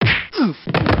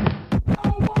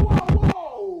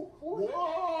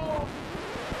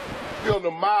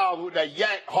on the miles with that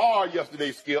yank hard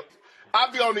yesterday, Skip. I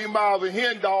be on these miles of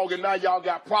hen dog, and now y'all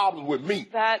got problems with me.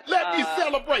 Let me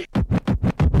celebrate. I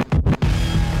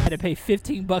had to pay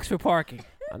 $15 for parking.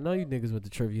 I know you niggas went to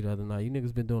trivia the other night. You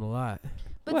niggas been doing a lot.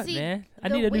 But what, see, man? I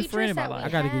need a new friend in my life. I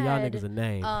gotta give y'all niggas a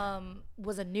name.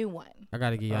 Was a new one. I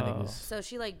gotta give y'all niggas. So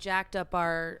she like jacked up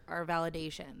our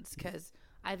validations because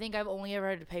I think I've only ever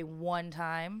had to pay one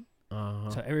time.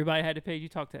 So everybody had to pay. You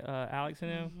talked to Alex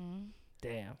and them. Mm-hmm.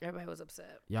 Damn. Everybody was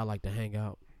upset. Y'all like to hang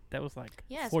out. That was like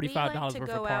 $45 we like to worth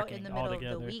go of out parking in the middle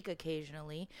altogether. of the week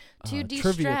occasionally to trivia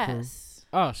crew. de-stress.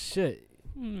 Oh shit.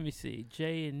 Let me see.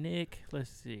 Jay and Nick.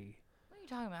 Let's see. What are you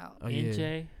talking about? Oh, yeah.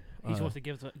 NJ. He's supposed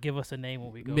to give us a name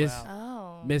when we go Miss, out.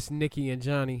 Oh. Miss Nikki and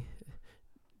Johnny.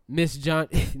 Miss John.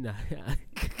 Nah.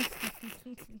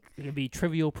 It'll be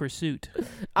Trivial Pursuit.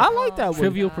 I like that one.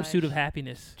 Trivial Pursuit of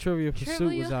Happiness. Trivial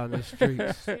Pursuit was out in the streets.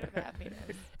 Pursuit of happiness.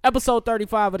 Episode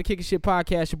 35 of the Kicking Shit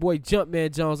Podcast. Your boy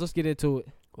Jumpman Jones. Let's get into it.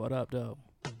 What up, though?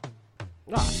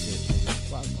 Ah, shit.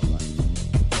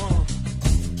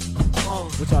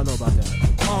 What y'all know about that?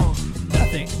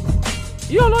 Nothing.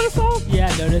 You don't know this song? Yeah,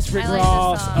 I know this. Rick I like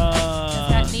Ross. this song.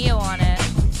 It's got Neo on it.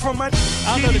 From my I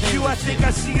don't know the name. I think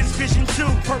I see his vision too.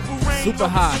 Purple rain. Super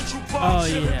high. Oh,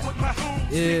 yeah.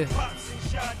 Yeah.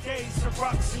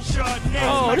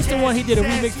 Oh, this the one he did a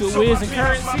remix with Wiz and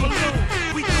Currency.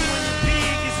 We doing it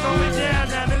big, it's going down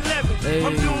 9/11. Hey.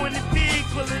 I'm doing it big,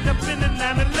 pulling up in the 9/11.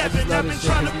 I just love I've been this shit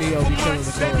trying to 'cause Neo be killing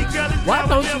the baby chorus. girl is Why now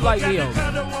don't or you never. like Got Neo? the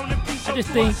cuddle on the beach, I just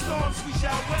think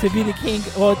to be the king,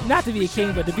 well, not to be a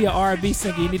king, but to be an R&B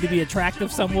singer, you need to be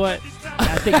attractive somewhat. And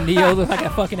I think Neo looks like a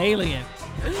fucking alien.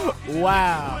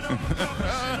 Wow.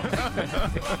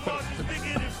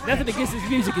 Nothing against his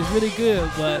music is really good,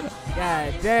 but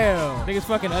God damn. I think it's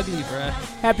fucking ugly, bruh.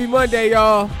 Happy Monday,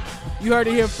 y'all. You heard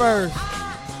it here first.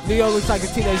 Neo looks like a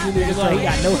teenage mutant Nigga ninja like he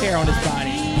turtle. got no hair on his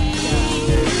body.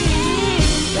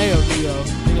 Damn, Neo.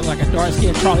 Nigga like a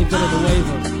dark-skinned Charlie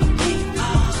Villanueva.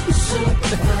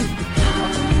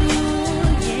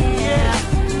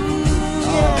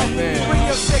 Oh, man. Bring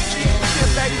your sexy shit,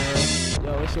 baby.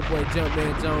 Yo, it's your boy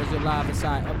Jumpman Jones. You're live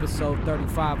inside episode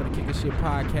 35 of the Kicking Shit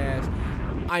Podcast.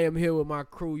 I am here with my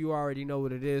crew. You already know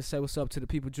what it is. Say what's up to the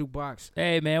people jukebox.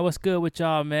 Hey, man, what's good with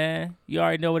y'all, man? You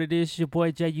already know what it is. It's your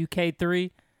boy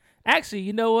JUK3. Actually,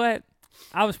 you know what?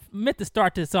 I was meant to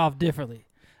start this off differently.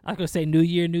 I was going to say New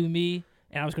Year, New Me,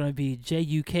 and I was going to be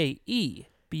JUKE,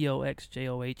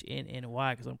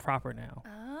 BOXJOHNNY, because I'm proper now.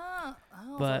 Oh,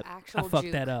 But so actual I fucked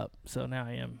juke. that up, so now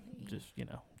I am just,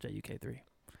 JUK3.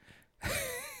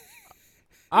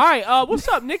 All right, what's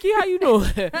up, Nikki? How you doing?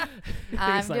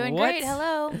 I'm like, doing what? great.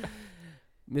 Hello.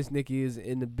 Miss Nikki is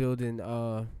in the building.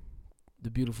 The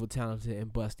beautiful, talented,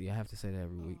 and busty. I have to say that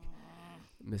every week.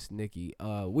 Miss Nikki.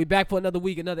 We back for another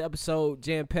week, another episode,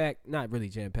 jam-packed. Not really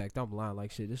jam-packed. I'm lying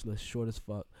like shit. This list short as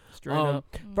fuck. Straight up.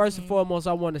 First and foremost,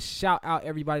 I want to shout out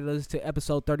everybody that listens to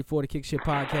episode 34 of the Kick Shit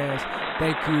Podcast.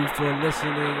 Thank you for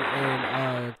listening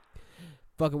and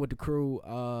fucking with the crew.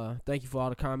 Thank you for all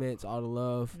the comments, all the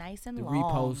love. Nice and the long.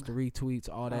 reposts, the retweets,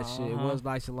 all that shit. It was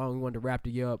nice and long. We wanted to wrap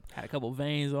the up. Had a couple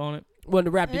veins on it. Wanted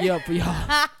to wrap the up for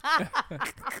y'all.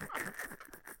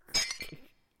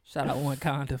 Shout out One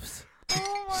Condoms.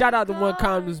 Shout out to One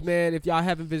Condoms, man. If y'all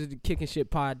haven't visited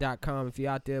kickingshitpod.com, if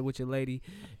you're out there with your lady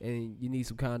and you need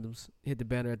some condoms, hit the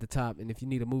banner at the top. And if you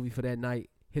need a movie for that night,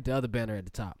 hit the other banner at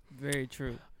the top. Very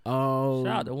true. Shout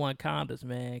Shout out to One Condoms,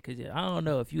 man, because I don't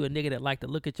know if you a nigga that like to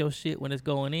look at your shit when it's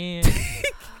going in,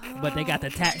 but they got the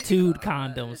tattooed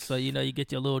condoms, so you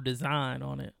get your little design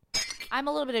on it. I'm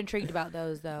a little bit intrigued about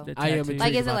those though. The I am tattoo. intrigued.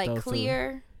 Like, is it about like those, too.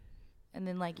 clear, and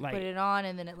then like you Like- put it on,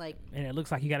 and then it like. And it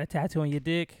looks like you got a tattoo on your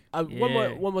dick.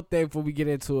 One more thing before we get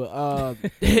into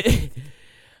it.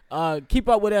 Keep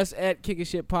up with us at Kicking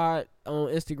Shit Pod on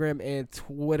Instagram and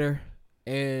Twitter.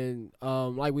 And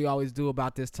like we always do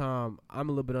about this time, I'm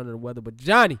a little bit under the weather. But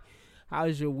Johnny,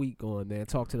 how's your week going, man?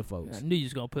 Talk to the folks. I knew you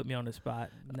was gonna put me on the spot.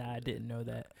 Nah, I didn't know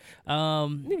that.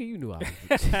 Nigga, you knew I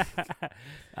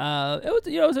was.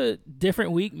 It was a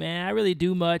different week, man. I really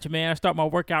do much, man. I start my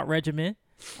workout regimen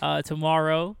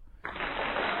tomorrow. So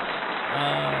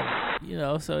I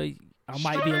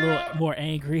might be a little more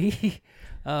angry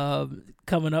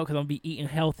coming up because I'm gonna be eating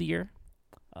healthier,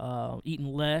 eating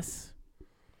less.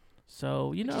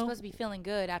 So You're supposed to be feeling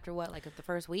good after what, like the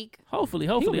first week? Hopefully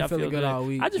been I feel feeling good all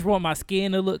week. I just want my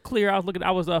skin to look clear. I was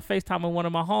FaceTiming one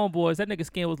of my homeboys. That nigga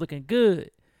skin was looking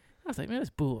good. I was like, man, that's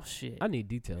bullshit. I need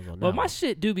details on that. But my one.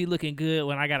 shit do be looking good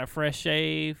when I got a fresh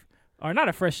shave. Or not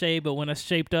a fresh shave, but when it's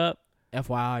shaped up.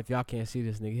 FYI, if y'all can't see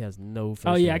this nigga, he has no face.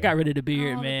 Oh, yeah, I got rid of the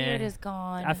beard, Oh, man. the beard is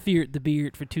gone. I feared the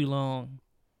beard for too long.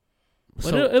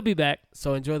 But it'll be back.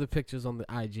 So enjoy the pictures on the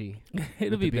IG.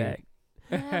 It'll be back.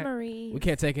 Memories. We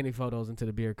can't take any photos until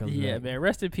the beard comes back. Yeah, man.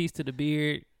 Rest in peace to the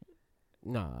beard.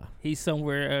 Nah. He's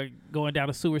somewhere going down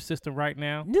the sewer system right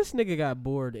now. This nigga got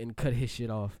bored and cut his shit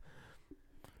off.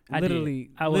 I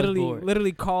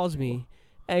Literally calls me,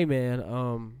 hey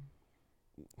man,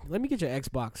 let me get your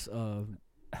Xbox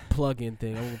plug-in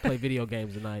thing. I'm gonna play video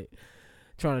games tonight.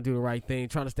 Trying to do the right thing,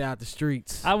 trying to stay out the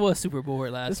streets. I was super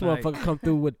bored last night. This motherfucker come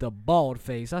through with the bald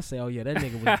face. I say, oh yeah, that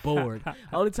nigga was bored.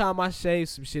 Only time I shave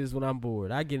some shit is when I'm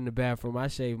bored. I get in the bathroom, I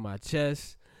shave my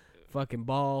chest, fucking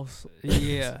balls.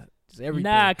 Yeah. Just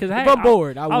everything. Nah, because if I'm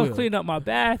bored, I will. I was cleaning up my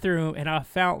bathroom and I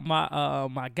found my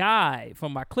my guide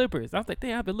from my clippers. I was like,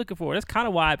 damn, I've been looking for it. That's kind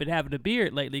of why I've been having a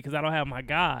beard lately, because I don't have my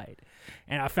guide.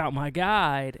 And I found my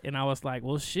guide and I was like,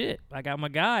 well, shit, I got my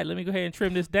guide. Let me go ahead and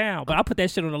trim this down. But I put that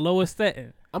shit on the lowest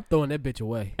setting. I'm throwing that bitch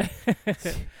away.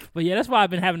 But yeah, that's why I've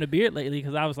been having a beard lately,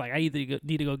 because I was like, I either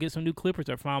need to go get some new clippers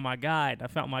or find my guide. I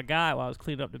found my guide while I was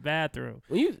cleaning up the bathroom.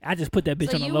 I just put that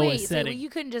bitch on the lowest setting. So you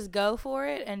couldn't just go for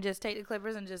it and just take the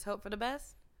clippers and just hope for the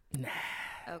best? Nah.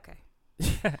 Okay.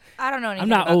 I don't know anything I'm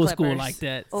not about old clippers. school like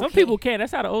that. Okay. Some people can.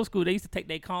 That's how the old school. They used to take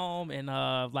their comb and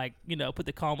put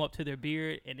the comb up to their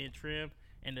beard and then trim,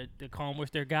 and the comb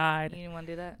was their guide. You didn't want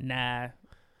to do that? Nah.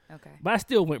 Okay. But I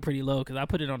still went pretty low because I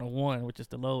put it on a 1, which is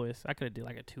the lowest. I could have did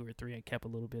like a 2 or 3 and kept a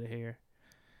little bit of hair.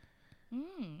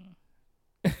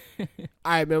 All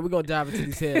right, man, we're going to dive into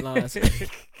these headlines.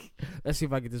 Let's see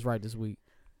if I get this right this week.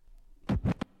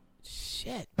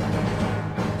 Shit.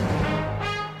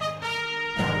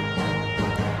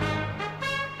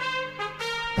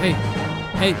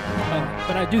 Hey.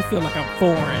 But I do feel like I'm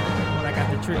foreign when I got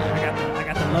I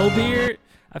got the low beard.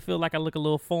 I feel like I look a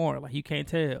little foreign, like you can't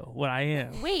tell what I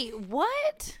am. Wait,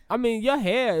 what? I mean, your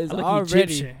hair is I look already.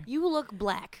 Egyptian. You look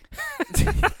black.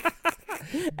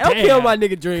 Don't kill my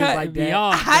nigga dreams Cut like me that.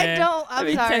 off, I man. don't. I'm Let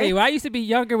me sorry. tell you, I used to be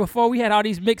younger before we had all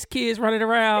these mixed kids running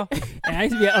around. And I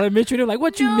used to be at elementary. They're like,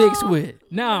 what you mixed with?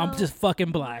 Now I'm just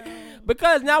fucking black.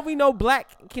 Because now we know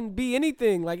black can be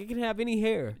anything. Like, it can have any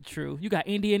hair. True. You got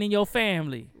Indian in your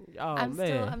family. Oh, I'm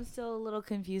man. still a little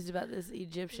confused about this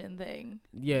Egyptian thing.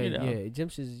 Yeah, you know.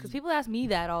 Egyptians. Because people ask me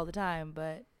that all the time,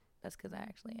 but that's because I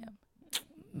actually am.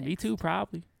 Me too,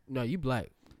 probably. No, you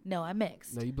black. No, I'm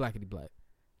mixed. No, you blackity black.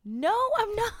 No,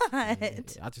 I'm not.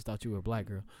 I just thought you were a black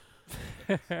girl.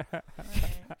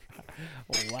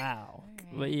 Wow.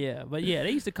 But yeah,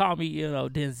 they used to call me,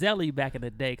 Denzelly back in the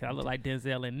day, because I look like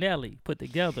Denzel and Nelly put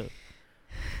together.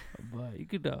 But you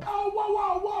could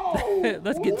Whoa.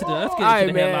 let's get to All the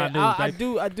right, headline man.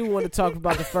 news. I do want to talk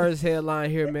about the first headline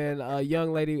here, man. A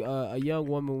young lady, a young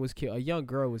woman was killed. A young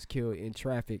girl was killed in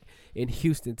traffic in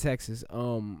Houston, Texas.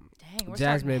 Dang, we're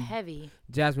Jasmine starting heavy.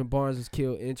 Jasmine Barnes was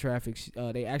killed in traffic.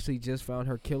 They actually just found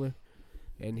her killer,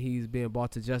 and he's being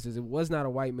brought to justice. It was not a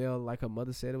white male, like her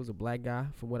mother said. It was a black guy,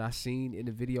 from what I seen in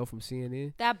the video from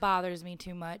CNN. That bothers me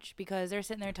too much, because they're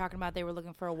sitting there talking about they were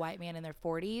looking for a white man in their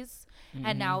 40s,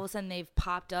 and now all of a sudden they've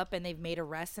popped up and they've made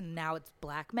arrests, and now it's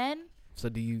black men. So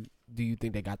do you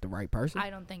think they got the right person? I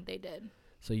don't think they did.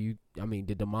 So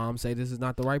did the mom say this is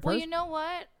not the right person? Well, you know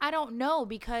what? I don't know,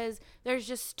 because there's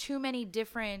just too many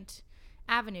different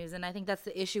avenues, and I think that's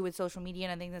the issue with social media,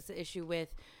 and I think that's the issue with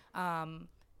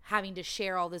having to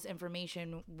share all this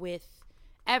information with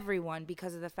everyone,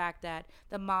 because of the fact that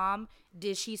the mom,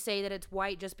 did she say that it's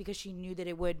white just because she knew that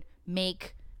it would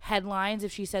make headlines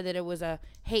if she said that it was a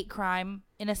hate crime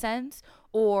in a sense,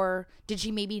 or did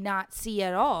she maybe not see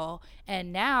at all,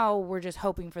 and now we're just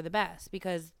hoping for the best?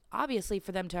 Because obviously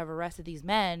for them to have arrested these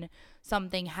men,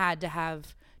 something had to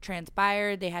have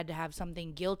transpired. They had to have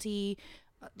something guilty,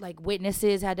 like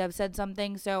witnesses had to have said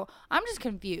something. So I'm just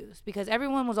confused, because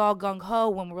everyone was all gung-ho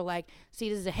when we were like, see,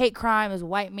 this is a hate crime, there's a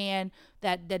white man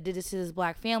that did this to this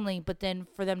black family, but then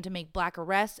for them to make black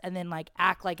arrests and then like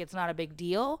act like it's not a big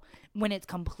deal when it's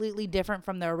completely different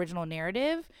from the original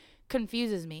narrative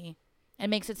confuses me, and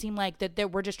makes it seem like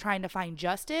that we're just trying to find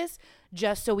justice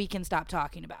just so we can stop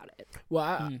talking about it.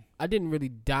 Well, I didn't really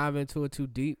dive into it too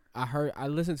deep. I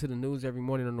listened to the news every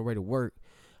morning on the way to work.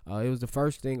 It was the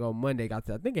first thing on Monday. I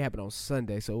think it happened on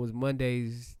Sunday, so it was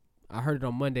Mondays. I heard it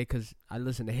on Monday because I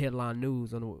listened to headline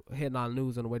news on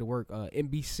the way to work.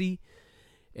 NBC,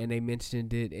 and they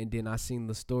mentioned it, and then I seen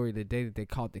the story the day that they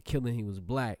caught the killing. He was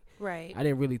black. Right. I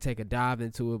didn't really take a dive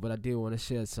into it, but I did want to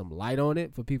shed some light on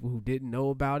it for people who didn't know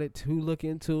about it to look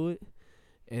into it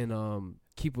and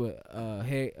keep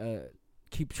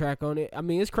track on it. I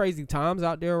mean, it's crazy times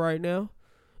out there right now.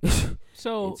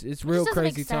 So it's real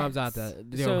crazy times out sense.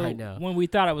 there so right now. when we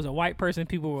thought it was a white person,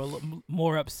 people were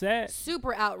more upset.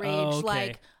 Super outraged. Oh, okay.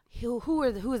 Like, who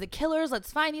are the killers?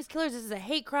 Let's find these killers. This is a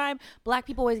hate crime. Black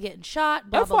people always getting shot.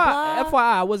 Blah blah blah.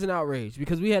 FYI, I wasn't outraged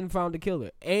because we hadn't found the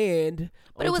killer,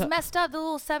 but it was messed up. The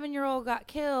little 7-year-old got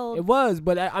killed. It was,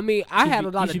 but I mean, I had a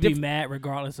lot of. You should be mad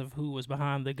regardless of who was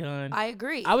behind the gun. I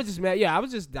agree. I was just mad. Yeah, I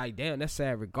was just like, damn, that's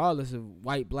sad. Regardless of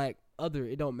white, black, other,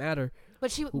 it don't matter.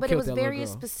 But it was very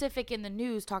specific in the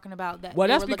news talking about that. Well,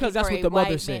 that's because that's what the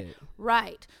mother said.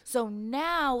 Right. So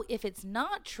now, if it's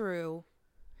not true,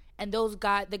 and the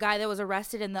guy that was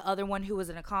arrested and the other one who was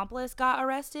an accomplice got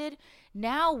arrested,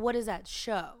 now what does that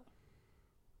show?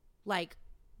 Like,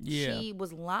 she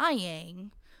was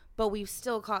lying, but we've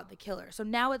still caught the killer. So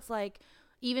now it's like,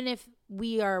 even if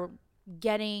we are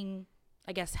getting,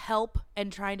 I guess, help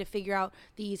and trying to figure out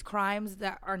these crimes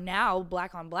that are now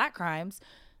black on black crimes,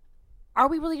 are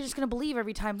we really just going to believe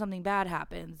every time something bad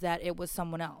happens that it was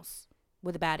someone else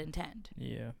with a bad intent?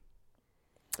 Yeah.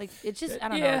 Like, it's just, I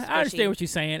don't know. Yeah, I understand what you're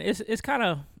saying. It's kind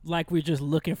of like we're just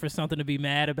looking for something to be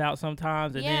mad about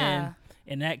sometimes. And then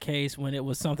in that case, when it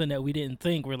was something that we didn't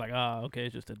think, we're like, oh, okay,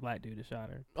 it's just a black dude that shot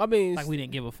her. I mean, like we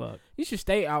didn't give a fuck. You should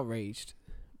stay outraged.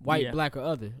 White, black, or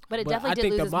other. But it definitely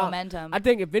did lose its momentum. I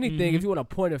think, if anything, if you want to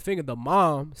point a finger, the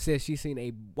mom said she seen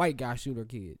a white guy shoot her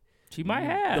kid. She might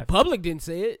have. The public didn't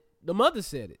say it. The mother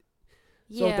said it.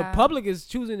 So if the public is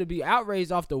choosing to be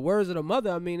outraged off the words of the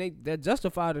mother, I mean, they're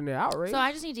justified in their outrage. So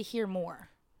I just need to hear more.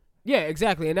 Yeah,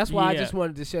 exactly. And that's why I just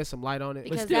wanted to shed some light on it.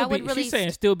 Because still she's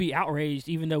saying still be outraged,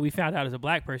 even though we found out as a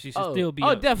black person, she should still be.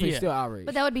 Oh, definitely still outraged.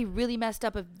 But that would be really messed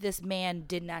up if this man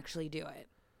didn't actually do it.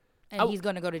 And he's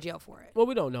going to go to jail for it. Well,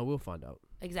 we don't know. We'll find out.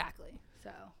 Exactly. So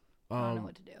I don't know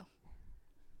what to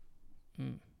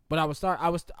do. But I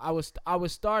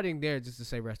was starting there just to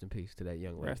say rest in peace to that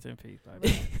young lady. Rest in peace,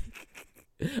 baby.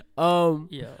 But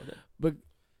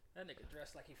that nigga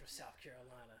dressed like he from South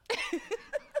Carolina.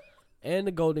 And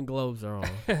the Golden Globes are on.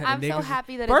 I'm so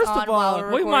happy that it's on while we're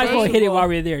recording. We might as well hit it while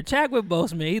we're there. Chadwick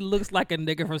Boseman, he looks like a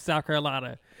nigga from South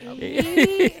Carolina.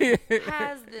 He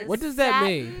has this. What does that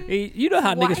mean? You know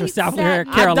how niggas from South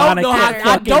Carolina I don't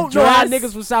know how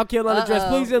niggas from South Carolina dress.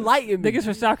 Please enlighten me. Niggas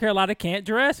from South Carolina can't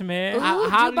dress, man. Ooh,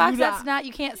 Jukebox, that's not.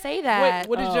 You can't say that. Wait,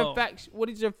 what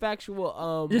is your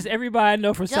factual? Just everybody I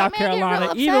know from South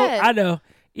Carolina.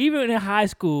 Even in high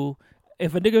school,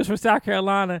 if a nigga was from South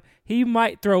Carolina, he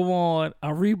might throw on a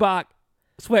Reebok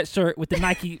sweatshirt with the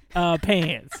Nike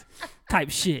pants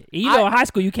type shit. And in high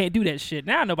school, you can't do that shit.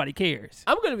 Now nobody cares.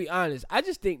 I'm going to be honest. I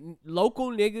just think local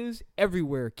niggas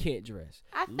everywhere can't dress.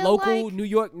 I feel local like New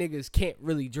York niggas can't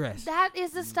really dress. That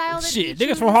is the style that shit.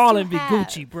 Niggas from Harlem be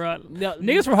Gucci, bro. No,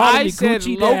 niggas from Harlem be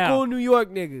Gucci local down. New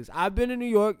York niggas. I've been to New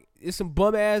York. It's some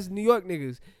bum ass New York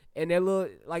niggas. And they look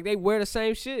like they wear the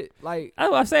same shit. Like that's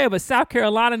what I'm saying. But South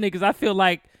Carolina niggas, I feel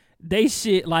like they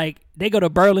shit like they go to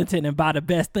Burlington and buy the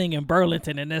best thing in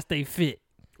Burlington, and that's they fit.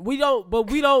 We don't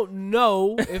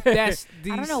know if that's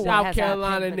these South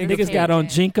Carolina niggas got on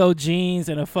Jinko jeans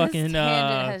and a fucking. You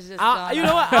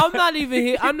know what? I'm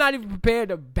not even prepared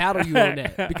to battle you on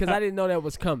that because I didn't know that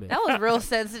was coming. That was real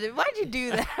sensitive. Why'd you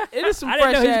do that? It is some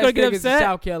fresh ass niggas in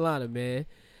South Carolina, man.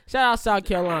 Shout out South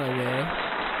Carolina, man.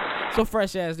 So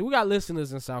fresh ass. We got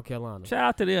listeners in South Carolina. Shout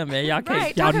out to them, man. Y'all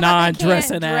can't, y'all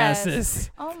non-dressing asses.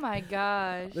 Oh my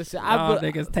gosh. Listen,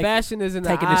 fashion is in the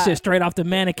taking this shit straight off the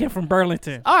mannequin from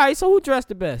Burlington. All right, so who dressed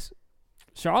the best?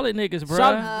 Charlotte niggas, bro.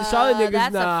 Charlotte niggas,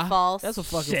 that's nah. A false. That's a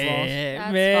fucking shit,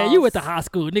 false. Man, false. You went to high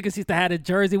school. Niggas used to have a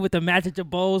jersey with the matching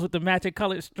bows with the matching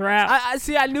colored strap. I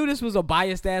see. I knew this was a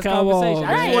biased ass Come conversation. on,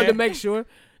 I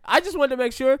just wanted to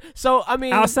make sure. So I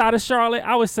mean, outside of Charlotte,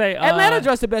 I would say Atlanta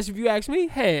dressed the best. If you ask me,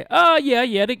 hey,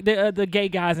 the gay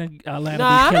guys in Atlanta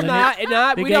be killing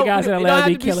it. The gay guys in Atlanta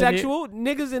be killing sexual.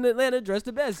 Niggas in Atlanta dress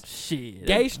the best. Shit,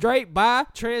 gay, straight, bi,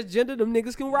 transgender, them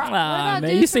niggas can rock.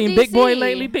 Man, you seen Big Boy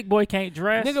lately? Big Boy can't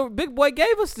dress. Nigga, Big Boy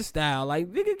gave us the style.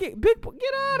 Like nigga, get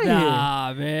out of here.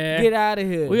 Nah, man, get out of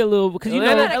here. We a little because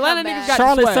Atlanta niggas got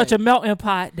Charlotte's such a melting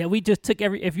pot that we just took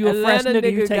if you a fresh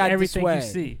nigga, you take everything you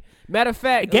see. Matter of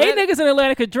fact, gay niggas in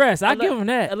Atlanta could dress. I give them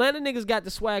that. Atlanta niggas got the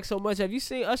swag so much. Have you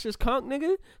seen Usher's conch,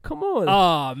 nigga? Come on.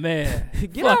 Oh man,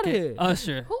 get out of here.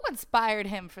 Usher. Who inspired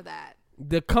him for that?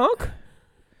 The conch?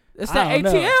 That's that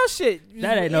ATL shit.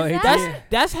 That ain't no ATL.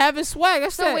 That's having swag.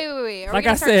 That's that. Wait. Like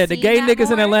I said, the gay niggas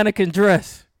in Atlanta can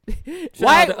dress.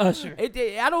 Why? To Usher. I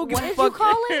don't give a fuck.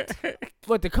 What did you call it?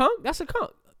 What, the conch? That's a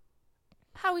conch.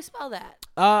 How we spell that?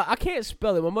 I can't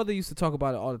spell it. My mother used to talk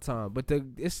about it all the time. But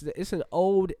it's an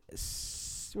old.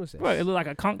 What's that? What, it look like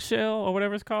a conch shell or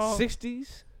whatever it's called.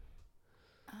 60s.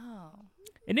 Oh.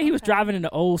 And then he was driving in the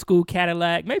old school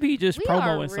Cadillac. Maybe he just We are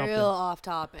promoting real something. off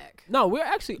topic. No, we're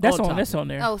actually That's on on. topic. That's on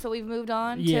there. Oh, so we've moved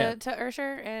on Yeah. to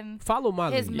Usher and Follow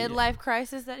my his lead. midlife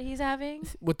crisis that he's having.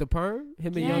 With the perm,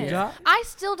 him and Young Yes. Jock. I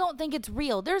still don't think it's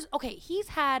real. He's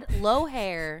had low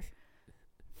hair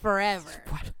forever.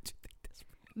 Why don't you think that's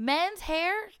Men's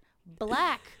hair,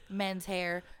 black men's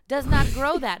hair, does not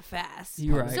grow that fast.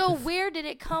 You're right. So where did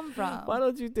it come from? Why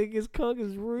don't you think his cock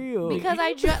is real? Because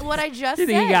what I just You said.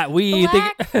 think he got weed? You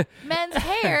Black think, men's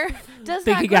hair does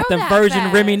think not he got grow the that Virgin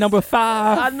fast. Remy number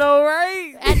 5? I know,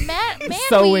 right? And man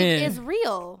So weave in. is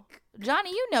real. Johnny,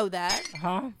 you know that.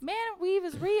 Huh? Man weave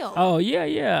is real. Oh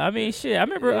yeah. I mean, shit. I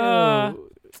remember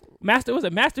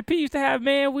Master P used to have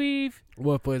man weave.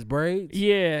 What, for his braids?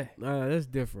 Yeah. That's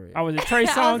different. I was a Trey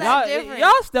How's Songz. that Y'all, different?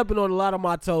 y'all stepping on a lot of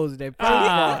my toes today. First of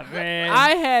all, Man. I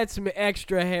had some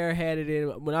extra hair had it in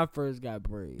when I first got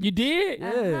braids. You did?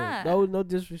 Yeah. Uh-huh. No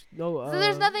disrespect. No. So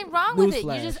there's nothing wrong with it.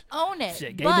 newsflash. You just own it.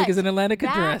 Shit, gay But niggas in Atlanta could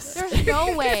that- dress. There's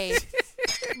no way.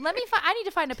 I need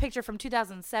to find a picture from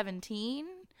 2017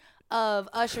 of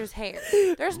Usher's hair.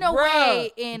 There's no Bruh.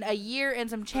 way in a year and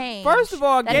some change. First of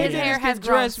all, that gay his hair niggas has can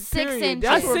grown dress, 6 period. inches.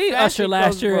 I That's where seen fashion Usher last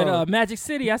comes year at from. Magic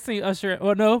City. I seen Usher.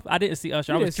 Oh no, I didn't see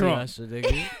Usher. I You was didn't see drunk.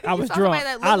 Usher, nigga. I was saw drunk. somebody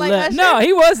that looked I like left. Usher? No,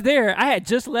 he was there. I had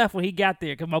just left when he got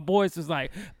there because my boys was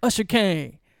like, Usher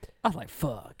came. I was like,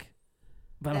 fuck.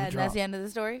 But I'm And that's drunk. the end of the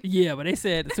story. Yeah, but they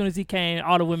said as soon as he came,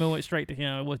 all the women went straight to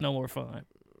him. It was no more fun.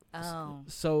 Oh,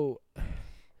 So,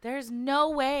 there's no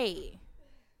way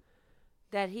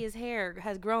that his hair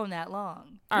has grown that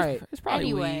long. all right. It's probably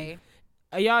Anyway, weed.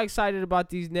 Are y'all excited about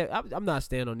these? I'm not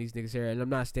staying on these niggas' hair, and I'm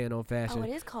not staying on fashion. oh, it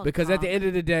is called Because at the prom. end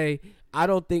of the day, I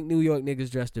don't think New York niggas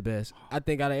dress the best. I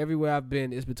think out of everywhere I've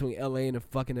been, it's between LA and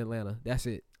fucking Atlanta. That's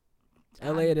it. LA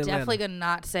I'm and Atlanta. definitely gonna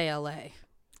not say LA.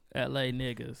 LA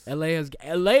niggas.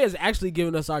 LA is actually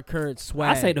giving us our current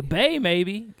swag. I say the Bay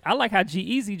maybe. I like how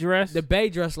G-Eazy dressed. The Bay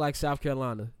dress like South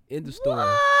Carolina. In the store.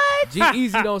 What?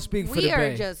 G-Eazy don't speak for the We are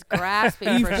Bay. just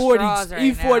grasping for E40 straws right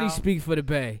E40 now. speak for the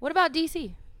Bay. What about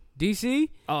DC? DC?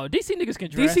 Oh, DC niggas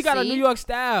can dress. DC got a See? New York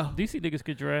style. DC niggas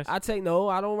could dress. I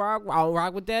don't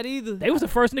rock with that either. They was the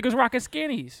first niggas rocking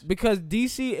skinnies. Because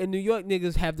DC and New York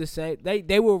niggas have the same.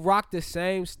 They will rock the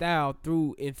same style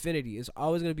through infinity. It's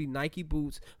always gonna be Nike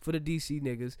boots for the DC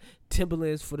niggas,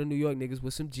 Timberlands for the New York niggas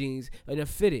with some jeans, and they're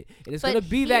fitted. And it's But gonna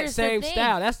be that here's the same thing.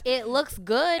 style. That's It looks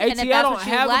good, and if ATL that's don't what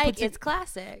you have a like, partic- it's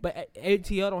classic. but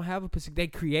ATL don't have a particular. They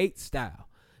create style.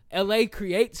 LA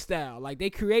create style. Like they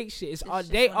create shit. It's just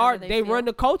they whatever they they run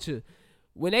feel. the culture.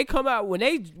 When they come out, when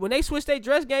they switch their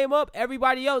dress game up,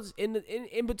 everybody else in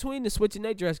between is switching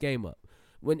their dress game up.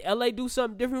 When LA do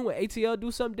something different, when ATL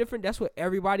do something different, that's what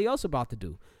everybody else about to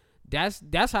do. That's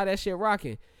how that shit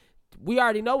rocking. We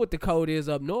already know what the code is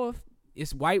up north.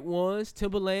 It's white ones,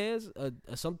 Timberlands,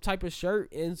 some type of shirt,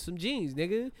 and some jeans,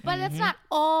 nigga. But that's not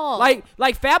all.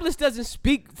 Like Fabulous doesn't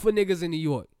speak for niggas in New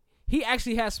York. He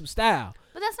actually has some style.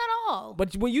 but that's not all.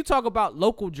 But when you talk about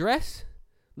local dress,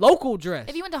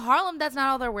 If you went to Harlem, that's not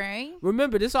all they're wearing.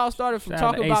 remember this all started from Shout out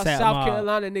talking to about A$AP South Mob.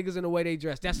 Carolina niggas and the way they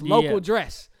dress. That's Yeah. local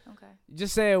dress. Okay.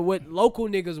 Just saying what local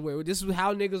niggas wear. This is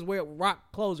how niggas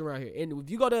rock clothes around here. And if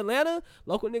you go to Atlanta,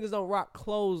 local niggas don't rock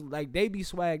clothes like they be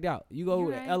swagged out. You go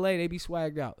You're to right. LA, they be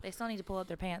swagged out. They still need to pull up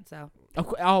their pants, though.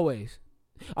 Always.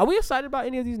 Are we excited about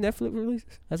any of these Netflix releases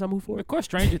as I move forward? Of course,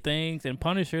 Stranger Things and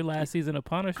Punisher, last season of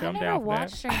Punisher. I I'm never down for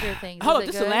watched that. Stranger Things. Hold Is up, it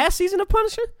this is the good? last season of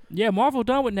Punisher? Yeah, Marvel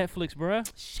done with Netflix, bruh.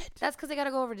 That's because they got to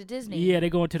go over to Disney. Yeah,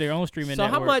 they go into their own streaming So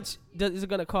network. how much is it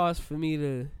going to cost for me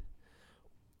to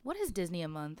What is Disney a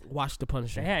month? watch The They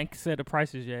Punisher? hadn't said the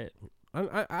prices yet.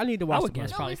 I need to watch I The would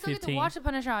guess Punisher. No, probably we still get to 15. watch The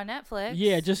Punisher on Netflix.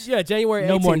 Yeah, just Yeah, January 18th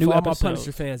No more new for all my episodes.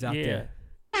 Punisher fans out yeah. there.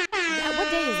 What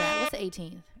day is that? What's the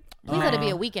 18th? Please let it be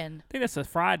a weekend. I think that's a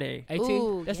Friday 18th?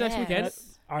 Ooh, That's next weekend.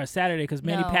 yes. or a Saturday because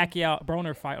Manny No. Pacquiao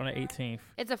Broner fight on the 18th.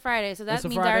 It's a Friday, so that It's a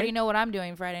means I Friday? already know what I'm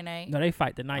doing Friday night. No, they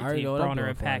fight the I already 19th. know what I'm Broner doing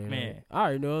and Friday Pac-Man. night. I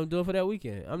already know what I'm doing for that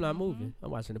weekend. I'm not moving.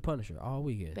 I'm watching The Punisher all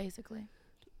weekend. Basically.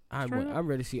 I'm True.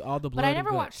 ready to see all the blood. But I and never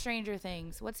guts. watched Stranger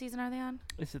Things. What season are they on?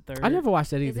 It's the third. I never watched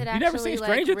that Is either. it You never actually seen like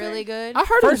Stranger really Things? good? I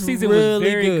heard First it season really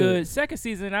was very good. Second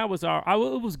season, it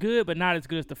was good, but not as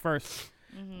good as the first.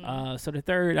 So the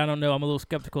third, I don't know. I'm a little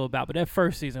skeptical about, but that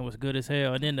first season was good as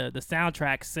hell. And then the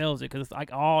soundtrack sells it because it's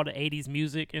like all the 80s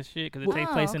music and shit because it takes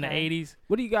Oh, place in the okay. 80s.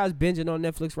 What are you guys binging on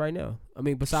Netflix right now?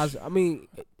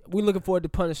 We looking forward to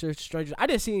Punisher, Stranger. I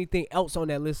didn't see anything else on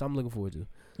that list I'm looking forward to.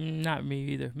 Not me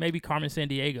either. Maybe Carmen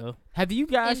Sandiego. Have you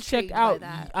guys Intrigued checked by out?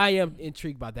 that. I am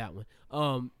intrigued by that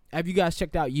one. Have you guys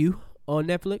checked out You on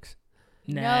Netflix?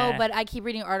 Nah. No, but I keep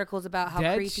reading articles about how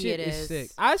that creepy shit it is.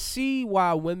 sick. I see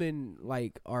why women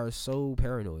like are so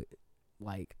paranoid.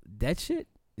 Like that shit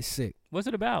It's sick. What's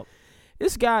it about?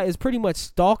 This guy is pretty much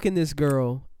stalking this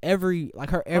girl every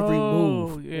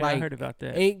move. Yeah, like, I heard about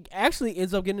that. And actually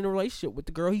ends up getting in a relationship with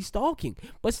the girl he's stalking,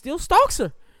 but still stalks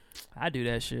her. I do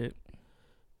that shit.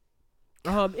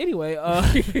 Anyway,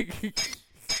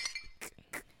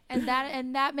 and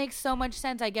that makes so much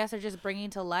sense. I guess they're just bringing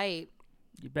to light.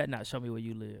 You better not show me where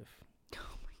you live. Oh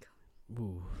my god.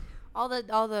 ooh.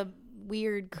 All the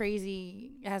weird,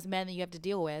 crazy ass men that you have to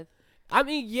deal with. I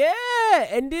mean, yeah,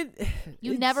 and then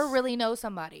You never really know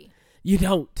somebody. You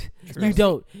don't. True. You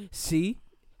don't. See,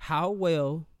 how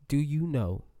well do you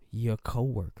know your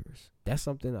coworkers? That's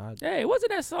something Hey,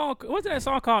 wasn't that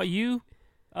song called You?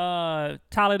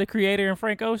 Tyler the Creator and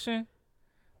Frank Ocean?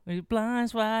 With your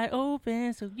blinds wide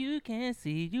open so you can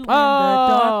see you in the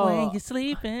dark when you're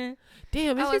sleeping.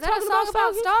 Damn, is Oh, he is that a talking song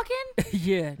about stalking? stalking?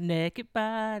 Yeah, naked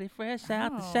body, fresh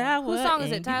out the shower. Whose song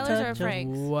is it, and Tyler's you or touch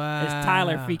Frank's? Wow. It's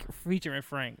Tyler featuring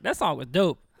Frank. That song was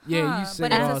dope. Yeah, Huh, you sing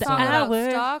but it all it's the a song time. about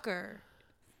Hours. stalker.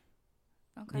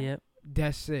 Okay. Yep.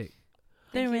 That's sick.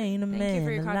 Thank There you. ain't a Thank you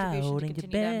for your man contribution allowed to in your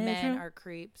continue that men bedroom. are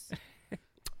creeps.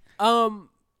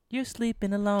 You're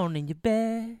sleeping alone in your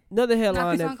bed. Another Not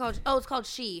headline the song that called. It's called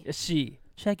She. It's she.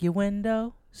 Check your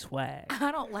window. Swag. I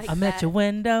don't like I'm that. at your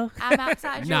window. I'm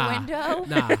outside your Nah. window.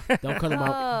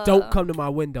 Nah, don't come to my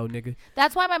window, nigga.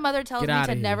 That's why my mother tells Get me outta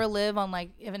to here. never live on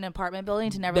in an apartment building,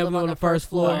 to never Never live on the first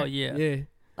floor. Oh, yeah. Yeah.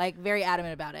 Like very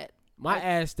adamant about it. My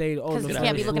ass stayed on Because the you first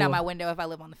can't be looking out floor. my window if I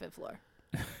live on the 5th floor.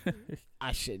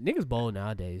 Shit, niggas bold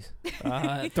nowadays.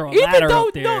 Throw a Even ladder though,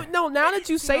 up there. no, now that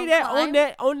you say don't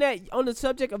that climb? on the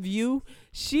subject of you,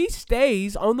 she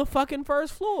stays on the fucking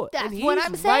first floor. That's and what he's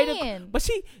I'm right saying. but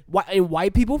she, in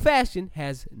white people fashion,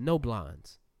 has no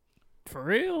blinds. For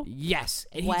real? Yes,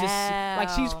 and he just like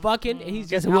she's Wow. fucking, and he's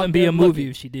Guess just it out wouldn't be there a movie looking.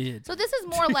 if she did. So this is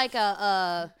more like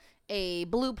a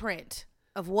blueprint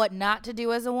of what not to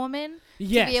do as a woman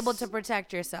Yes. to be able to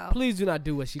protect yourself. Please do not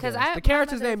do what she does. Because The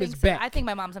character's name is Beck. I think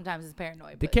my mom sometimes is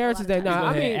paranoid. The but a character's lot of name- times- Go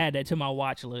I ahead mean- and add that to my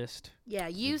watch list. Yeah,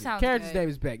 you sound character's good. name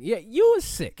is Beck. Yeah, you is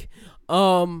sick.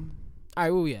 All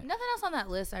right, where we at? Nothing else on that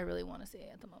list I really want to see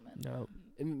at the moment. No.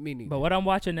 Me neither. But what I'm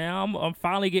watching now, I'm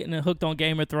finally getting hooked on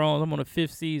Game of Thrones. I'm on the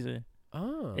 5th season.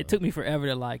 Oh, It took me forever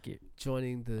to like it.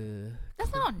 joining the.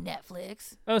 That's not on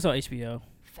Netflix. Oh, it's on HBO.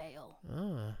 Fail.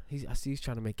 I see he's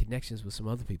trying to make connections with some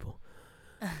other people.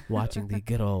 Watching the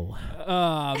good old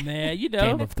Oh, man. You know.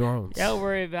 Game of Thrones. Don't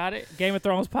worry about it. Game of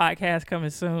Thrones podcast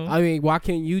coming soon. I mean, why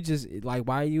can't you just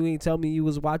why you ain't tell me you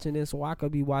was watching this so I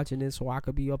could be watching this so I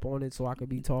could be up on it so I could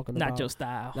be talking about Not your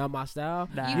style. Not my style.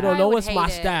 Nah. You You don't know probably what's would my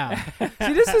hate it. style.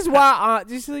 See, this is why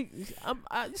it's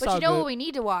But all you know good. what we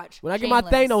need to watch? When I get my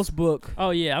Shameless. Thanos book. Oh,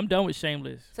 yeah. I'm done with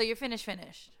Shameless. So you're finished.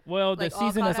 Well, the Like, all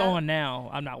season that's caught up? on now,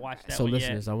 I'm not watching that So one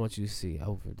listeners, yet. I want you to see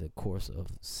over the course of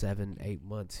 7-8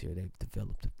 months here, they've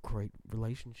developed a great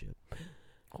relationship.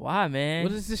 Why, man?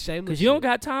 What is this shameless? Because you don't shit?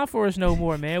 got time for us no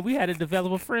more, man. We had to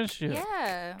develop a friendship.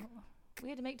 Yeah. We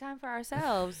had to make time for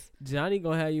ourselves. Johnny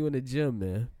gonna have you in the gym,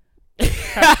 man.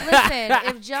 Listen,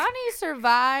 if Johnny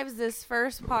survives this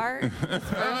first part, this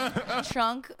first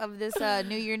chunk of this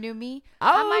New Year, New Me,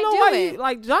 I don't might know do why it.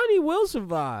 like Johnny will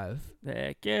survive.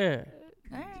 Heck yeah.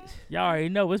 All right. Y'all already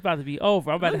know it's about to be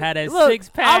over. I'm about to have that Look,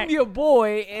 6-pack. I'm your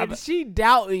boy, and she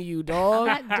doubting you, I'm dog.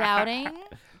 not doubting.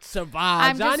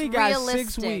 Survive. I'm Johnny just got realistic.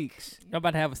 6 weeks. I'm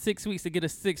about to have 6 weeks to get a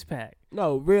 6-pack.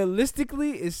 No,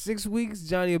 realistically, it's 6 weeks.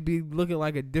 Johnny will be looking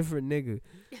like a different nigga,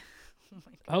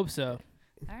 Hope so.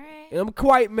 All right. and I'm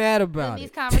quite mad Then about these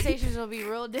it. conversations will be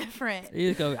real different.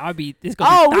 It's gonna be Oh,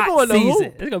 thought we going to season.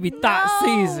 hoop. It's gonna be thought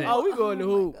No. season. Oh, we going to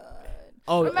hoop.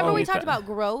 Oh, Remember oh, we we talked th- about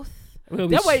growth? We're gonna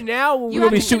be, that way now You we're we gonna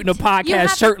have be to shooting a conti- you podcast have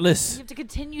to- shirtless. You have to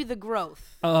continue the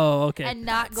growth Oh, okay. and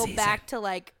not Thought go season. back to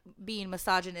like being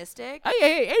misogynistic.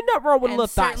 Hey, ain't nothing wrong with a And little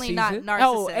thought certainly season. not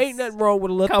Oh, narcissist. ain't nothing wrong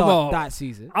with a little Come on. thought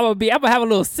season. I'm gonna have a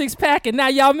little 6-pack, and now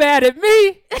y'all mad at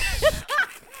me.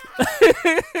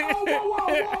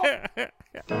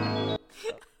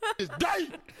 It's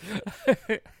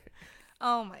day.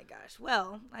 Oh my gosh.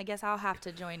 Well, I guess I'll have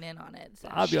to join in on it. So.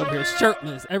 I'll be up here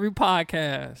shirtless every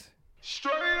podcast.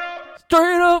 Straight up.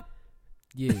 Straight up.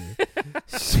 Yeah.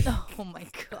 Oh my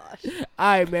gosh. All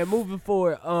right, man. Moving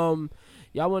forward.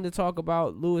 Y'all want to talk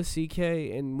about Louis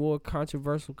C.K. and more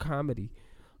controversial comedy.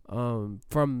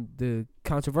 From the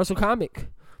controversial comic.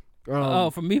 Oh,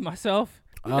 for me myself,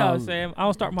 you know what I'm saying. I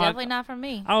don't start Definitely not from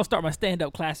me. I don't start my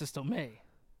stand-up classes till May.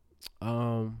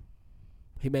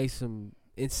 He made some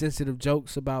insensitive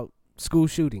jokes about school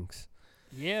shootings.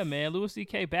 Yeah, man. Louis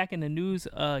C.K. back in the news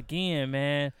again,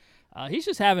 man. He's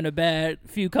just having a bad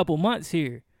couple months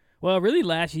here. Well, really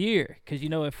last year, because,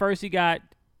 at first he got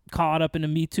caught up in the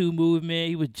Me Too movement.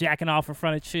 He was jacking off in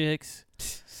front of chicks.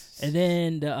 And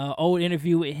then the old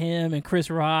interview with him and Chris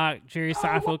Rock, Jerry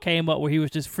Seinfeld came up where he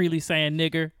was just freely saying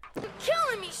nigger. You're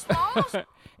killing me, Smalls.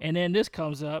 And then this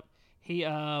comes up. He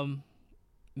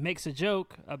makes a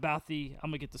joke about I'm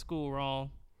going to get the school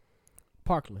wrong.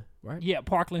 Parkland, right? Yeah,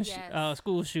 Parkland Yes.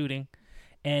 school shooting.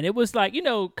 And it was like,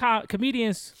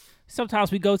 comedians,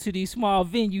 sometimes we go to these small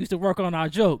venues to work on our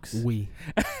jokes. And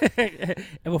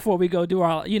before we go do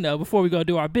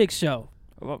our big show,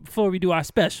 before we do our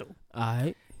special. All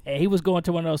right. And he was going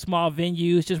to one of those small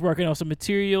venues, just working on some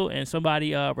material, and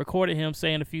somebody recorded him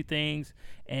saying a few things.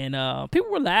 And people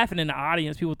were laughing in the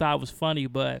audience. People thought it was funny,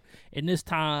 but in this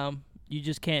time, you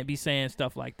just can't be saying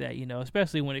stuff like that,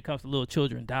 especially when it comes to little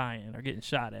children dying or getting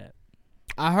shot at.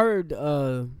 I heard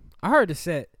the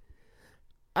set.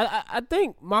 I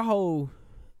think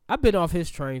I've been off his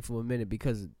train for a minute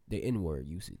because of the N-word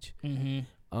usage.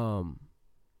 Mm-hmm.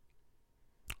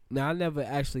 Now I never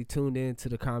actually tuned into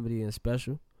the comedy and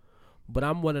special, but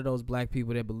I'm one of those black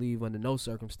people that believe under no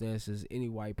circumstances any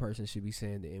white person should be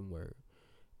saying the N-word.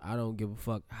 I don't give a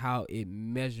fuck how it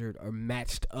measured or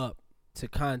matched up to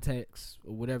context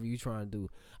or whatever you trying to do.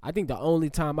 I think the only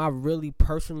time I really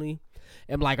personally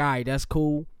am like, all right, that's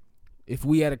cool. If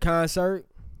we at a concert,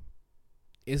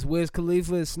 it's Wiz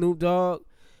Khalifa and Snoop Dogg.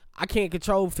 I can't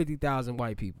control 50,000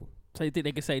 white people. So you think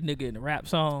they can say nigga in the rap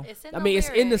song? It's in I the mean, it's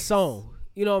in the lyrics. song.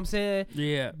 You know what I'm saying?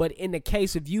 Yeah. But in the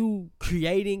case of you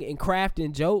creating and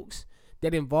crafting jokes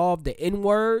that involve the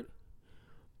N-word,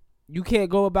 you can't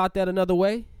go about that another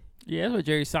way. Yeah, that's what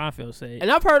Jerry Seinfeld said.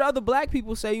 And I've heard other black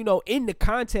people say, in the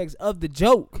context of the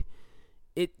joke,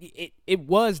 it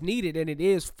was needed and it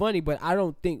is funny, but I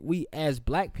don't think we as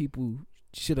black people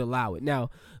should allow it. Now,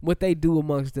 what they do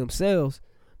amongst themselves,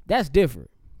 that's different.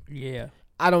 Yeah.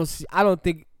 I don't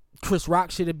think Chris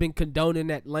Rock should have been condoning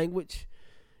that language.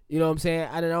 You know what I'm saying?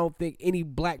 I don't think any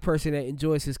black person that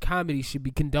enjoys his comedy should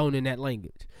be condoning that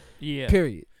language. Yeah.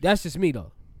 Period. That's just me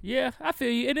though. Yeah, I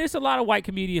feel you. And there's a lot of white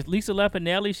comedians. Lisa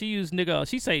Lampanelli, she used nigga.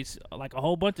 She says like a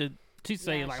whole bunch of. She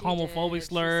say Yeah, like she homophobic did. She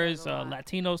slurs, said a lot.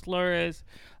 Latino slurs.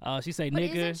 She say But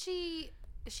nigga. isn't she?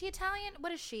 Is she Italian?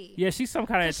 What is she? Yeah, she's some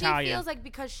kind of 'Cause Italian. She feels like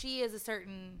because she is a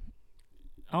certain.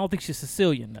 I don't think she's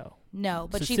Sicilian though. No,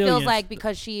 but she Sicilians- feels like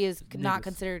because she is not niggas.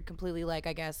 considered completely like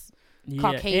I guess Yeah,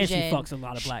 Caucasian. and she fucks a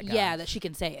lot of black guys. Yeah, that she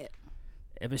can say it.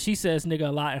 Yeah, but she says nigga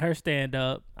a lot in her stand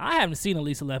up. I haven't seen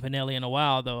Lisa Lampanelli in a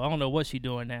while though. I don't know what she's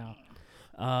doing now.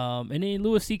 And then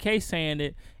Louis C.K. saying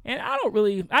it, and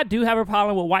I do have a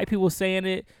problem with white people saying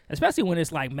it, especially when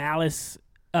it's like malice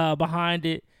behind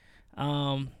it.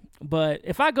 But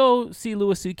if I go see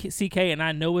Louis C.K. and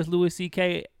I know it's Louis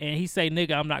C.K. and he say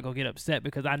nigga, I'm not gonna get upset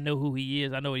because I know who he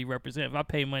is. I know what he represents. If I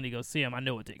pay money to go see him, I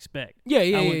know what to expect. Yeah.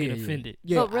 I wouldn't get offended.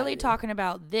 Yeah, but really talking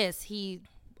about this, he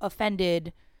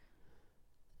offended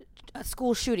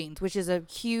school shootings, which is a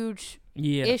huge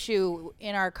Yeah. issue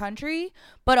in our country.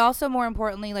 But also more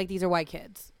importantly, like these are white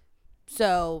kids.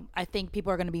 So I think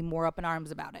people are going to be more up in arms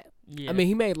about it. Yeah. I mean,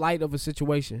 he made light of a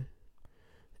situation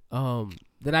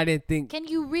that I didn't think. Can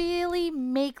you really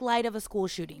make light of a school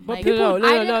shooting? But Like, people- No. When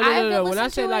I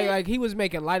listened say to like it- he was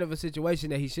making light of a situation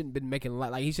that he shouldn't been making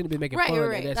light, like he shouldn't have been making right, fun of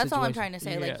right. that That's all I'm situation.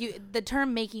 trying to say. Yeah. Like the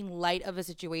term "making light of a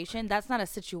situation," that's not a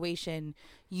situation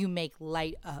you make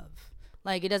light of.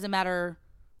 Like it doesn't matter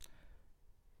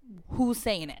who's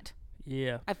saying it.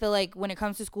 Yeah. I feel like when it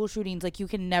comes to school shootings, like you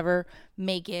can never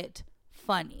make it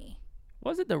funny.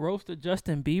 Was it the roast of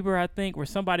Justin Bieber, I think, where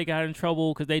somebody got in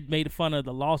trouble because they made fun of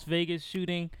the Las Vegas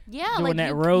shooting? Yeah, Doing like that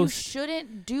you roast.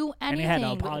 shouldn't do And they anything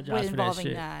had to apologize with for that involving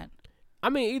shit. that. I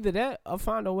mean, either that or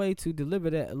find a way to deliver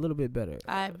that a little bit better.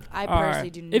 I All personally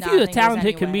right. do not. If you're a think there's talented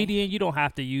any way. comedian, you don't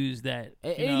have to use that.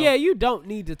 you know? Yeah, you don't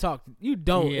need to talk. You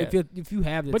don't Yeah. if you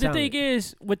have the But talent. the thing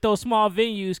is, with those small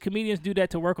venues, comedians do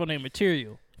that to work on their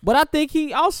material. But I think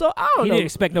he also I don't He know. didn't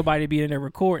expect nobody to be in there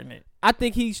recording it. I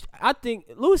think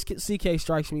Louis C.K.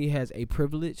 strikes me as a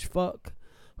privileged fuck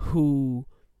who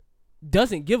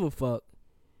doesn't give a fuck,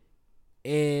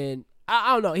 and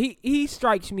I don't know. He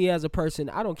strikes me as a person.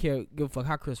 I don't give a fuck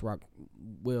how Chris Rock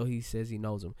he says he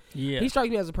knows him. Yeah. He strikes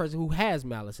me as a person who has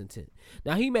malice intent.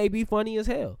 Now he may be funny as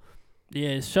hell. Yeah,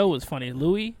 his show was funny.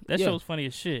 Louis, that Yeah. show was funny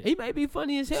as shit. He may be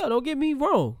funny as hell. Don't get me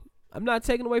wrong. I'm not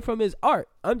taking away from his art.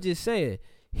 I'm just saying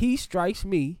he strikes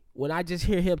me when I just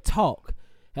hear him talk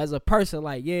as a person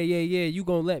like, yeah, you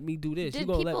gonna let me do this. Did you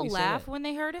gonna let people me say laugh that. when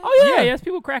they heard it? Oh yeah. Yes,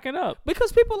 people cracking up.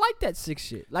 Because people like that sick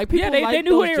shit. Like people Yeah, they like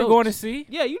knew who those they were jokes. going to see.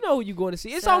 Yeah, you know who you're going to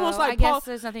see. It's So, almost like I Paul guess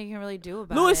there's nothing you can really do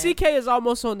about Louis it. C.K. is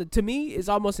almost to me is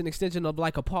almost an extension of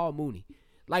like a Paul Mooney.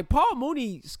 Like Paul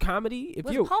Mooney's comedy, if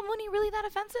Was you Paul Mooney really that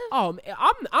offensive? Oh,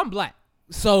 I'm black.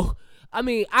 So, I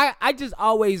mean, I just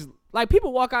always like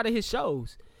people walk out of his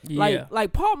shows Yeah.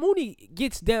 Like Paul Mooney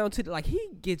gets down to like he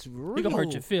gets real He gonna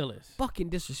hurt your feelings. fucking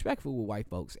disrespectful with white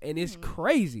folks, and it's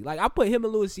crazy. Like I put him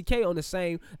and Louis C.K. on the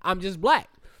same. I'm just black.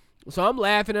 So I'm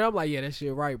laughing and I'm like, yeah, that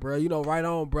shit right, bro. You know, right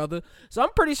on, brother. So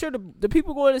I'm pretty sure the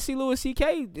people going to see Louis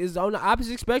C.K. is on the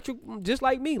opposite spectrum, just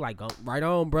like me. Like, right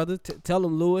on, brother. Tell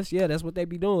them, Louis. Yeah, that's what they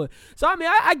be doing. So I mean,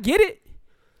 I get it.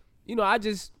 You know, I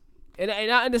just and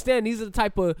I understand these are the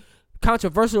type of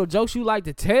controversial jokes you like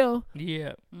to tell.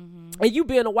 Yeah. And you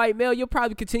being a white male, you'll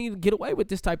probably continue to get away with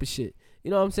this type of shit. You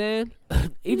know what I'm saying?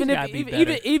 even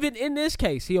in this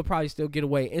case, he'll probably still get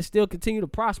away and still continue to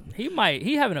prosper.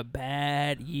 He having a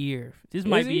bad year. This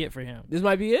might be it for him. This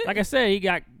might be it. Like I said, he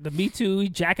got the Me Too. He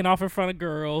jacking off in front of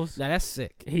girls. Now that's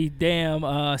sick. He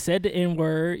said the N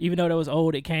word, even though that was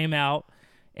old. It came out,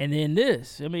 and then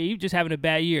this. I mean, you just having a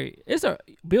bad year.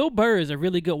 Bill Burr is a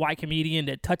really good white comedian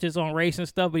that touches on race and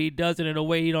stuff, but he does it in a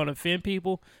way he don't offend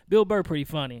people. Bill Burr pretty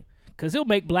funny because he'll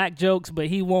make black jokes, but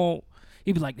he won't.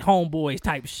 He be like homeboys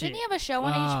type shit. Didn't he have a show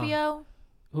on HBO?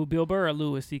 Who, Bill Burr or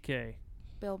Louis C.K.?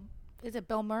 Is it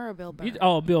Bill Murr or Bill Burr?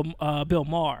 Bill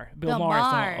Maher. Bill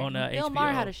Maher on HBO. Bill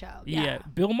Maher had a show. Yeah.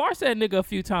 Bill Maher said nigga a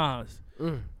few times.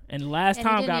 And the last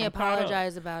time he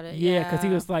apologized about it. Yeah, because he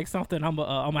was like something. I'm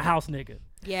a house nigga.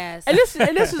 Yes. And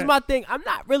this is my thing. I'm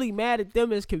not really mad at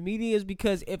them as comedians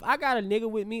because if I got a nigga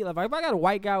with me, like if I got a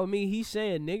white guy with me, he's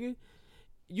saying nigga,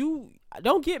 you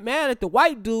don't get mad at the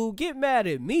white dude. Get mad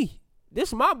at me. This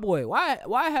is my boy.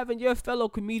 Why haven't your fellow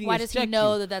comedians? Why does he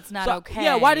know that's not okay?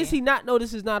 Yeah, why does he not know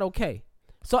this is not okay?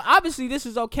 So obviously this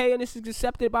is okay and this is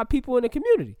accepted by people in the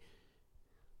community.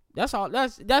 That's all.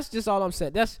 That's just all I'm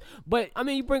saying. But I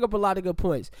mean, you bring up a lot of good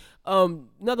points.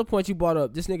 Another point you brought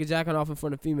up, this nigga jacking off in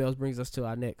front of females, brings us to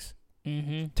our next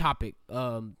topic.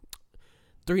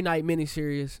 3-night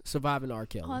miniseries, Surviving R.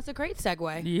 Kelly. Oh, that's a great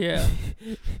segue. Yeah,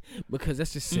 because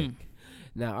that's just sick.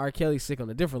 Now R. Kelly's sick on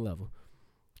a different level.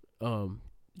 Yeah,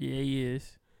 he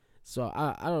is. So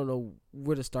I don't know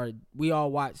where to start. We all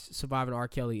watched Surviving R.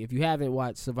 Kelly. If you haven't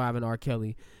watched Surviving R.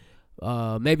 Kelly,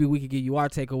 maybe we could give you our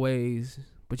takeaways,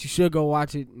 but you should go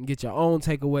watch it and get your own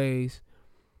takeaways.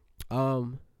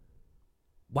 Wow.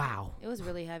 It was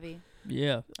really heavy.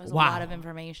 Yeah. It was a lot of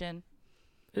information.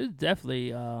 It's definitely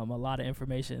a lot of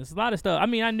information. It's a lot of stuff. I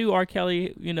mean, I knew R.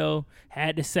 Kelly,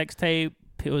 had the sex tape.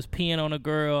 It was peeing on a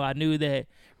girl. I knew that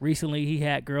recently he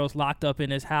had girls locked up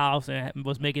in his house and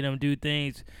was making them do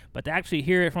things. But to actually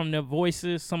hear it from their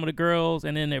voices, some of the girls,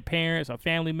 and then their parents or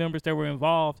family members that were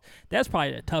involved, that's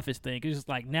probably the toughest thing. It's just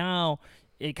like now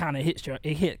it kind of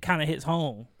hits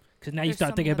home. Because now you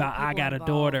start thinking about, I got a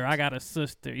daughter, I got a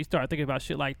sister. You start thinking about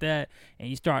shit like that, and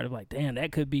you start like, damn,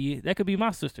 that could be my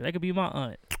sister. That could be my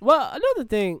aunt. Well, another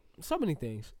thing, so many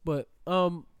things. But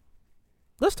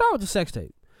let's start with the sex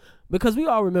tape. Because we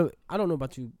all remember, I don't know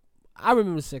about you, I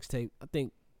remember the sex tape. I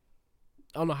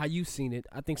don't know how you've seen it.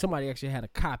 I think somebody actually had a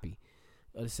copy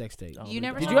of the sex tape. Did you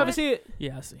ever see it?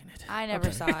 Yeah, I seen it. I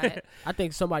never saw it. I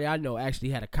think somebody I know actually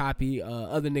had a copy.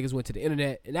 Other niggas went to the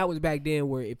internet, and that was back then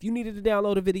where if you needed to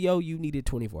download a video, you needed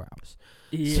 24 hours.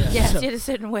 Yeah. Yes, you had to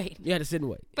sit and wait. You had to sit and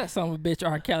wait. That son of a bitch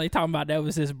R. Kelly talking about that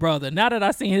was his brother. Now that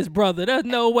I seen his brother, there's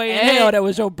no way in hell that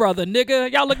was your brother,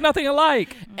 nigga. Y'all look nothing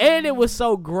alike. And it was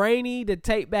so grainy, the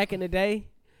tape back in the day.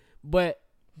 But,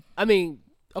 I mean,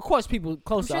 of course people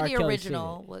close to R. Kelly. The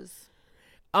original was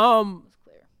clear.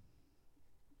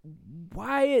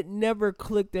 Why it never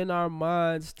clicked in our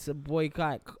minds to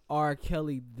boycott R.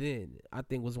 Kelly then, I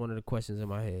think was one of the questions in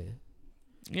my head.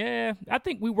 Yeah, I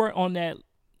think we weren't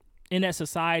in that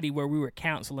society where we were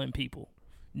counseling people.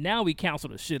 Now we counsel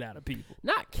the shit out of people.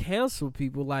 Not cancel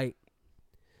people, like,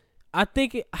 I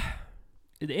think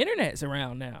the internet's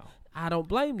around now. I don't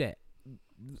blame that.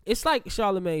 It's like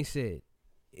Charlamagne said,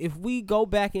 if we go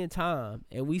back in time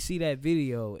and we see that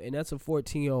video and that's a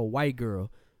 14-year-old white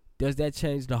girl, does that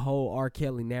change the whole R.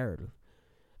 Kelly narrative?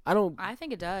 I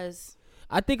think it does.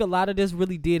 I think a lot of this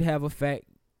really did have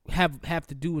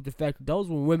to do with the fact that those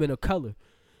were women of color.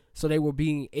 So they were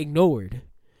being ignored.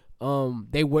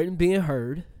 They weren't being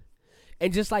heard.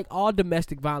 And just like all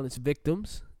domestic violence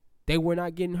victims, they were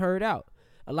not getting heard out.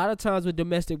 A lot of times with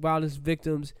domestic violence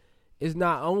victims, is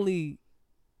not only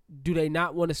do they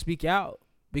not want to speak out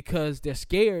because they're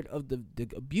scared of the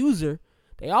abuser,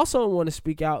 they also want to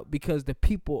speak out because the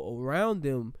people around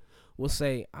them will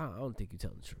say, I don't think you're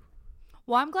telling the truth.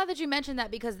 Well, I'm glad that you mentioned that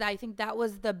because I think that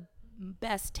was the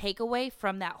best takeaway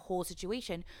from that whole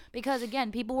situation. Because,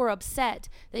 again, people were upset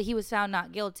that he was found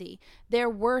not guilty. There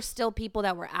were still people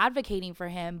that were advocating for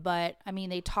him, but, I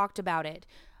mean, they talked about it.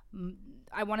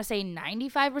 I want to say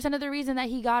 95% of the reason that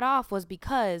he got off was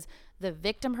because the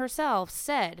victim herself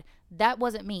said, that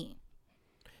wasn't me.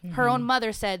 Her own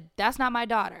mother said, that's not my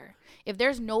daughter. If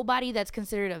there's nobody that's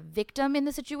considered a victim in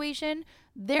the situation,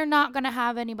 they're not going to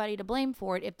have anybody to blame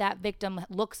for it if that victim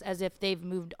looks as if they've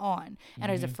moved on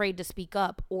and is afraid to speak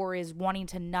up or is wanting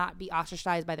to not be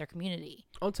ostracized by their community.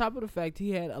 On top of the fact,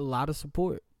 he had a lot of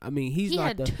support. I mean, he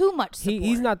had too much support.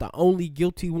 He's not the only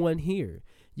guilty one here.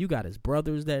 You got his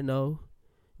brothers that know.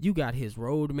 You got his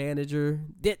road manager.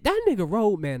 That nigga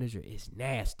road manager is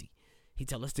nasty. He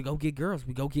tell us to go get girls.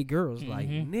 We go get girls. Like,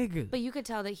 nigga. But you could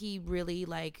tell that he really,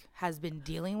 has been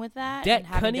dealing with that. That and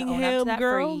having to own up to Cunningham that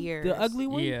girl, for years. the ugly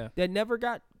one, Yeah. that never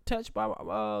got touched by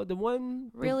the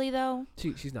one. Really, though?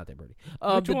 She's not that pretty.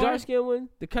 Which The one? dark skinned one,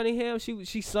 the Cunningham,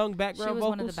 she sung background She was vocals.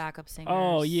 one of the backup singers.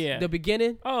 Oh, yeah. The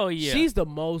beginning. Oh, yeah. She's the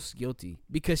most guilty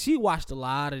because she watched a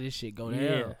lot of this shit go down.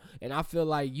 Yeah. And I feel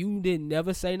like you didn't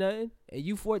never say nothing. And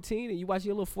you 14 and you watch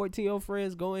your little 14-year-old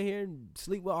friends go in here and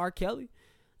sleep with R. Kelly.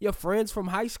 Your friends from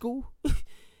high school. And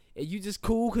you just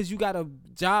cool because you got a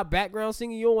job background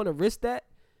singing. You don't want to risk that.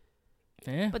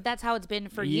 Yeah. But that's how it's been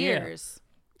for Yeah. years.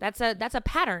 That's a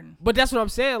pattern. But that's what I'm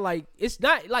saying. Like, it's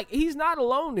not like he's not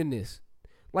alone in this.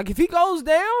 Like, if he goes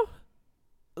down,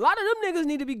 a lot of them niggas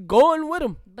need to be going with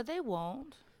him. But they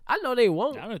won't. I know they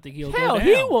won't. I don't think he'll Hell, go down.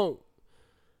 he won't.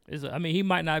 I mean, he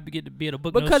might not get to be able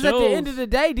to book Because no at shows. the end of the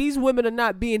day, these women are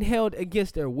not being held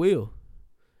against their will.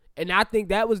 And I think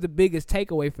that was the biggest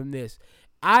takeaway from this.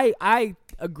 I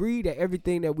agree that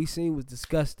everything that we seen was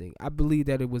disgusting. I believe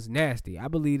that it was nasty. I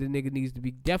believe the nigga needs to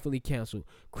be definitely canceled,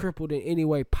 crippled in any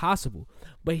way possible.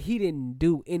 But he didn't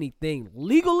do anything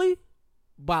legally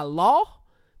by law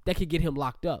that could get him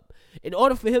locked up. In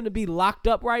order for him to be locked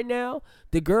up right now,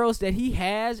 the girls that he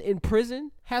has in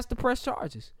prison has to press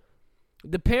charges.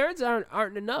 The parents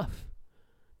aren't enough.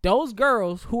 Those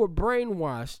girls who are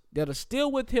brainwashed that are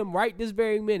still with him right this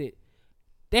very minute,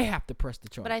 they have to press the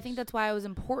charges. But I think that's why it was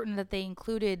important that they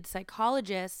included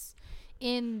psychologists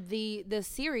in the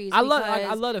series. I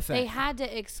love the fact they had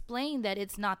to explain that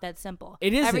it's not that simple.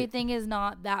 It isn't. Everything is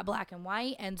not that black and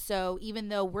white. And so even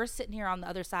though we're sitting here on the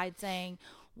other side saying,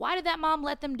 why did that mom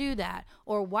let them do that?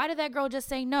 Or why did that girl just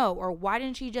say no? Or why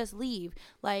didn't she just leave?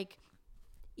 Like,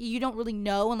 you don't really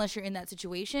know unless you're in that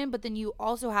situation. But then you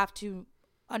also have to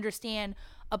understand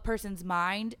a person's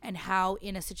mind and how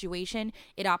in a situation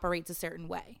it operates a certain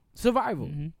way. Survival.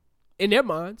 In their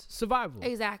minds, survival.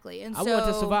 Exactly. And I so want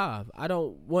to survive. I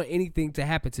don't want anything to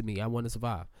happen to me. I want to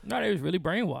survive. No, they was really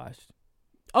brainwashed.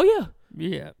 Oh, yeah.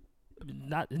 Yeah.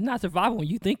 Not survival when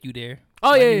you think you there.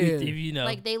 Oh, Like, yeah, if yeah. you know.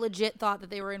 like they legit thought that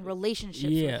they were in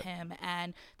relationships Yeah. with him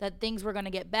and that things were going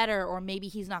to get better, or maybe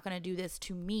he's not going to do this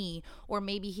to me, or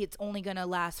maybe it's only going to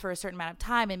last for a certain amount of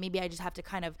time and maybe I just have to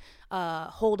kind of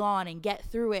hold on and get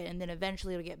through it and then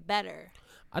eventually it'll get better.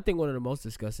 I think one of the most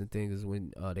disgusting things is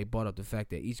when they brought up the fact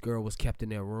that each girl was kept in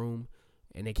their room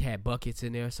and they had buckets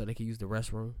in there so they could use the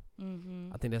restroom.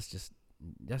 I think that's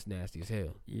nasty as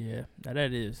hell. Yeah,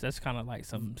 that's kind of like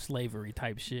some slavery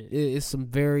type shit. It's some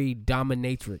very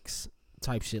dominatrix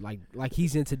type shit. Like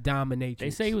he's into dominatrix.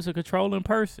 They say he was a controlling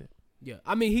person. Yeah,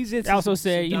 I mean he's into. They also some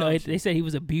said, dumb they shit. said he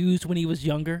was abused when he was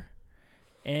younger,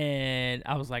 and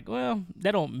I was like, well,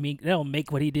 that don't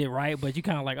make what he did right, but you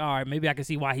kind of like, all right, maybe I can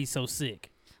see why he's so sick.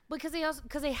 Because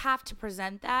they have to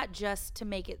present that just to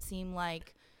make it seem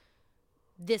like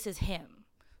this is him.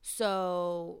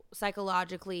 So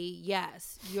psychologically,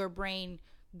 yes, your brain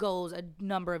goes a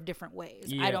number of different ways.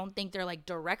 Yeah. I don't think they're like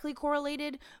directly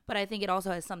correlated, but I think it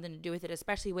also has something to do with it,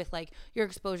 especially with like your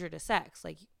exposure to sex.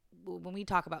 Like when we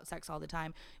talk about sex all the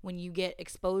time, when you get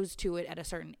exposed to it at a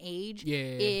certain age,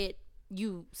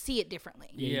 you see it differently.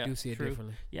 Yeah, you do see it true.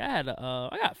 differently. Yeah, I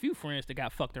got a few friends that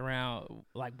got fucked around,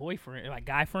 like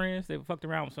guy friends. They fucked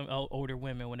around with some older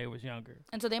women when they was younger.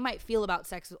 And so they might feel about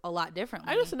sex a lot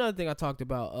differently. That's another thing I talked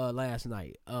about last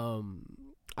night.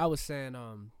 I was saying,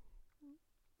 I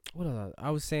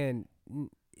was saying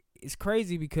it's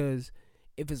crazy because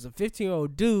if it's a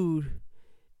 15-year-old dude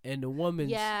and the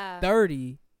woman's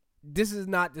 30, this is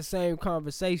not the same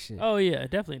conversation. Oh yeah,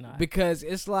 definitely not. Because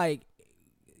it's like,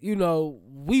 we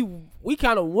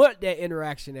kind of want that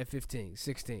interaction at 15,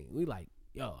 16. We like,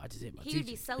 yo, I just hit my teacher. He would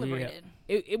be celebrated.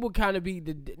 Yeah. It would kind of be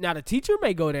now the teacher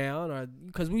may go down, or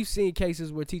because we've seen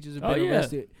cases where teachers have been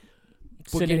arrested,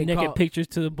 sending naked pictures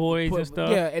to the boys and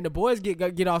stuff. Yeah, and the boys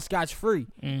get off scotch free.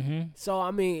 Mm-hmm. So I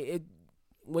mean,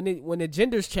 when the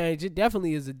genders change, it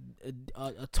definitely is a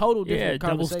total different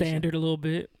double conversation. standard a little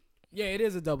bit. Yeah, it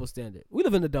is a double standard. We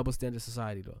live in a double standard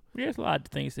society, though. There's a lot of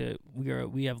things that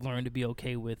we have learned to be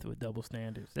okay with double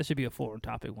standards. That should be a forum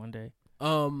topic one day.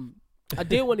 I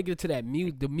did want to get to that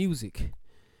the music.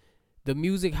 the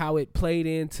music, how it played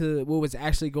into what was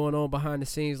actually going on behind the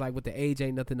scenes, like with the age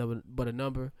ain't nothing but a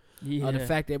number. Yeah. The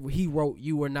fact that he wrote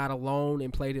 "You Were Not Alone"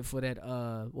 and played it for that.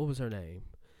 What was her name?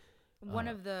 One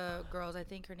of the girls, I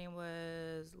think her name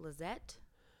was Lizette.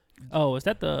 Oh, is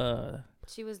that the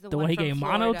She was the one one he from gave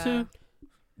mono Florida. to?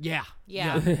 Yeah,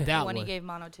 Yeah, that the one one. he gave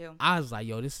mono to. I was like,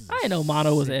 yo, this is. I didn't know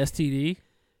mono was an STD.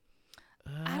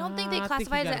 I don't think they I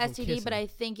classify he it got as from STD, but kissing. I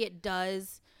think it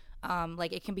does.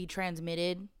 Like it can be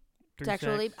transmitted Through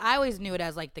sexually. sex. I always knew it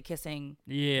as like the kissing,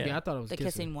 Yeah. I thought it was the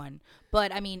kissing one.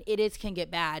 But I mean, can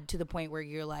get bad to the point where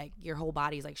you're like your whole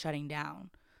body's like shutting down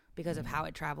because of how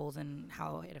it travels and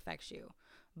how it affects you.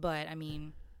 But I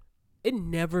mean, It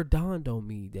never dawned on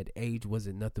me that age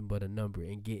wasn't nothing but a number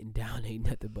and getting down ain't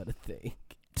nothing but a thing.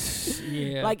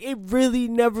 Yeah. Like, it really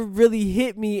never really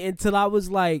hit me until I was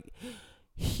like,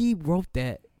 he wrote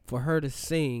that for her to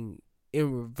sing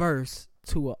in reverse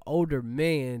to an older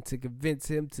man to convince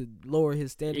him to lower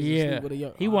his standards. And Yeah. sleep with a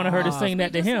young. He wanted her to sing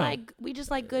that to him. we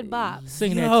just like good bops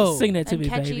Sing Yo. that to and me,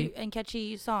 catchy baby. and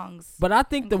catchy songs. But I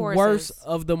think and the choruses. worst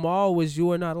of them all was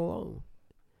 "You Are Not Alone."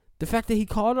 The fact that he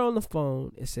called her on the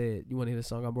phone and said, "You want to hear the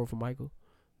song I wrote for Michael?"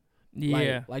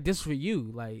 Yeah. Like this for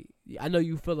you. Like, I know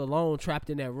you feel alone, trapped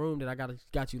in that room that I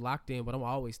got you locked in, but I'm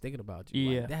always thinking about you.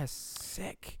 Yeah. Like, that's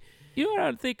sick. You know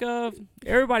what I think of?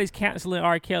 Everybody's canceling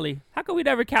R. Kelly. How come we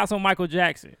never cancel Michael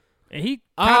Jackson? And he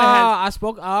kind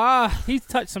of has. He's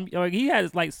touched some. Like, he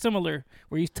has like similar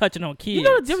where he's touching on kids. You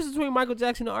know the difference between Michael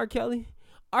Jackson and R. Kelly?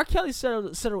 R. Kelly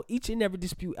settled each and every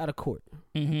dispute out of court.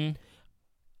 Mm-hmm.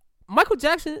 Michael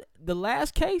Jackson, the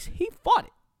last case, he fought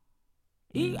it.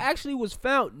 He actually was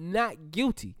found not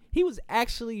guilty. He was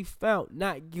actually found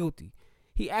not guilty.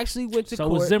 He actually went to So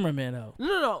court. was Zimmerman though.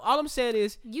 No. All I'm saying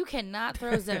is, You cannot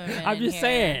throw Zimmerman. I'm in just here.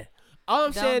 saying. all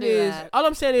I'm Don't saying do is,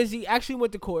 that. he actually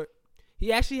went to court.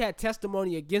 He actually had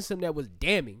testimony against him that was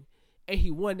damning, and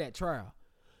he won that trial.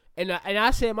 And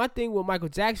I said my thing with Michael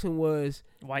Jackson was,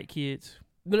 White kids.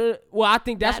 well, I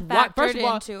think that's That why. First factored of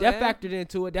all, into that it. factored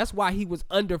into it. That's why he was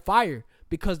under fire,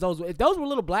 because if those were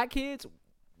little black kids,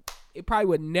 it probably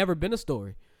would never been a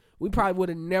story. We probably would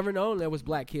have never known there was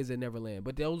black kids at Neverland,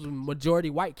 but those were majority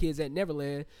white kids at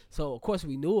Neverland, so of course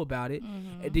we knew about it.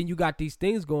 And then you got these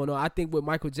things going on. I think with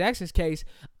Michael Jackson's case,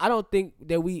 I don't think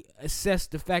that we assess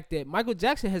the fact that Michael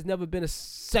Jackson has never been a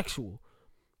sexual.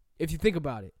 If you think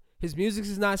about it, his music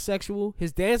is not sexual.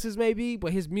 His dances may be,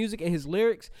 but his music and his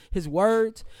lyrics, his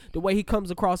words, the way he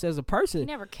comes across as a person, He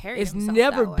never carried it's himself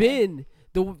never that way. been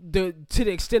the to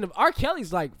the extent of R.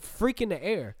 Kelly's like freaking the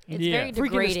air, It's Yeah. very freaking the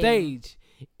degrading. stage,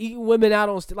 eating women out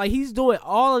on like he's doing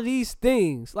all of these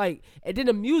things, like, and then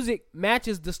the music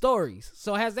matches the stories.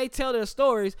 So as they tell their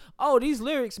stories, these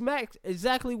lyrics match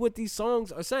exactly what these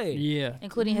songs are saying. Yeah.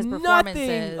 Including his performances.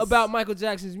 Nothing about Michael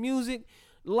Jackson's music,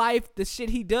 life, the shit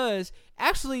he does.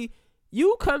 Actually,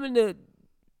 you coming to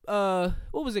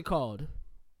what was it called?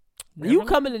 You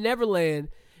coming to Neverland,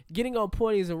 getting on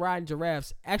ponies and riding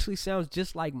giraffes actually sounds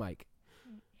just like Mike.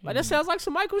 Like, that sounds like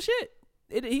some Michael shit.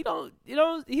 He don't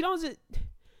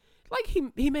like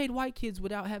he made white kids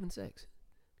without having sex.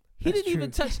 He That's didn't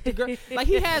even true. touch the girl. Like,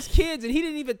 he has kids and he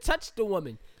didn't even touch the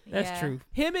woman. That's Yeah. true.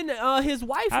 Him and his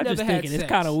wife I'm never just had thinking sex. it's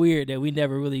kind of weird that we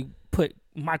never really put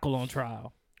Michael on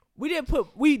trial. We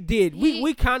did. He-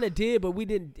 We kind of did, but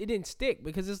it didn't stick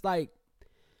because it's like,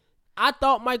 I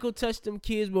thought Michael touched them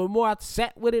kids, but the more I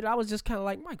sat with it, I was just kind of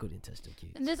like, Michael didn't touch them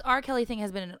kids. And this R. Kelly thing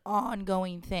has been an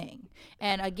ongoing thing.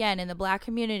 And again, in the black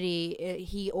community,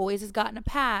 he always has gotten a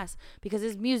pass because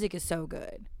his music is so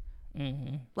good.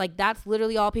 Mm-hmm. Like, that's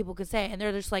literally all people can say. And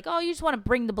they're just like, oh, you just want to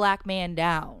bring the black man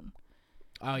down.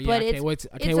 Oh yeah, But I it's- can't wait.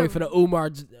 I it's can't a- wait for the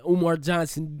Umar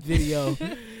Johnson video.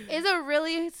 It's a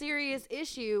really serious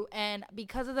issue. And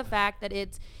because of the fact that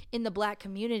it's in the black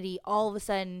community, all of a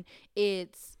sudden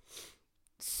it's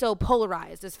so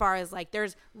polarized as far as like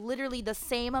there's literally the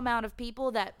same amount of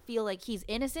people that feel like he's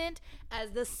innocent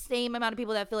as the same amount of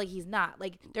people that feel like he's not.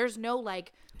 Like, there's no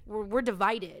like we're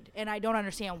divided, and I don't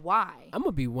understand why. I'm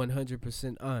gonna be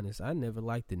 100% honest. I never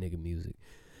liked the nigga music.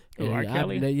 Who, R.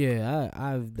 Kelly?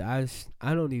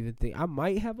 I don't even think I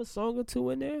might have a song or two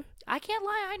in there. I can't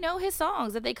lie, I know his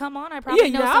songs. If they come on, I probably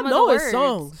know I some know of the his words.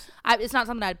 songs. It's not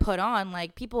something I'd put on.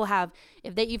 Like, people have,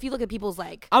 if you look at people's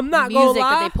like I'm not music gonna lie,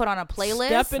 that they put on a playlist,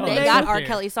 Step in the they Name got of- R.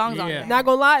 Kelly songs on Yeah. there. Not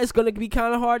gonna lie, it's gonna be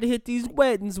kind of hard to hit these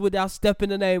weddings without stepping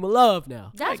the name of love.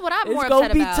 Now That's what I'm it's more gonna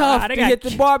upset be about. tough they to got hit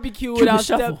the barbecue Cuban without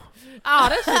Shuffle. step. Oh,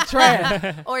 that's shit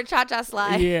trash. Or Cha Cha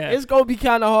Slide. Yeah. It's gonna be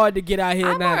kind of hard to get out here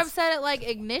I'm more now. upset at like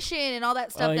Ignition and all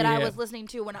that stuff Oh, that I yeah. was listening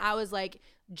to when I was like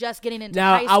just getting into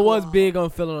Now high school. I was big on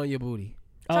feeling on your booty.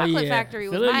 Chocolate Factory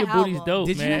was Feeling my Your album. Booty's dope,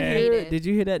 Did man. Did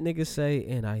you hear that nigga say?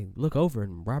 And I look over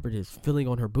and Robert is feeling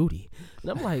on her booty,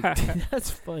 and I'm like, that's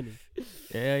funny.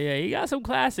 Yeah, he got some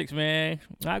classics, man.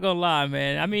 Not gonna lie,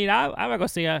 man. I mean, I'm not gonna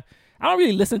say I don't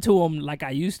really listen to him like I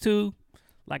used to.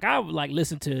 Like I would like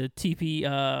listen to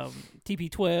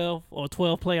TP12 or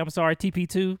 12 play. I'm sorry,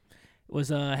 TP2 was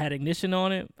had Ignition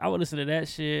on it. I would listen to that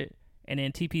shit, and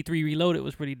then TP3 Reloaded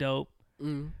was pretty dope.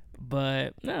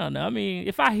 But no. I mean,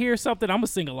 if I hear something, I'm gonna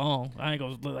sing along. I ain't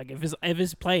gonna like if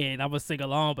it's playing, I'm gonna sing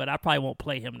along. But I probably won't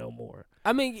play him no more.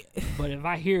 I mean, But if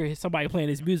I hear somebody playing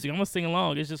his music, I'm gonna sing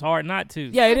along. It's just hard not to.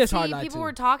 yeah, it But is hard see, not people to.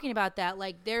 were talking about that.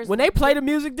 Like, there's When they play the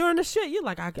music during the shit, you're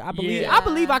like, I believe, Yeah. I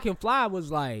believe I Can Fly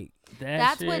was like,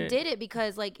 that's shit. what did it,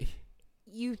 because like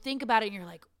you think about it and you're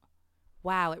like,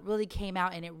 wow, it really came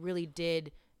out and it really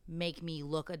did make me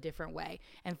look a different way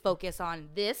and focus on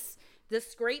this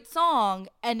great song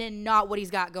and then not what he's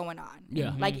got going on.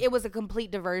 Yeah. Like it was a complete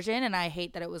diversion, and I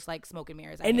hate that it was like smoke and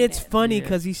mirrors. I and hate it's it. funny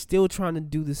because he's still trying to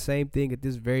do the same thing at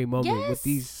this very moment with Yes.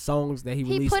 these songs that he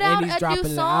He released, put and out he's a dropping new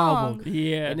an song. album.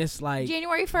 Yeah. And it's like,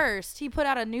 January 1st, he put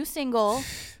out a new single.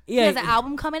 He yeah, has an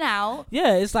album coming out.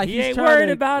 yeah, it's like He he's ain't trying worried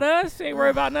to about us. He ain't worried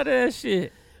about none of that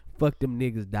shit. fuck them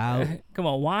niggas, dog. Come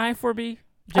on, whine for me.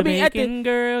 I mean, at the- Jamaican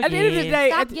girl. At the end of the yeah. day,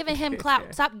 Stop giving him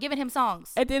clout. Stop giving him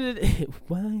songs. at the end of the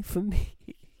why for me?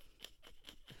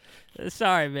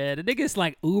 Sorry, man. The nigga's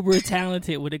like uber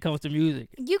talented when it comes to music.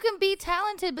 You can be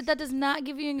talented, but that does not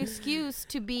give you an excuse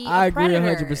to be I a agree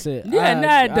predator. 100%.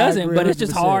 Yeah, it doesn't. agree But it's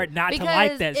just 100%. hard not Because to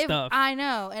like that if, stuff. I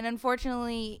know, and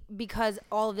unfortunately, because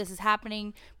all of this is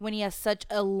happening when he has such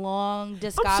a long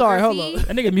discography. I'm sorry, hold on.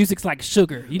 That nigga music's like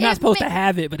sugar. You're not It supposed ma- to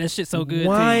have it, but that shit's so good.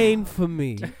 Wine for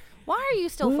me. Why are you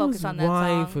still What focused was on that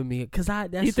wine song? for me? Because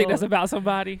that's You think so- that's about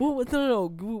somebody? no. How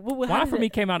Wine did for that- me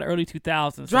came out in the early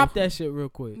 2000s. Drop that shit real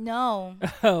quick. No.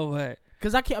 Oh, what?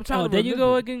 Cause I'm trying Oh, to. there you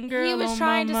go remember. again, girl. He was on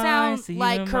trying my to mind, sound see you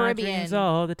like in my Caribbean. dreams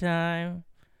all the time.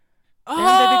 Oh,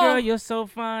 And baby girl, you're so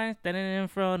fine, standing in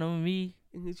front of me.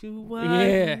 That you Yeah.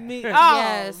 want me. Oh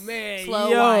Yes. man, Slow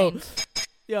yo, wine.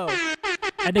 yo,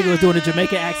 That nigga was doing a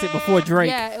Jamaican accent before Drake.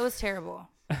 Yeah, it was terrible.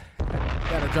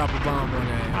 gotta drop a bomb on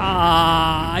that.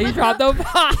 Ah, he dropped the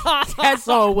That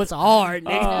song was hard,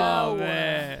 nigga. Oh, No.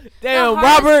 man. Damn, The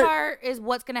hardest Robert. part is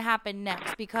what's gonna happen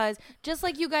next, because just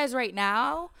like you guys right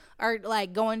now are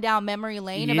like going down memory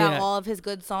lane Yeah. about all of his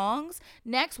good songs,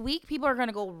 next week people are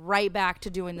gonna go right back to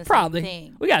doing the Probably. same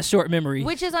thing, We got short memory.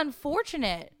 which is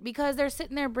unfortunate because they're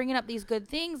sitting there bringing up these good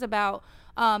things about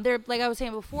they're like I was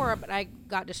saying before, but I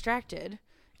got distracted.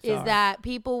 Is Sorry. that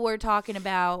people were talking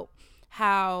about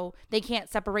how they can't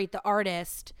separate the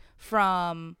artist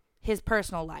from his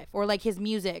personal life, or like his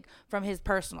music from his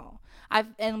personal.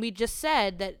 And we just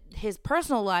said that his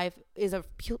personal life is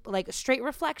like a straight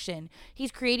reflection.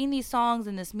 He's creating these songs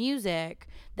and this music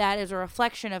that is a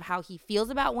reflection of how he feels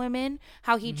about women,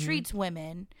 how he treats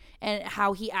women, and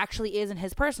how he actually is in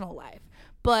his personal life.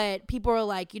 But people are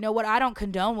like, you know what? I don't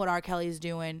condone what R. Kelly's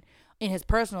doing in his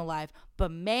personal life, but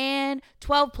man,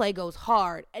 12 play goes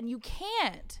hard, and you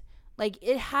can't. Like,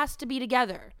 it has to be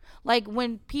together. Like,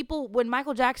 when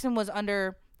Michael Jackson was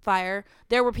under fire,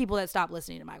 there were people that stopped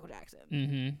listening to Michael Jackson.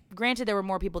 Mm-hmm. Granted, there were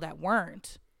more people that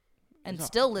weren't and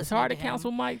still listening. It's hard to him.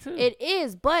 counsel Mike, too. It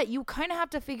is, but you kind of have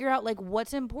to figure out like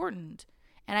what's important.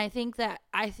 And I think that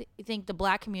think the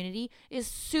black community is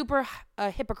super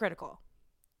hypocritical.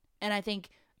 And I think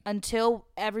until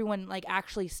everyone like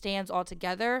actually stands all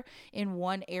together in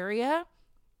one area,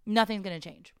 nothing's gonna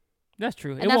change. That's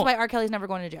true. And that's why R. Kelly's never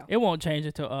going to jail. It won't change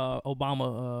until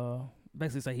Obama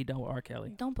basically say he done with R. Kelly.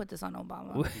 Don't put this on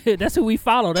Obama. That's who we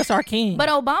follow. That's our king. But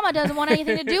Obama doesn't want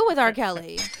anything to do with R.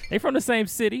 Kelly. They from the same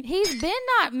city. He's been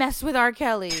not messed with R.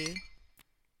 Kelly.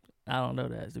 I don't know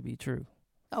that to be true.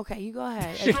 Okay, you go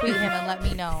ahead and tweet him and let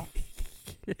me know.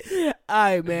 All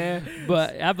right, man.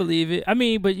 But I believe it. I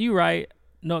mean, but you right.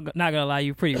 No, not gonna lie,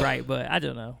 you're pretty right. But I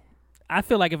don't know. I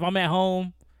feel like if I'm at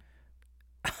home,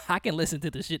 I can listen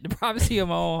to the shit in the privacy of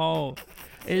my own home.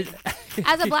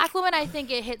 As a black woman, I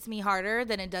think it hits me harder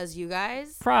than it does you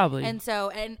guys. Probably. And so,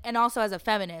 and also as a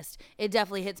feminist, it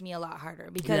definitely hits me a lot harder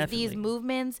because these Definitely.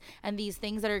 movements and these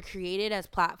things that are created as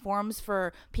platforms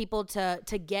for people to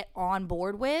get on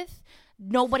board with,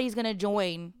 nobody's gonna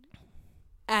join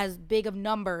as big of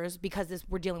numbers because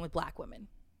we're dealing with black women.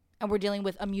 And we're dealing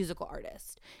with a musical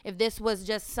artist. If this was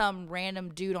just some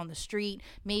random dude on the street,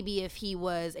 maybe if he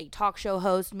was a talk show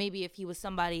host, maybe if he was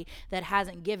somebody that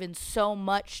hasn't given so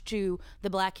much to the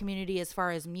black community as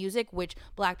far as music, which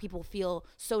black people feel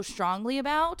so strongly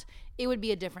about, it would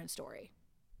be a different story.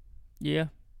 Yeah.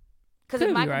 Because Could if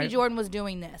be Michael B. right. Jordan was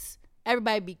doing this,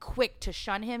 everybody would be quick to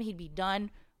shun him. He'd be done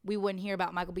we wouldn't hear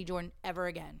about Michael B. Jordan ever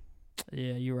again.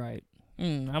 Yeah, you're right.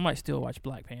 I might still watch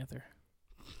Black Panther.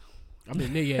 I mean,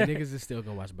 niggas is still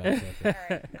gonna watch Black Panther.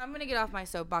 All right, I'm gonna get off my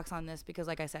soapbox on this because,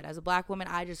 like I said, as a black woman,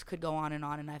 I just could go on, and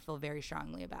I feel very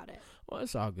strongly about it. Well,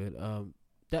 it's all good.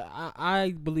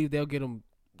 I believe they'll get him.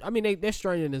 I mean, they're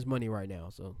straining his money right now,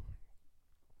 so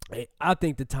I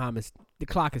think the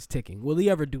clock is ticking. Will he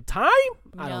ever do time?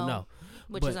 I don't know.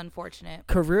 Which is unfortunate.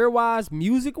 Career-wise,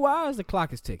 music-wise, the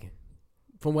clock is ticking.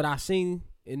 From what I've seen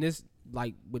in this,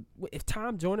 like, if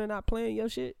Tom Joyner not playing your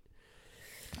shit,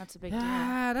 that's a big deal.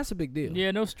 That's a big deal.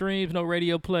 Yeah, no streams, no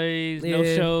radio plays, no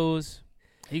shows.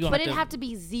 But it'd have to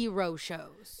be 0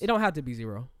 shows. It don't have to be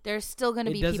 0. There's still going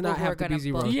to be people who are going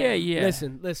to book. Yeah.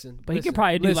 Listen. But he could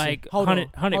probably do like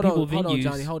 100 people venues. Hold on,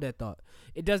 Johnny. Hold that thought.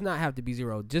 It does not have to be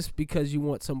 0. Just because you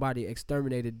want somebody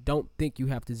exterminated, don't think you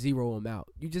have to 0 them out.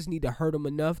 You just need to hurt them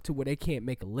enough to where they can't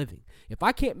make a living. If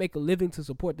I can't make a living to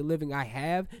support the living I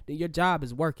have, then your job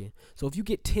is working. So if you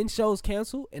get 10 shows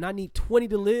canceled and I need 20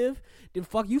 to live, then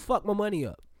fuck my money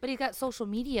up. But he's got social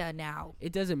media now.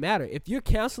 It doesn't matter. If you're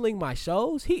canceling my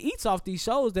shows, he eats off these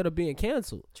shows that are being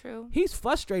canceled. True. He's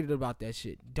frustrated about that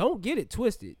shit. Don't get it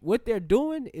twisted. What they're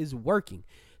doing is working.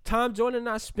 Tom Joyner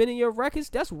not spinning your records,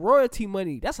 that's royalty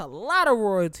money. That's a lot of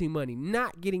royalty money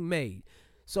not getting made.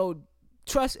 So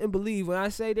trust and believe when I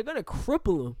say they're going to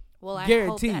cripple him. Well, I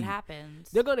guaranteed. hope that happens.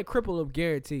 They're going to cripple him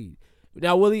guaranteed.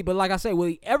 Now, but like I say, will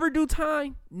he ever do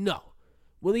time? No.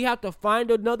 Will he have to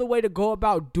find another way to go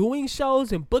about doing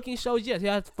shows and booking shows? Yes,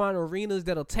 he'll have to find arenas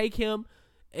that'll take him,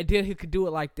 and then he could do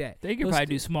it like that. They could probably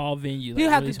do small venues. He'll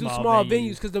have to do small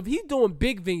venues because he's doing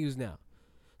big venues now.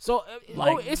 So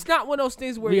it's not one of those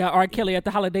things where we got R. Kelly at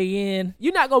the Holiday Inn.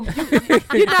 You're not gonna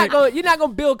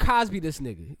Bill Cosby this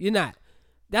nigga. You're not.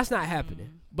 That's not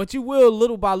happening. But you will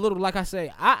little by little. Like I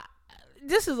say,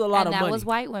 this is a lot of money. And that was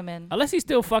white women. Unless he's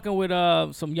still fucking with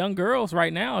some young girls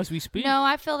right now as we speak. No,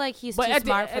 I feel like he's too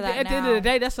smart for that at the end of the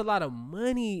day, that's a lot of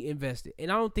money invested,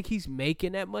 and I don't think he's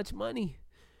making that much money.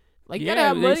 Like, you gotta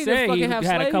have money to fucking have slaves.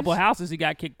 He had a couple houses he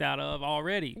got kicked out of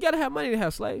already. You gotta have money to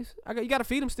have slaves. You gotta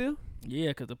feed them still. Yeah,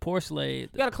 because the poor slave.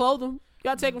 You gotta clothe them. You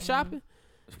gotta take them shopping.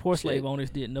 Poor slave owners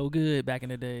did no good back in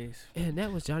the days. And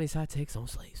that was Johnny's hot takes on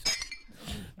slaves.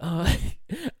 All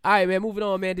right, man. Moving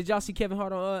on, man. Did y'all see Kevin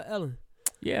Hart on Ellen?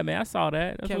 Yeah, man. I saw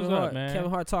that. That's Kevin what's Hart, up, man.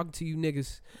 Kevin Hart talking to you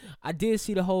niggas. I did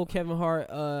see the whole Kevin Hart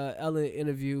Ellen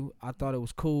interview. I thought it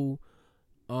was cool.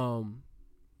 And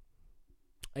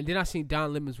then I seen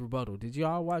Don Lemon's rebuttal. Did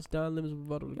y'all watch Don Lemon's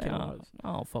rebuttal to Kevin Hart?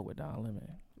 I don't fuck with Don Lemon.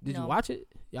 Did you watch it?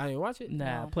 Y'all didn't watch it?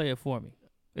 Nah, play it for me.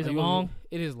 Is it you long?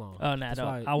 It is long. Oh, nah,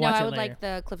 no. I'll watch it I later. would like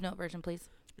the Cliff Note version, please.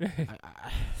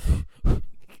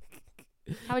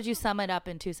 How would you sum it up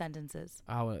in 2 sentences?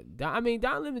 Don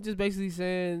Lemon just basically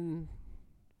saying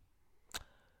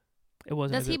it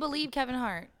wasn't. Does he believe Kevin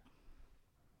Hart?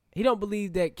 He don't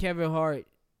believe that Kevin Hart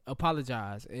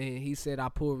apologized, and he said, "I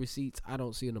pull receipts. I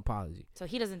don't see an apology." So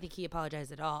he doesn't think he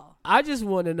apologized at all. I just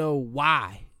want to know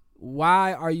why.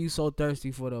 Why are you so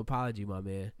thirsty for the apology, my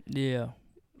man? Yeah.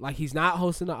 Like, he's not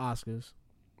hosting the Oscars.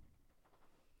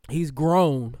 He's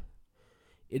grown.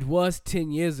 It was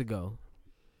 10 years ago.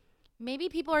 Maybe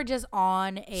people are just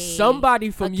on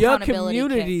somebody from your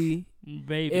community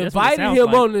invited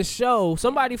him on the show.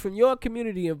 Somebody from your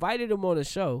community invited him on the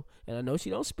show. And I know she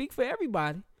don't speak for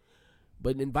everybody,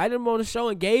 but invited him on the show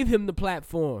and gave him the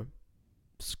platform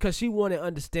because she wanted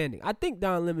understanding. I think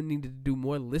Don Lemon needed to do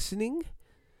more listening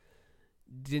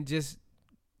than just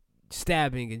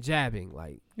stabbing and jabbing.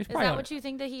 Like, is that what you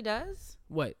think that he does?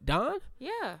 What, Don?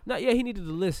 Yeah. He needed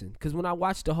to listen. Because when I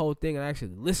watched the whole thing and I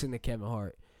actually listened to Kevin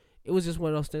Hart, it was just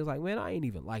one of those things like, man, I ain't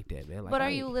even like that, man. Like, but are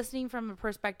you listening from a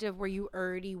perspective where you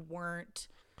already weren't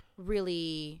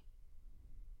really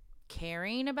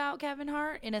caring about Kevin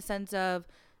Hart in a sense of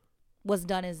what's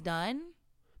done is done?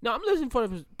 No, I'm listening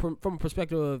from a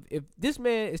perspective of, if this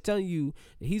man is telling you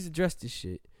that he's addressed this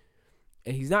shit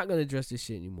and he's not going to address this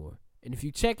shit anymore. And if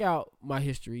you check out my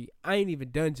history, I ain't even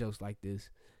done jokes like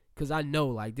this because I know,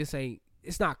 like,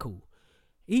 it's not cool.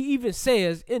 He even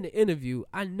says in the interview,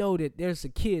 I know that there's a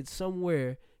kid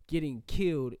somewhere getting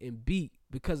killed and beat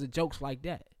because of jokes like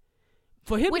that.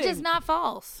 For him, which is not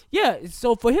false. Yeah,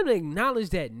 so for him to acknowledge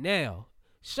that now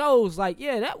shows, like,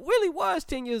 yeah, that really was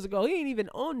 10 years ago. He ain't even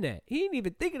on that. He ain't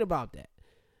even thinking about that.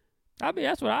 I mean,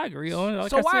 that's what I agree on. Like,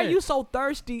 so why are you so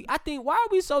thirsty? I think why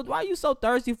are you so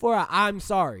thirsty for a I'm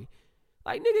sorry?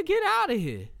 Like, nigga, get out of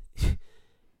here.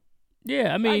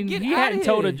 Yeah, I mean, like, if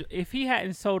he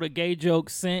hadn't told a gay joke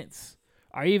since,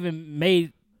 or even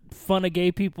made fun of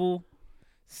gay people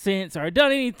since or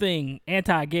done anything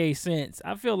anti-gay since,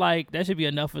 I feel like that should be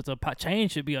enough. As a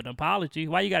change should be an apology.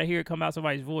 Why you got to hear it come out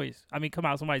somebody's voice? I mean, come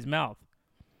out somebody's mouth.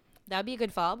 That'd be a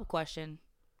good follow-up question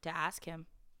to ask him.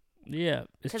 Yeah, is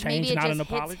Because change maybe it not just an hits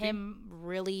apology? him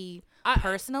really I-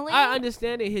 personally. I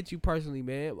understand it hit you personally,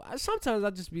 man. Sometimes I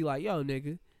just be like, yo,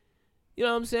 nigga. You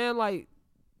know what I'm saying? Like,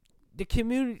 the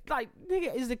community, like,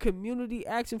 nigga, is the community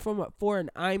asking for an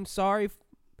I'm sorry?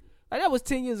 Like, that was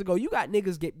 10 years ago. You got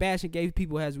niggas bashing gay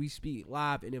people as we speak,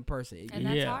 live and in person. And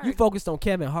that's Yeah. hard. You focused on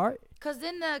Kevin Hart? Because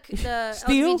then the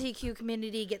Still? LGBTQ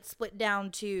community gets split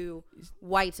down to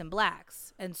whites and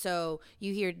blacks. And so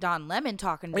you hear Don Lemon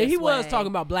talking this And he was way. talking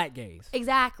about black gays.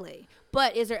 Exactly.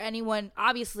 But is there anyone,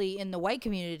 obviously, in the white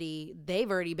community, they've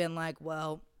already been like,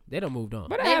 well, They done moved on.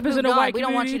 But that they've happens in moved the on. white We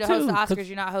don't want you to community host the too, 'cause Oscars.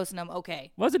 You're not hosting them.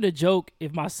 Okay. wasn't a joke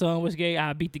if my son was gay,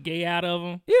 I'd beat the gay out of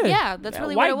him. Yeah, that's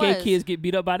really White what it was. gay kids get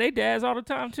beat up by their dads all the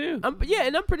time too. Yeah,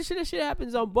 and I'm pretty sure that shit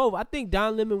happens on both. I think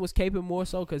Don Lemon was caping more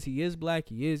so because he is black,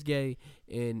 he is gay,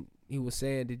 and he was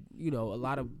saying that, you know, a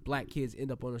lot of black kids end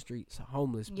up on the streets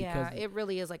homeless. Yeah, because it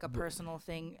really is like a personal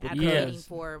thing, because- advocating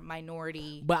for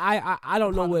minority. But I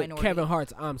don't know upon the what minority. Kevin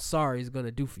Hart's I'm sorry is going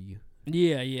to do for you.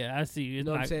 Yeah, I see. You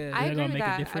know what I'm saying? I they're agree gonna with make a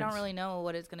that. I difference. don't really know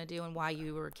what it's going to do and why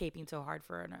you were caping so hard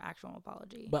for an actual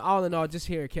apology. But all in all, just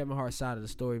hearing Kevin Hart's side of the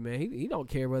story, man, he don't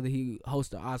care whether he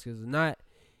hosts the Oscars or not.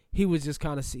 He was just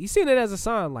kind of, he seen it as a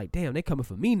sign, like, damn, they coming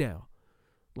for me now.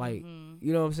 Like,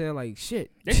 you know what I'm saying? Like, shit.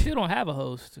 They still don't have a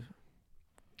host.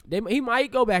 He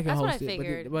might go back and That's what host I it,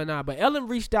 figured. but Ellen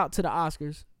reached out to the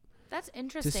Oscars. That's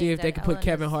interesting. see if they that could put Ellen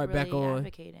Kevin is Hart back really on.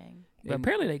 advocating. But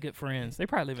apparently they good friends. They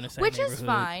probably live in the same Which neighborhood. is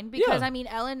fine because Yeah. I mean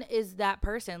Ellen is that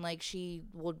person. Like she's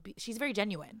very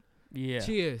genuine. Yeah.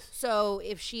 She is. So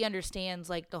if she understands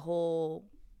like the whole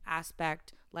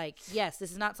aspect, like yes,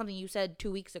 this is not something you said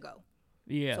 2 weeks ago.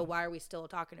 Yeah. So why are we still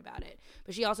talking about it?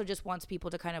 But she also just wants people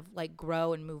to kind of like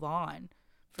grow and move on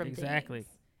from Exactly.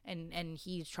 things. And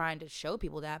he's trying to show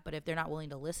people that, but if they're not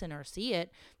willing to listen or see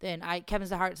it, then Kevin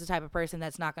Hart's the type of person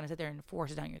that's not going to sit there and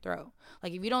force it down your throat.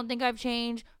 Like if you don't think I've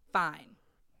changed, fine.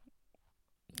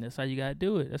 That's how you gotta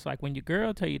do it. That's like when your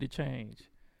girl tell you to change.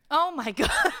 Oh my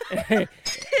god.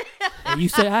 And you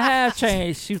say, I have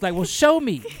changed. She was like, well, show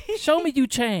me. Show me you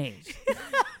changed.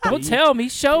 Don't tell me.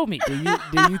 Show me. Do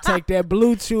you take that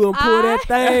blue chew and pull that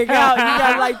thing out? You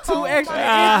got like 2 extra inches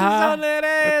on that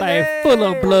ass. Thing full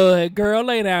of blood. Girl,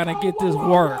 lay down and get this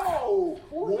work.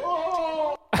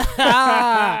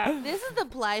 This is the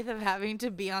plight of having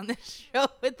to be on this show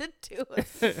with the two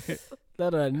of us.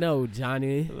 Let her know,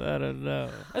 Johnny. Let her know.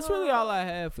 That's really all I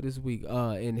have for this week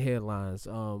in headlines.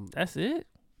 That's it.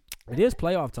 It is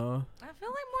playoff time. I feel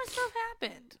like more stuff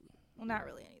happened. Well, not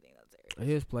really anything that's serious.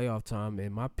 It is playoff time,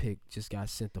 and my pick just got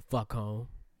sent the fuck home.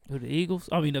 Who, the Eagles?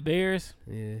 I mean, the Bears?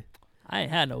 Yeah. I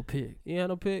ain't had no pick. You had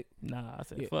no pick? Nah, I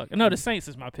said Yeah. fuck. No, the Saints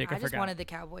is my pick. I I just forgot. wanted the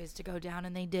Cowboys to go down,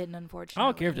 and they didn't, unfortunately. I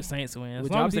don't care if the Saints win. As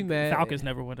Would long y'all as be the mad- Falcons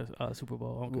never win a Super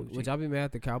Bowl. I don't give a Would shit. y'all be mad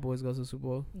if the Cowboys go to the Super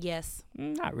Bowl? Yes.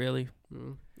 Not really.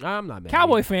 I'm not mad.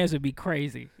 Cowboy fans would be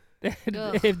crazy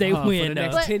if they For win. the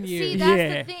next though. But 10 years. see, that's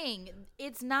Yeah. the thing.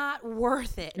 It's not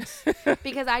worth it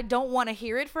because I don't want to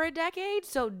hear it for a decade,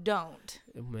 so don't.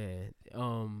 Man,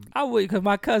 I would, because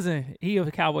my cousin, he a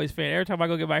Cowboys fan. Every time I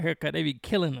go get my haircut, they be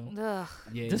killing him. Ugh.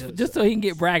 yeah, Just so he can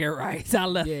get bragging rights. I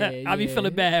be yeah.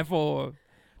 feeling bad for him.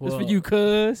 Just for Well, you,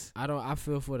 cuz. I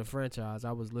feel for the franchise.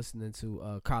 I was listening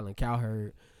to Colin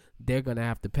Cowherd. They're gonna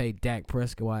have to pay Dak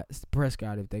Prescott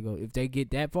if they get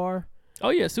that far. Oh,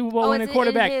 yeah, Super Bowl Oh, winning is it in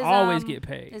quarterback his, always get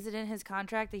paid. Is it in his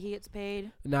contract that he gets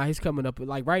paid? Nah, he's coming up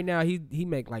like right now. He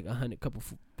make like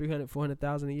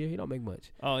 300,000 a year. He don't make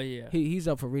much. Oh, yeah. He's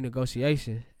up for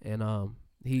renegotiation, and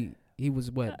he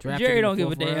was what drafted. Jerry in the don't give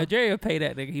a fourth damn. round? Jerry will pay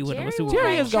that nigga. He win him a Jerry Super will Bowl.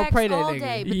 Jerry write is gonna checks pray that all nigga.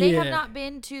 day, but they have Yeah. not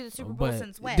been to the Super Bowl But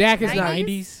since when? Dak is not-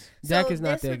 90s. Dak So is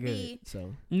not this that would good. be-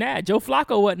 So Nah, Joe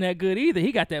Flacco wasn't that good either.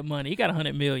 He got that money. He got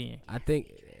 $100 million. I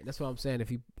think that's what I'm saying. If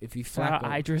he Shout out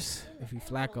Flacco, Idris. if he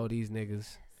Flacco these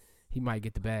niggas, he might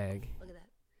get the bag. Look at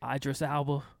that. Idris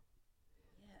Alba.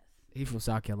 He from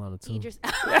South Carolina too. Idris,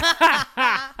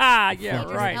 Yeah,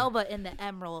 Idris right. Elba in the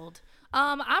Emerald.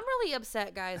 I'm really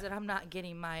upset, guys, that I'm not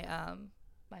getting my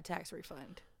my tax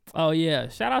refund. Oh, yeah.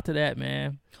 Shout out to that,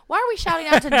 man. Why are we shouting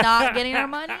out to not getting our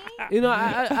money? You know,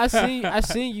 I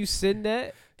seen you send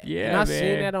that. Yeah, and I man.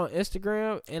 seen that on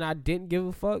Instagram, and I didn't give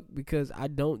a fuck because I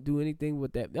don't do anything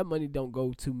with that. That money don't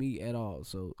go to me at all.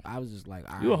 So I was just like,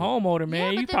 You a alright. homeowner,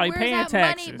 man. Yeah, you but then probably where's paying that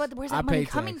taxes. money? But where's I that money pay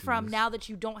coming from taxes. now that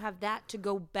you don't have that to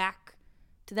go back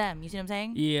to them? You see what I'm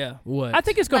saying? Yeah. What? I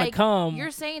think it's going to Like, come.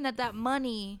 You're saying that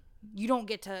money, you don't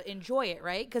get to enjoy it,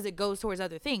 right? Because it goes towards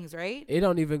other things, right? It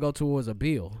don't even go towards a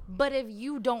bill. But if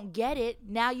you don't get it,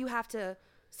 now you have to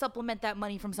supplement that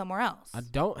money from somewhere else. I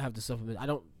don't have to supplement. I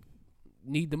don't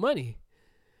need the money.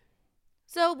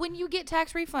 So when you get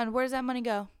tax refund, where does that money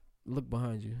go? Look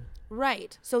behind you.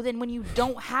 Right. So then when you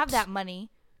don't have that money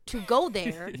to go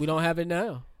there, We don't have it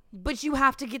now. but you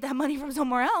have to get that money from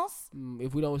somewhere else.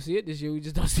 If we don't see it this year, we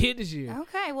just don't see it this year.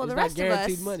 Okay. Well, It's the not rest of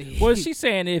guaranteed us. money. Well, she's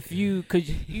saying if you, cause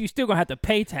you still gonna have to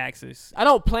pay taxes. I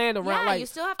don't plan around Yeah, like you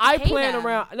still have to I pay plan them.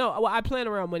 around. No, well, I plan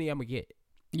around money I'm gonna get.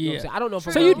 You know what I'm Yeah. saying? I don't know if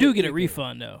I'm So gonna you do get a anything.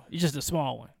 refund though. It's just a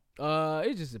small one.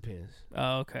 It just depends.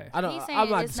 Oh, okay. I don't. He's saying I'm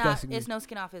not it's discussing. it's no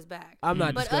skin off his back. I'm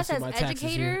not But us discussing as my taxes here.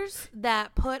 educators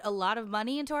that put a lot of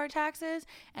money into our taxes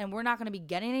and we're not going to be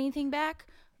getting anything back,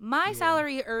 my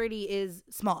salary already is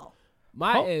small.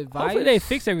 My advice. Hopefully they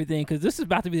fix everything because this is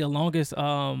about to be the longest.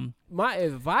 My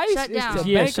advice Shut is down. to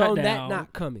Yeah, bank shut on down. that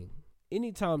not coming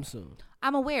anytime soon.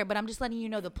 I'm aware, but I'm just letting you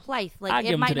know the plight. I Like give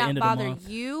it 'em might to the not end of the bother month.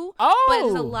 you, Oh, but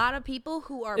there's a lot of people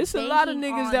who are. It's a lot of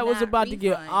banking niggas on that was about to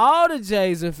get refund. all the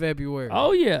J's in February.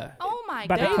 Oh yeah. Oh my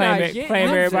About god! to claim, not it, getting claim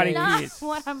them everybody's things. Not kids.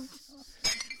 what I'm.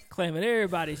 Claiming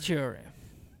everybody's children.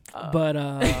 But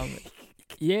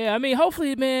yeah, I mean,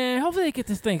 hopefully they get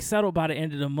this thing settled by the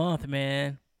end of the month,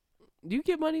 man. Do you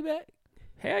get money back?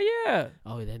 Hell yeah.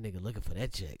 Oh, that nigga looking for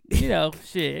that check.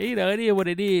 Shit. It is what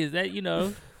it is.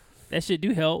 That that shit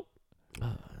do help.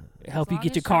 Help you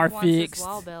get your car fixed.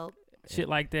 Wall belt. Shit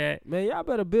like that. Man, y'all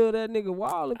better build that nigga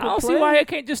wall and I don't see complain. why it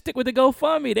can't just stick with the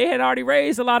GoFundMe. They had already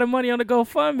raised a lot of money on the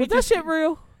GoFundMe. Was that shit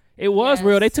real? It was Yes.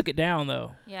 real. They took it down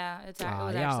though. Yeah, it was y'all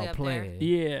actually up playing. there.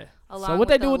 Yeah. Along what with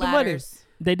they do with the money? ladders.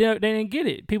 They didn't get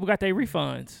it. People got their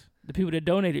refunds. The people that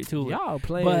donated to it. Y'all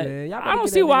playing, But man. Y'all I better don't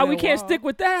get see that why nigga we that can't wall. stick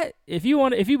with that. If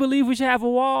you believe we should have a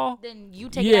wall, Then you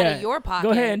take it out of your pocket.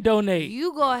 go ahead and donate.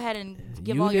 You go ahead and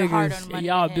give You all your niggas- hard-earned And money.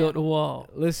 y'all to built him. the wall.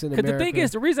 Listen, Because the thing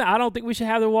is, the reason I don't think we should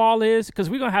have the wall is because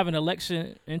we're gonna have an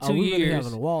election in 2 we really years,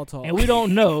 having a wall talk. and we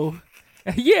don't know.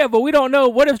 Yeah, but we don't know.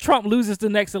 What if Trump loses the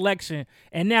next election,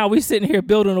 and now we sitting here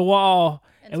building a wall,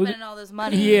 and we spending all this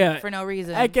money Yeah. for no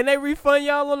reason. Hey, can they refund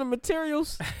y'all on the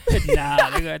materials? nah, they're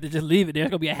gonna have to just leave it there.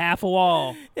 It's gonna be a half a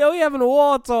wall. Yo, we having a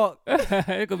wall talk. It's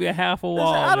gonna be a half a Listen,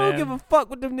 wall. I don't man. give a fuck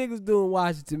what them niggas do in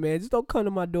Washington, man. Just don't come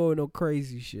to my door with no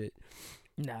crazy shit.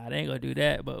 Nah, they ain't gonna do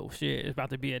that. But shit, it's about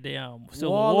to be a damn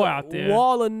civil wall war or, out there.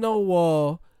 Wall or no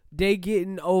wall, they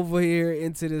getting over here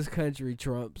into this country,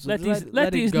 Trump. So Let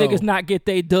let these it go. niggas not get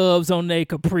they dubs on they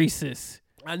caprices.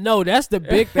 I know that's the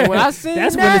big thing. When I seen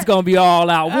That's that, when it's gonna be all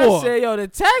out I war. said, yo, the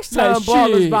tax time Like,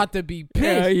 ball is shit. about to be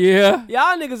Yeah, pissed. yeah.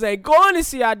 Y'all niggas ain't going to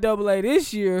CIAA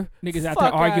this year. Niggas out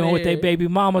Fuck there arguing outta with their here. baby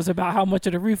mamas about how much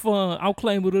of the refund. I'm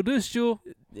claiming of this shit.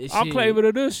 I'm Shit. claiming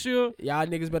of this shit. Y'all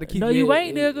niggas better keep No, your, you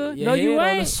ain't, nigga. your No, you head on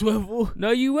the ain't. swivel. No,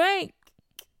 you ain't.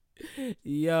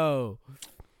 Yo.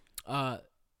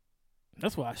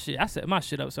 That's why I set my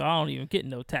shit up so I don't even get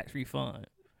no tax refund.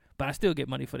 But I still get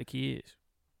money for the kids.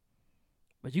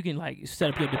 But you can like set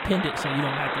up your dependent so you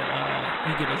don't have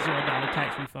to you get a $0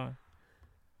 tax refund.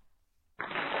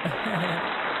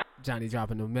 Johnny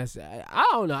dropping the message. I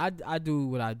don't know. I do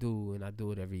what I do, and I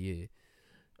do it every year.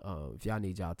 If y'all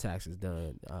need y'all taxes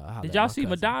done, holla Did at y'all my see cousin.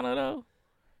 Madonna though?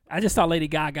 I just saw Lady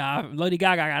Gaga. Lady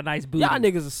Gaga got a nice booty. Y'all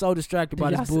niggas are so distracted by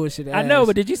Did this y'all see- bullshit. I know,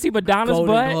 but did you see Madonna's Golden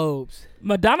butt? Globes.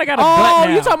 Madonna got a Oh, butt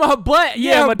now. you talking about her butt?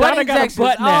 Yeah, her Madonna butt got a injections.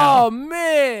 butt now. Oh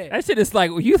man, That shit is like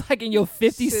you like in your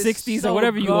 50s, Shit's 60s, so or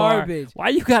whatever you garbage. are. Why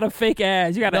you got a fake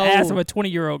ass? You got an No. ass of a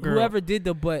 20-year-old girl. whoever did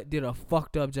the butt did a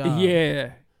fucked up job.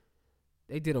 Yeah,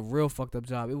 they did a real fucked up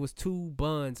job. It was 2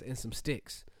 buns and some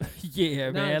sticks. yeah,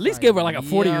 Now man. it's At least like, give her like a yo.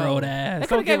 40-year-old They ass. could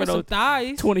Don't have gave give her her some no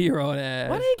thighs. 20-year-old ass.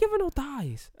 Why they ain't giving no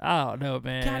thighs? I don't know,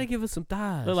 man. Gotta give her some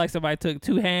thighs. Look like somebody took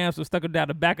 2 hams and stuck them down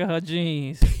the back of her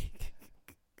jeans.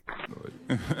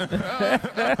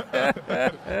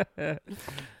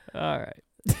 All right.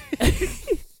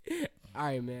 All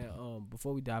right, man.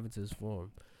 Before we dive into this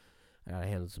forum, I gotta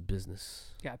handle some business.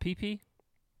 Got PP?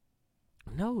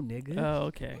 No, nigga. Oh,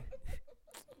 okay.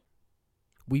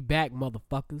 We back,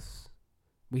 motherfuckers.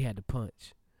 We had to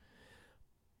punch.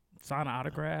 Sign an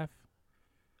autograph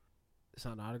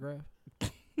Sign the autograph.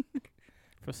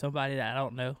 for somebody that I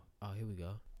don't know. Oh, here we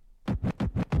go.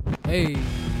 Hey.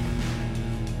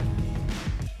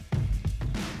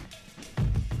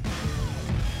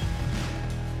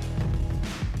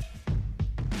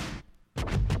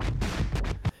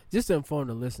 Just to inform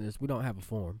the listeners, we don't have a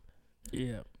form.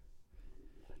 Yeah.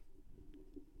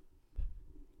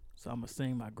 So I'm going to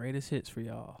sing my greatest hits for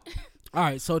y'all. All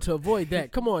right, so to avoid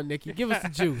that, come on, Nikki, give us the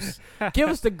juice. Give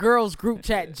us the girls group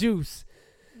chat juice.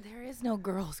 There is no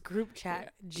girls group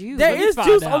chat juice. There me is find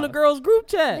juice out. on the girls group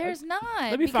chat. There's not.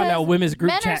 Let me find out because women's group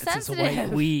men are chats is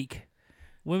sensitive. weak.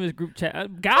 Women's group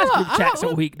chat. Guys Oh, group chats I-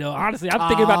 are weak, though. Honestly, I'm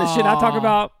thinking about the shit I talk Aw.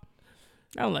 about.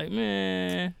 I'm like,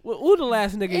 man. Who the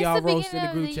last nigga It's y'all the roast in the beginning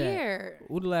of group the chat? year.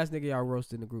 Who the last nigga y'all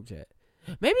roast in the group chat?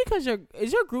 Maybe because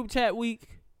is your group chat weak?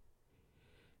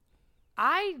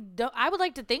 I would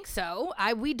like to think so.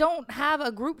 We don't have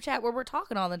a group chat where we're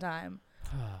talking all the time.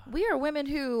 We are women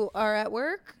who are at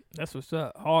work. That's what's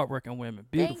up. Hardworking women.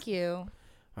 Beautiful. Thank you.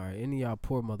 All right, any of y'all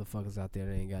poor motherfuckers out there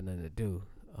that ain't got nothing to do,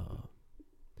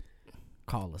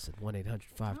 call us at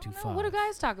 1-800-525. What do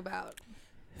guys talk about?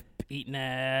 Eating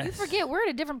ass. You forget we're at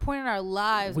a different point in our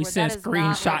lives. We where send that is not,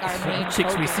 like, screenshots our main from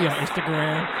chicks we see on focus.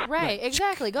 Instagram. Right,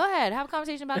 exactly. Go ahead. Have a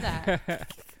conversation about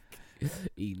that.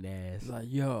 Eating ass. It's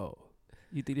like, yo,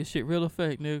 you think this shit real or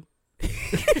fake, nigga?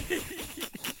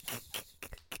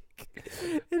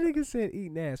 That nigga said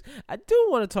eating ass. I do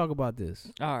want to talk about this.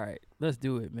 All right, let's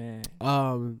do it, man.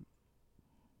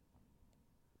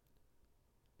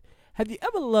 Have you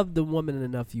ever loved a woman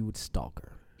enough you would stalk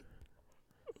her?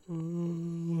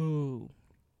 Ooh.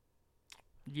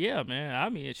 Yeah, man. I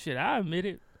mean, shit, I admit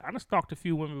it. I done stalked a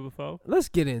few women before. Let's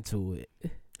get into it.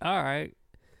 All right.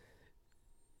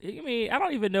 I mean, I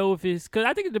don't even know if it's because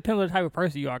I think it depends on the type of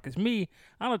person you are. Because me,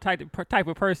 I'm the type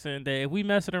of person that if we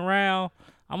messing around,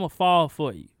 I'm gonna fall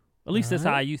for you. At least that's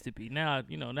how I used to be. Now,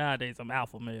 nowadays I'm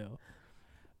alpha male.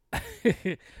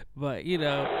 But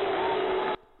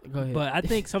Go ahead. But I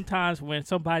think sometimes when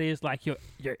somebody is like your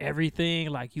everything,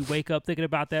 like you wake up thinking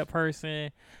about that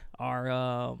person,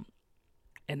 or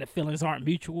and the feelings aren't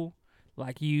mutual,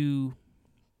 like you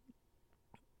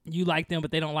like them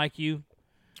but they don't like you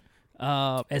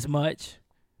as much,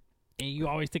 and you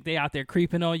always think they out there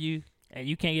creeping on you, and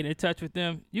you can't get in touch with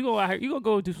them. You go out here, you gonna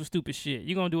go do some stupid shit.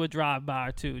 You gonna do a drive by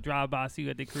or two, see you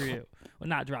at the crib. Well,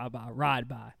 not drive by, ride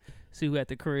by, see you at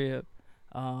the crib.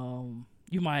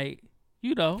 You might.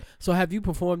 So have you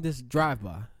performed this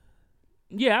drive-by?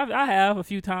 Yeah, I have a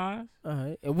few times. All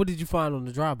right. And what did you find on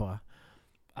the drive-by?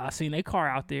 I seen a car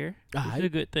out there, which Alright. is a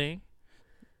good thing.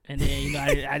 And then,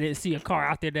 I didn't see a car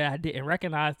out there that I didn't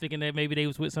recognize, thinking that maybe they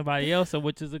was with somebody else, so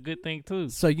which is a good thing too.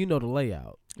 So you know the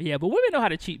layout. Yeah, but women know how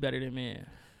to cheat better than men,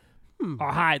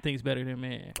 or hide things better than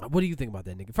men. What do you think about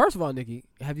that, Nikki? First of all, Nikki,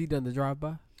 have you done the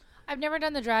drive-by? I've never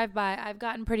done the drive-by. I've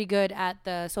gotten pretty good at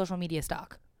the social media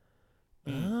stalk.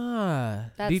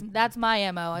 That's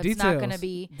my MO. It's not going to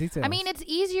be. Details. I mean, it's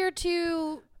easier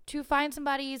to find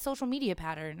somebody's social media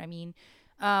pattern. I mean,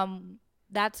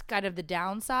 that's kind of the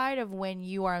downside of when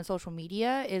you are on social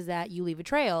media is that you leave a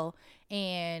trail,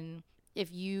 and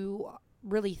if you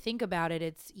really think about it,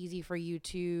 it's easy for you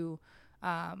to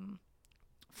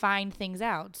find things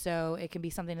out. So it can be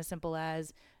something as simple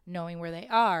as knowing where they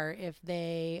are, if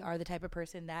they are the type of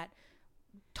person that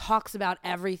talks about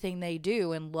everything they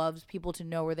do and loves people to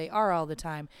know where they are all the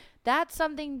time. That's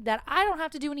something that I don't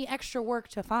have to do any extra work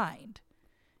to find.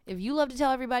 If you love to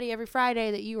tell everybody every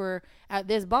Friday that you were at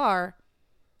this bar,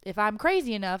 if I'm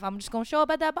crazy enough, I'm just going to show up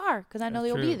at that bar because I know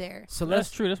they'll be there. So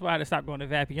That's true. That's why I had to stop going to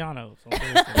Vapiano's. on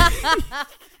Thursday.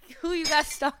 Who you got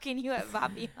stalking you at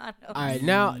Vapiano? All right,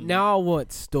 now I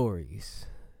want stories.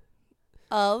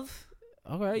 Of?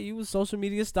 Okay, you was social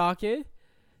media stalking.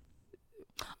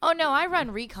 Oh, no, I run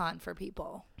recon for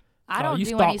people. I don't you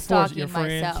do stalk any for your stalking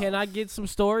friends? myself. Can I get some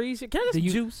stories? Can I get some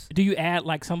juice? Do you add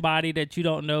like somebody that you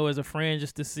don't know as a friend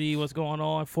just to see what's going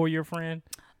on for your friend?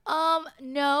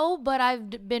 No, but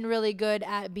I've been really good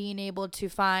at being able to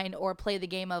find or play the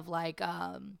game of like,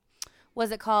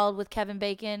 what's it called with Kevin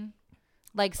Bacon?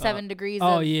 Like 7 degrees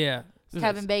of yeah.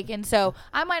 Kevin Bacon. So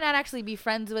I might not actually be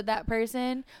friends with that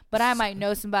person, but I might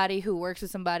know somebody who works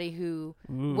with somebody who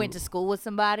went to school with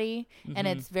somebody, and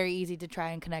it's very easy to try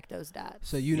and connect those dots.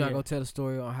 So you not gonna tell the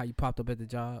story on how you popped up at the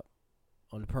job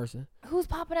on the person? Who's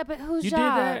popping up at whose You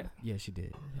job? did that? Yeah, she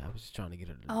did. I was just trying to get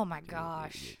her to Oh my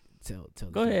gosh. tell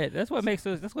Go ahead. That's what makes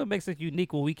us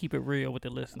unique when we keep it real with the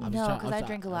listeners. No, because I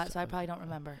drink a lot, so I probably don't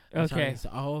remember. Okay.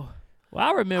 Oh, Well,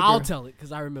 I remember. I'll tell it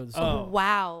because I remember the story. Oh.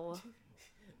 Wow.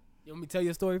 You want me to tell you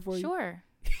a story for you? Sure.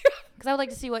 Because I would like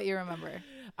to see what you remember.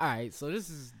 All right, so this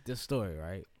is the story,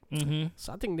 right? Mm-hmm.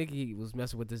 So I think Nikki was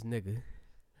messing with this nigga.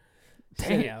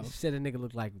 Damn. She said a nigga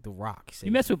looked like The Rock. She said-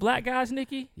 You mess with black guys,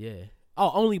 Nikki? Yeah.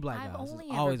 Oh, only black I've guys. only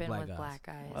It's ever always been black with guys. black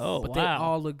guys. Oh, But wow. they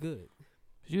all look good.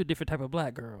 You're a different type of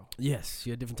black girl. Yes,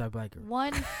 you're a different type of black girl.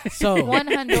 One So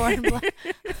Honduran black.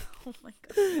 Oh my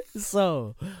god.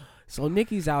 So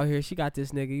Nikki's out here. She got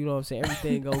this nigga. You know what I'm saying?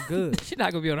 Everything go good. She's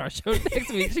not gonna be on our show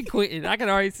next week. She quitting. I can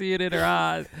already see it in her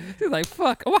eyes. She's like,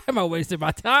 "Fuck! Why am I wasting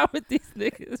my time with these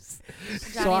niggas?"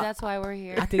 Johnny, that's why we're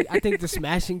here. I think the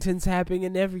Smashingtons happening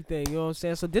and everything. You know what I'm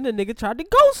saying? So then the nigga tried to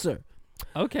ghost her.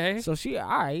 Okay. So she all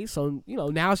right. So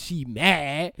now she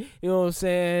mad. You know what I'm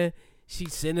saying? She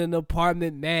sitting in the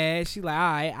apartment mad. She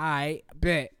like, all right,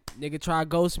 bet. Nigga try to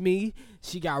ghost me.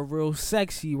 She got real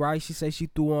sexy, right? She said she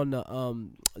threw on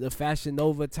the Fashion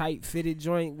Nova tight fitted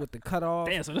joint with the cutoff.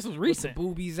 Damn, so this was with recent. the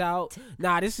boobies out.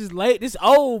 Nah, this is late. This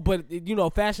old, but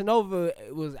Fashion Nova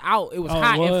was out. It was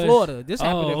hot in Florida. This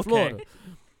happened in Florida.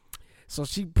 So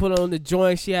she put on the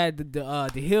joint. She had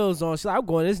the heels on. She's like, I'm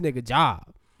going to this nigga job.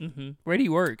 Mm-hmm. Where do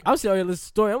you work? I was telling you this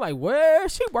story. I'm like, where?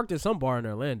 She worked at some bar in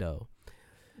Orlando.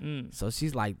 Mm. So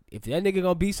she's like, if that nigga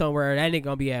gonna be somewhere, that nigga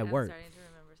gonna be at work. Starting to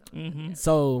remember something. Mm-hmm.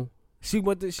 So she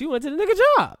went to the nigga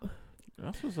job.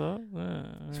 That's what's up.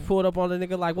 She pulled up on the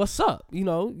nigga like, what's up?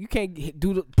 You can't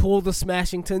pull the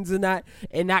Smashingtons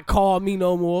and not call me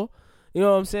no more. You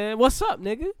know what I'm saying? What's up,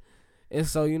 nigga? And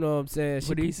so you know what I'm saying.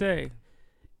 What did he say?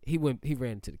 He ran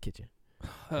into the kitchen.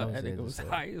 That nigga was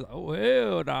high. He's like, oh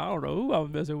hell, nah, I don't know who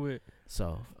I'm messing with.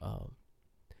 So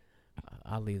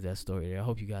I'll leave that story there. I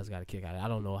hope you guys got a kick out of it. I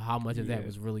don't know how much of that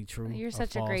was really true. You're or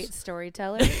such a false. great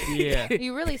storyteller. Yeah.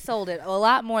 You really sold it a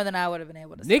lot more than I would have been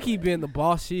able to. Nikki being the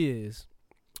boss she is.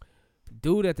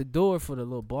 Dude at the door for the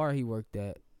little bar he worked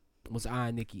at was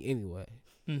eyeing Nikki anyway.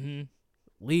 Mm-hmm.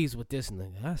 Leaves with this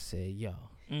nigga. I said, yo.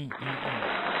 That's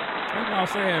what I'm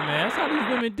saying, man. That's how these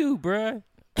women do, bruh.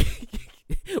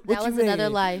 That was another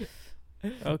life.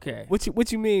 Okay.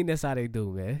 What you mean that's how they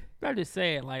do, man? I'm just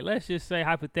saying, like, let's just say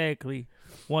hypothetically,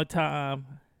 one time,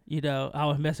 I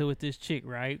was messing with this chick,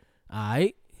 right?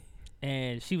 Alright.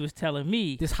 And she was telling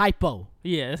me, This hypo.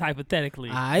 yeah, it's hypothetically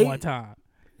Aight. one time.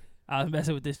 I was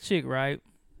messing with this chick, right?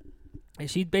 And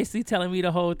she basically telling me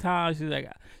the whole time, she's like,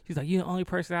 you're the only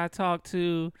person I talk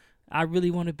to. I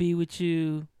really want to be with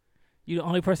you. You're the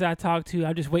only person I talk to.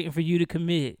 I'm just waiting for you to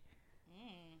commit.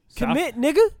 So Commit,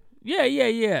 nigga?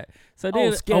 Yeah. So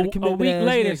then scared to a commit week ass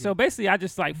later, nigga. so basically I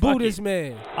just like, fuck Buddhist it.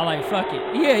 man. I like, fuck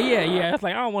it. Yeah. It's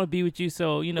like, I don't want to be with you,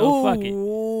 so, fuck it.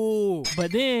 Ooh.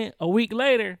 But then a week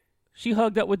later, she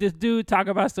hugged up with this dude talking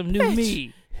about some new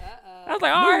me. I was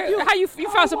like, all right, how you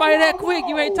found somebody that quick?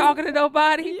 You ain't talking to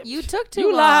nobody? You took too You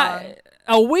long. lied.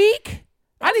 A week?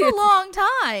 That's a long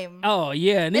time. Oh,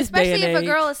 yeah, in this Especially day and if age. a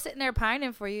girl is sitting there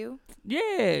pining for you.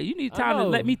 Yeah, you need time to know.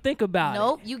 let me think about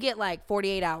Nope, you get like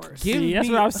 48 hours. Give it. That's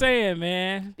me- what I'm saying,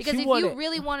 man. Because She if you wanted-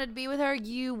 really wanted to be with her,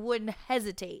 you wouldn't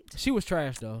hesitate. She was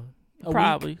trash though. A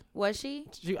Probably. Was she?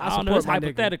 week. I don't know. It's my nigga.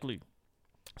 hypothetically.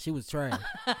 She was trash.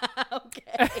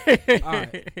 Okay. All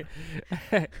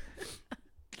right.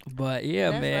 But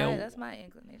yeah, That's man. right. That's my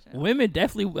inclination. Women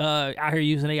definitely out here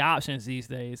using their options these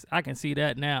days. I can see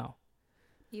that now.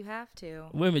 You have to.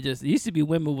 Women just used to be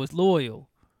women was loyal.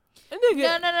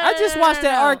 Nigga, No, I just watched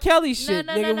that no. R. Kelly shit.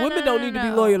 No, nigga, no, women no, don't no, need to be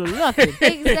no. loyal to nothing.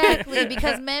 Exactly,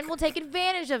 because men will take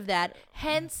advantage of that.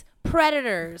 Hence,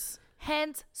 predators.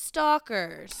 Hence,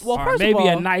 stalkers. Well, Or first maybe of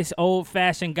all, a nice old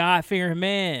fashioned God fearing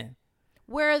man.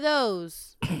 Where are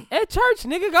those? at church,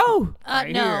 nigga, go.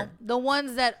 Right No, here. the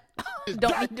ones that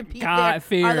don't need to be there are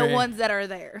God-fearing. the ones that are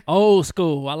there. Old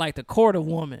school. I like to court a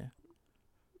woman.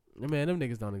 Man, them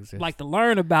niggas don't exist. Like to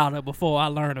learn about her before I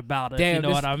learn about her. damn, if you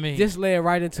know what I mean? This led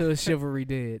right into a chivalry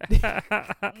dead.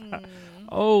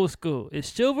 Old school. It's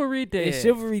chivalry dead. It's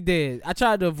chivalry dead. I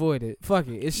tried to avoid it. Fuck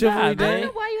it. It's Nah, chivalry man. I don't dead.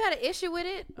 know why you had an issue with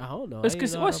it. I don't know. It's I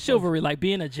 'cause ain't know what's how to- chivalry? Like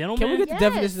being a gentleman? Can we get the Yes.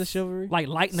 definition of chivalry? Like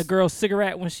lighting a girl's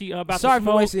cigarette when she about Sorry to for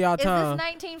smoke? wasting y'all Is time. this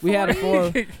 1940? We had a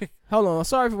forum. Hold on.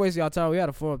 Sorry for wasting y'all time. We had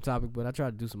a forum topic, but I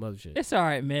tried to do some other shit. It's all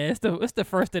right, man. It's the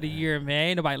first of the year, man.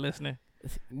 Ain't nobody listening.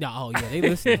 No, oh yeah, they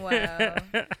listen. Wow.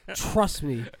 Trust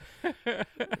me.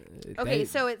 Okay,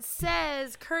 so it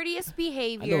says courteous I know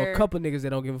behavior. a couple niggas that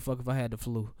don't give a fuck if I had the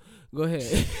flu. Go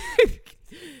ahead.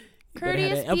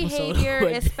 Courteous that episode behavior,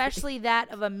 one day. especially that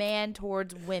of a man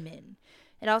towards women.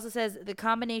 It also says the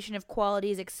combination of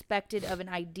qualities expected of an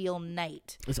ideal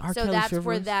knight. Is R. So Kelly that's where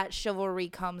chivalrous? that chivalry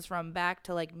comes from, back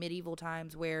to like medieval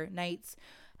times where knights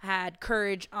had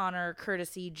courage, honor,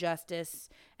 courtesy, justice,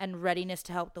 and readiness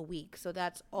to help the weak. So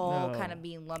that's all No. kind of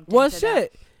being lumped Well, into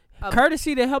shit. that.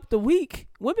 Courtesy to help the weak.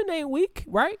 Women ain't weak,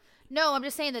 right? No, I'm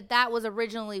just saying that was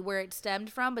originally where it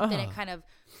stemmed from, but then it Uh-huh. kind of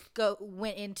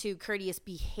went into courteous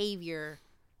behavior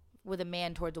with a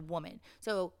man towards a woman.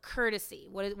 So courtesy.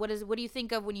 What do you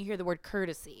think of when you hear the word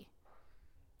courtesy?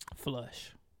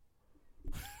 Flush.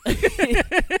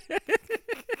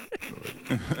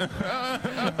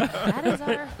 That is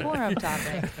our forum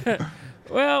topic.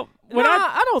 Well, Nah, when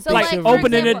I don't So think like chivalry. for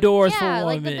opening the example, doors yeah, for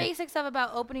like the women. basic stuff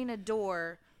about opening a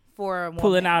door for a woman.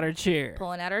 pulling out her chair,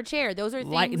 Pulling out her chair. Those are things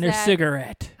lighting her that,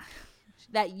 cigarette.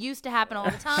 that used to happen all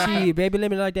the time. Shit, baby, let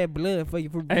me light that blunt for you.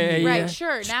 For Hey, Right, yeah.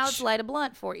 sure. Now it's light a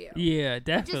blunt for you. Yeah, But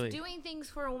definitely. just doing things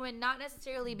for a woman, not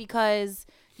necessarily because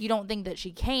you don't think that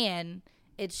she can.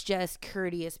 It's just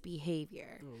courteous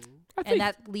behavior. I And think-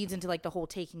 that leads into like the whole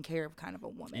taking care of kind of a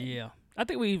woman. Yeah, I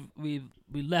think we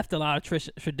left a lot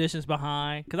of traditions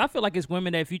behind. Because I feel like it's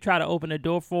women that if you try to open the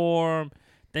door for them,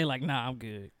 they like, nah, I'm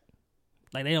good.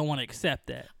 Like, they don't want to accept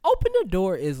that. Open the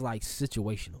door is like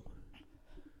situational.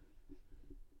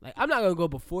 Like, I'm not gonna go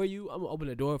before you. I'm gonna open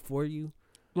the door for you.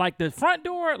 Like the front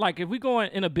door, like if we go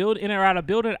in a building, in or out of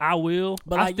building, I will.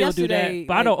 But I like still do that.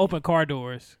 But I don't open car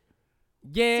doors.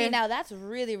 Yeah. See, now that's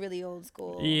really, really old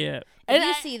school. Yeah. If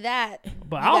you see that,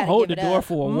 But you I'll gotta hold give the it door up.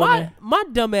 for a woman My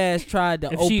dumb ass tried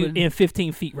to if she open. in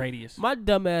 15 feet radius. My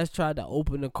dumb ass tried to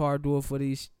open the car door for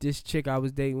this chick I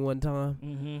was dating one time.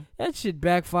 Mm-hmm. That shit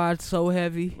backfired so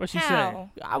heavy. What she say? How?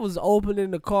 I was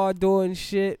opening the car door and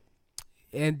shit,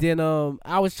 and then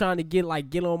I was trying to get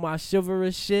on my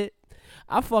chivalrous shit.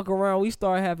 I fuck around. We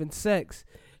start having sex.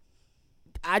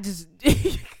 I just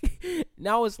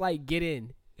now it's like get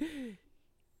in.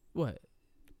 What?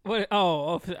 What?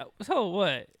 Oh, so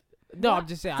what? No, I'm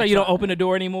just saying. So you don't open the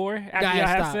door anymore after y'all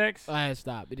have sex? I had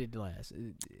stopped. It didn't last.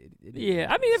 Yeah,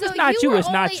 I mean, if So it's not you, were it's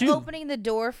not only you. opening the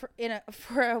door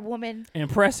for a woman.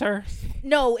 Impress her.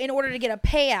 No, in order to get a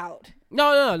payout.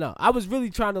 No. I was really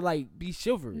trying to like be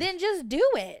chivalrous. Then just do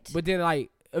it. But then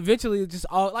like eventually it just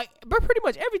all like, but pretty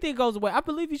much everything goes away. I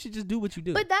believe you should just do what you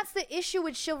do. But that's the issue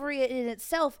with chivalry in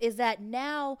itself, is that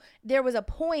now there was a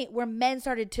point where men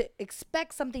started to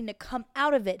expect something to come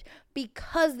out of it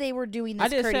because they were doing this I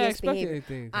didn't say I courteous expected behavior.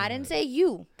 anything from I didn't that. say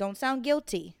you. Don't sound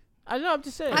guilty. I know. I'm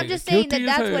just saying. I'm just saying that guilty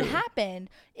as that's what hell. happened.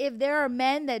 If there are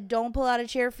men that don't pull out a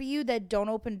chair for you, that don't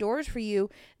open doors for you,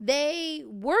 they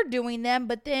were doing them.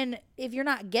 But then if you're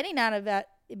not getting out of that,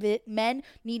 men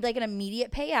need like an immediate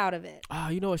payout of it. Oh,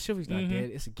 you know what? Chivalry's not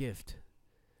dead. It's a gift.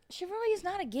 Chivalry is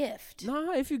not a gift.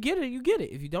 No, if you get it, you get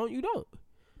it. If you don't, you don't.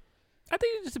 I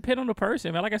think it just depends on the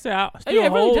person, man. Like I said, I still Yeah,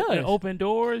 it really hold and does. open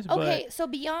doors. Okay, so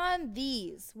beyond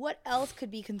these, what else could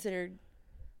be considered?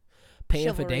 Paying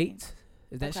for Chivalry. dates.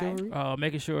 Is that Okay. chivalry? But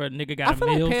making sure a nigga I got a feel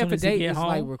meal like as paying soon for as he dates get is home.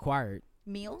 like required.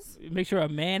 Meals? Make sure a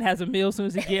man has a meal as soon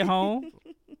as he get home.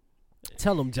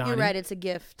 Tell them, Johnny. You're right, it's a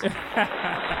gift.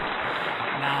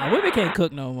 Nah, women can't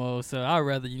cook no more, so I'd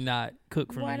rather you not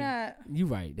cook for Why me. not? You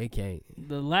right. They can't.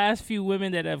 The last few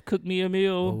women that have cooked me a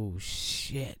meal, Oh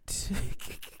shit.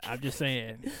 I'm just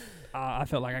saying, I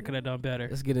felt like I could have done better.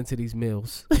 Let's get into these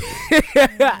meals.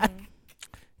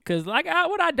 Cause like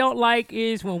what I don't like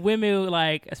is when women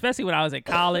like, especially when I was at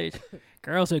college,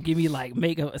 girls would give me like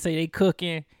say they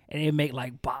cooking and they make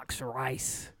like box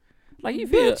rice. Like you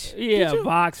feel, Bitch, yeah, did you-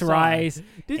 box Sorry. rice.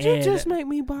 Did you and just make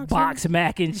me box? box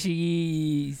mac and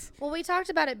cheese? Well, we talked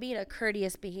about it being a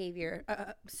courteous behavior.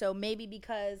 So maybe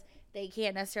because they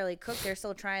can't necessarily cook, they're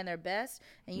still trying their best.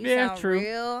 And you Yeah, sound true,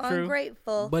 real true.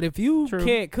 ungrateful. But if you True.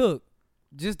 can't cook,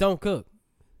 just don't cook.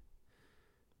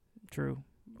 True.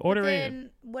 Order in. then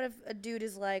what if a dude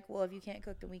is like, well, if you can't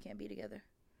cook, then we can't be together?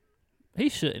 He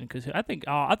shouldn't, cause I think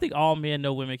all men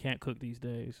know women can't cook these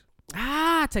days.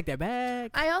 Take that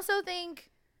back. I also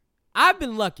think I've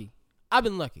been lucky. I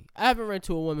haven't run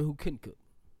into a woman who couldn't cook.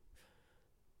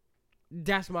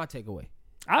 That's my takeaway.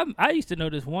 I used to know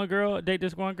this one girl.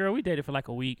 We dated for like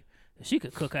a week. She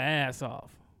could cook her ass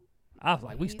off. I was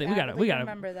like, we gotta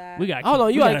remember that. Hold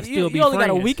on, you still only got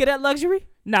a week of that luxury?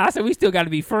 Nah, I said we still gotta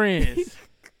be friends.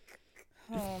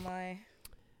 Oh my.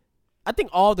 I think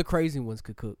all the crazy ones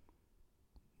could cook.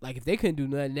 Like if they couldn't do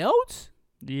nothing else,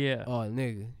 Yeah. oh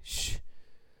nigga, shh.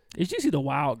 It's usually the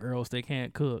wild girls that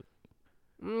can't cook.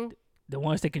 The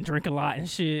ones that can drink a lot and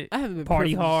shit. I haven't been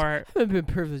Party privileged- hard. I haven't been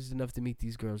privileged enough to meet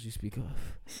these girls you speak of.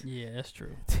 Yeah, that's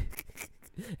true.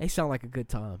 They sound like a good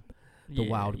time. The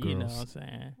wild You know girls. what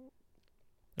I'm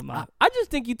saying? I just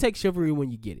think you take chivalry when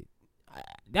you get it.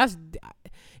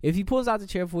 If he pulls out the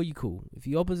chair for you, cool. If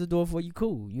he opens the door for you,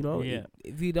 cool. You know. Yeah.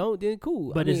 If you don't, then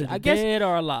cool. But I is mean, it I guess dead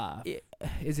or alive?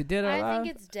 is it dead or alive? I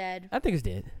think it's dead. I think it's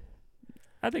dead.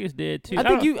 I think it's dead too.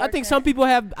 I think some people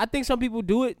have. I think some people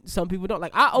do it. Some people don't.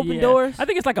 Like I open doors. I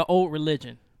think it's like an old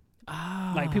religion.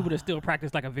 Ah. Like people that still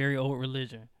practice like a very old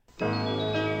religion.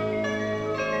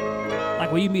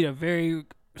 Like when you meet a very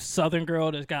Southern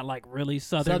girl that's got like really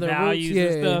Southern Southern roots, values yeah.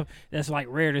 and stuff, that's like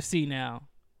rare to see now.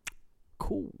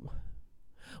 Cool.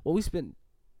 Well, we spent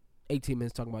 18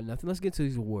 minutes talking about nothing. Let's get to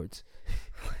these awards.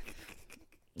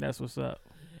 That's what's up.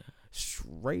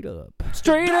 Straight up.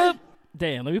 Straight up.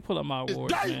 Damn, let me pull up my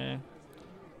awards, day. man.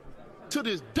 To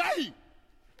this day.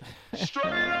 Straight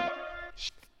up.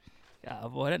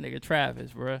 God, boy, that nigga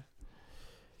Travis, bruh.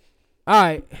 All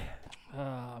right.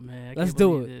 Oh, man. I Let's can't do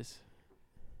believe it. This.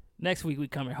 Next week, we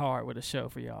coming hard with a show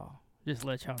for y'all. Just to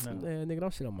let y'all know. Man, nigga,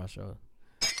 don't shit on my show.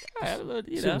 All right, a little,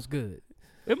 you Shit know, was good.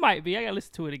 it might be. I got to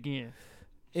listen to it again.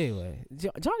 Anyway,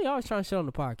 Johnny always trying to shit on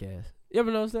the podcast. You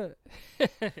ever notice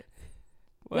that?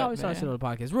 We always talk shit on the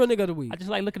podcast. Real nigga of the week. I just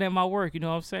like looking at my work. You know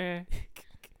what I'm saying?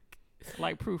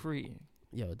 Like proofreading.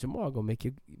 Yo, Jamal gonna make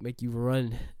you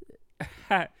run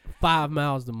 5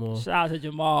 miles or more. Shout out to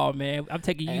Jamal, man. I'm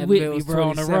taking you And with Mills me, bro,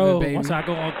 on the 27, road baby. once I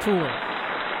go on tour.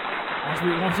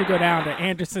 Once we go down to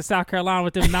Anderson, South Carolina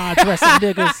with them non-dressing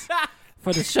niggas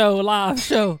for the show, live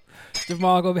show,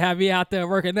 Jamal gonna have me out there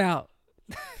working out.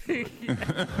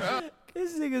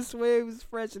 This nigga swear he was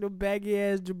fresh in them baggy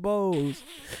ass Jabos.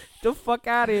 The fuck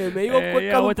out of here, man. You gonna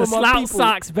quit coming with the for my slouch people.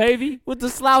 socks, baby. With the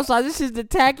slouch socks. This is the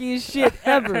tackiest shit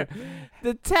ever.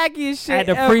 The tackiest shit At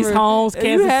the ever. Priest Holmes, And you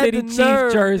Kansas had City the Chiefs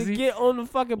nerve jersey to get on the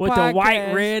fucking with podcast the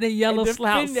white, red, and yellow defend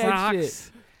slouch that shit.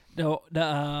 socks.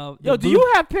 The Yo, do blue-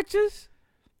 you have pictures?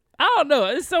 I don't know.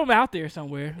 It's something out there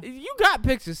somewhere. You got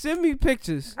pictures. Send me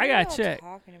pictures. I gotta check.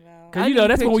 Talking about. Cause I you know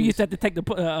need that's when we pictures. used to have to take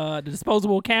the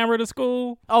disposable camera to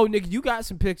school. Oh, nigga, you got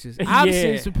some pictures. I've Yeah.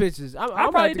 seen some pictures. I'm probably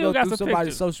about to do go got through some somebody's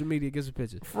pictures. social media and get some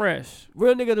pictures. Fresh.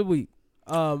 Real nigga of the week.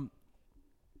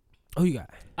 Who you got?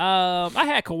 I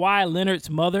had Kawhi Leonard's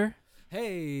mother.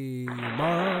 Hey,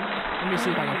 mom. Let me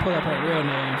see if I can pull up her real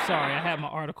name. Sorry, I had my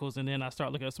articles and then I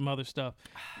start looking at some other stuff.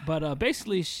 But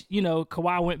basically,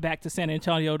 Kawhi went back to San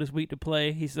Antonio this week to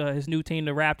play. He's his new team,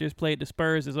 the Raptors, played the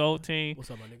Spurs, his old team.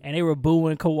 What's up, my nigga? And they were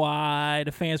booing Kawhi.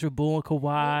 The fans were booing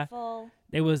Kawhi.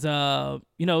 They was,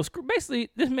 basically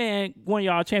this man won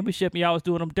y'all a championship and y'all was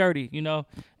doing him dirty,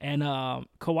 And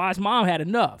Kawhi's mom had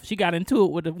enough. She got into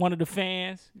it with one of the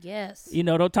fans. Yes.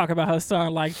 Don't talk about her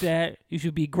son like that. You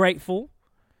should be grateful.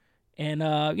 And,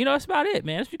 that's about it,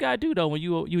 man. That's what you got to do, though, when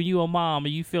you a mom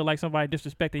and you feel like somebody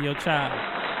disrespecting your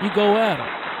child. You go at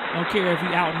them. Don't care if you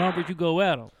outnumbered, you go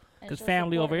at them. Because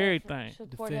family over everything.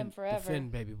 Support him forever.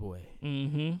 Defend, baby boy.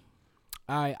 Mm-hmm.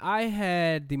 All right, I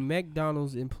had the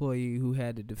McDonald's employee who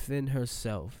had to defend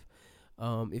herself.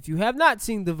 If you have not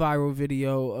seen the viral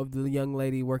video of the young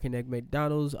lady working at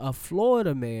McDonald's, a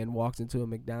Florida man walks into a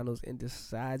McDonald's and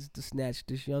decides to snatch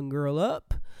this young girl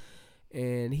up.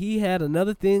 And he had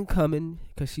another thing coming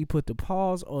because she put the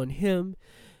paws on him.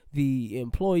 The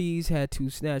employees had to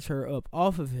snatch her up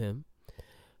off of him.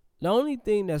 The only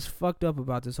thing that's fucked up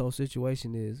about this whole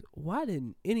situation is, why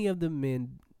didn't any of the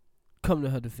men come to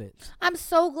her defense? I'm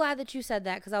so glad that you said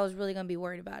that because I was really going to be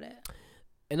worried about it.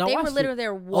 And I They were watched literally it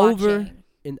there watching. over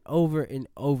and over and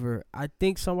over. I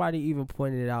think somebody even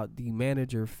pointed out the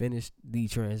manager finished the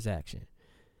transaction.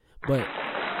 But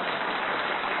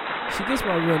she gets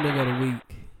my real nigga of the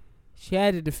week. She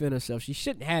had to defend herself. She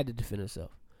shouldn't have to defend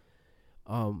herself.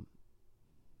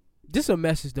 This is a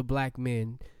message to black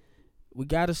men. We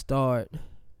got to start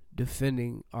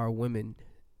defending our women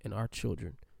and our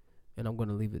children. And I'm going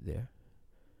to leave it there.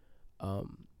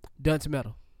 Dunce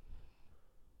Metal.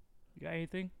 You got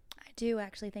anything? I do,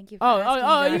 actually. Thank you for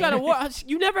asking. You got to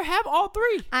You never have all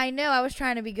three. I know. I was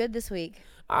trying to be good this week.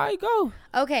 All right, go.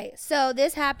 Okay, so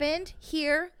this happened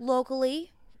here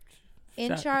locally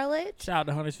in Charlotte. Shout out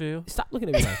to Huntersville. Stop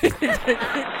looking at me like that.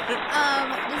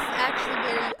 This is actually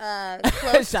very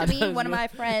close Shout to me. out One of to- my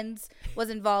friends was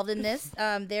involved in this.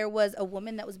 There was a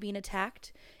woman that was being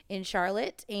attacked in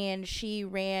Charlotte, and she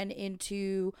ran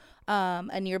into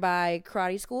a nearby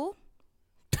karate school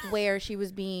where she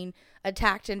was being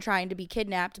attacked and trying to be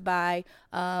kidnapped by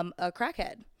a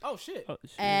crackhead. Oh, shit.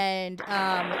 And he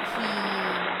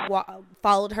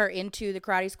followed her into the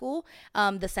karate school.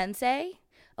 The sensei,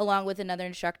 along with another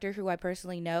instructor who I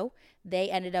personally know, they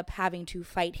ended up having to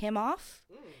fight him off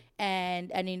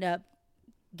and ended up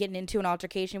getting into an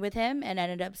altercation with him and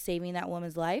ended up saving that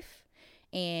woman's life.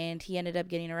 And he ended up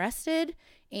getting arrested,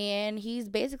 and he's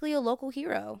basically a local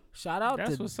hero. Shout out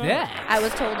That's to what's up. that. I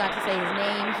was told not to say his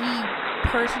name. He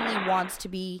personally wants to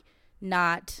be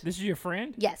not. This is your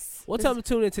friend? Yes. Well, This tell him to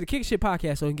tune into the Kick Shit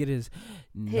podcast so he can get his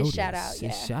shout out, His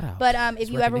yeah. shout out. But His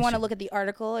if you ever want to recognition. look at the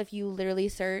article, if you literally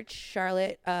search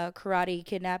Charlotte karate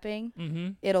kidnapping, Mm-hmm.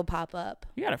 it'll pop up.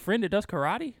 You got a friend that does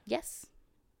karate? Yes,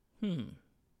 Hmm.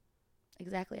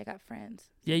 exactly. I got friends.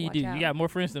 Yeah, you Watch do. out. You got more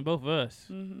friends than both of us.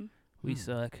 Mm-hmm. We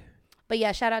suck. But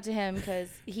yeah, shout out to him because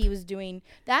he was doing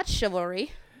that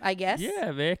chivalry, I guess.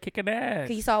 Yeah, man. Kicking ass.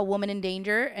 He saw a woman in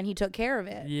danger and he took care of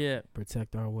it. Yeah.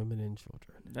 Protect our women and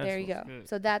children. That's There you go. what's good.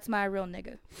 So that's my real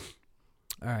nigga.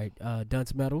 All right,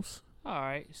 Dunce Metals. All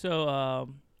right. So,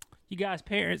 you guys'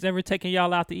 parents ever taken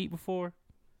y'all out to eat before?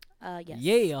 Yes.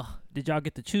 Yeah. Did y'all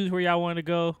get to choose where y'all wanted to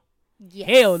go? Yes.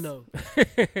 Hell no.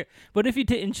 But if you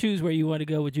didn't choose where you want to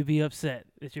go, would you be upset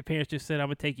that your parents just said, I'm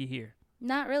going to take you here?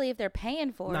 Not really if they're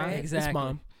paying for Nah, it. exactly. It's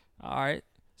mom. All right.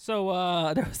 So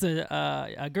there was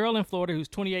a girl in Florida who's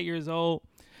 28 years old.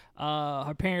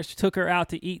 Her parents took her out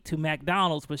to eat to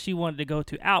McDonald's, but she wanted to go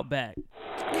to Outback.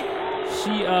 She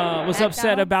was McDonald's?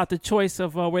 upset about the choice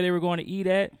of where they were going to eat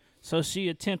at, so she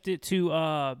attempted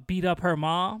to beat up her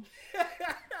mom.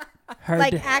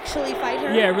 Actually fight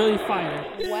her? Yeah, really fight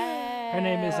her. Wow. Her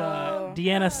name is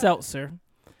Deanna Seltzer.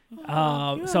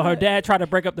 So her dad tried to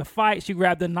break up the fight. She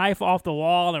grabbed the knife off the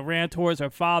wall and ran towards her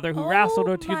father, who wrestled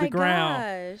her to the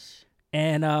ground. Gosh.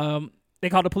 And they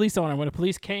called the police on her. When the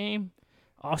police came,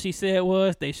 all she said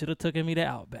was, "They should have taken me to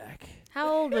Outback." How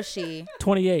old was she?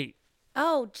 28.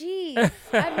 Oh, geez. I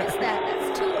missed that.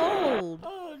 That's too old.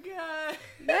 Oh God.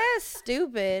 That's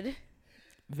stupid.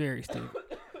 Very stupid.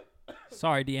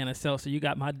 Sorry, Deanna Seltzer. You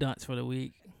got my dunce for the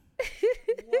week.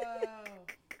 Wow.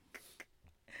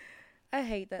 I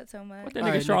hate that so much. What that All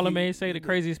nigga right, Charlamagne Nikki. say? The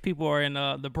craziest people are in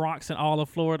the Bronx and all of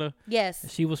Florida.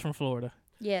 Yes. She was from Florida.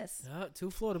 Yes. Two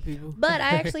Florida people. But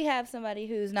I actually have somebody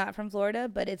who's not from Florida,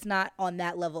 but it's not on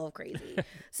that level of crazy.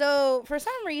 So for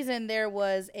some reason, there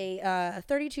was a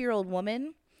 32-year-old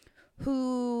woman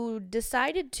who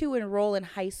decided to enroll in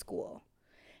high school.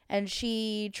 And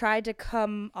she tried to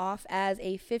come off as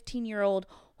a 15-year-old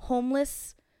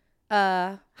homeless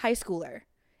high schooler.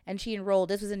 And she enrolled.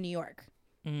 This was in New York.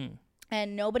 Mm.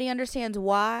 And nobody understands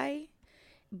why.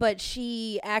 But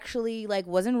she actually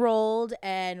was enrolled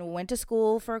and went to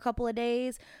school for a couple of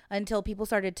days until people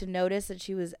started to notice that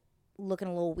she was looking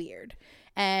a little weird.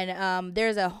 And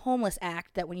there's a homeless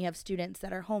act that when you have students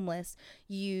that are homeless,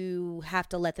 you have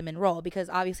to let them enroll, because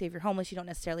obviously if you're homeless, you don't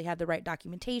necessarily have the right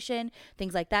documentation,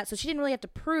 things like that. So she didn't really have to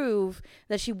prove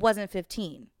that she wasn't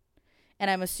 15. And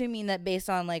I'm assuming that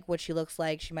based on what she looks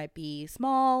like, she might be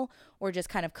small or just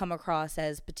kind of come across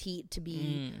as petite to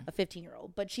be a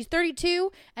 15-year-old. But she's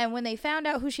 32, and when they found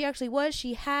out who she actually was,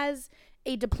 she has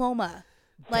a diploma.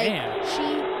 Damn.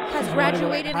 She has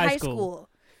graduated high school.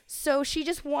 So she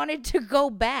just wanted to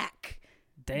go back.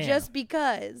 Damn. Just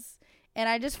because. And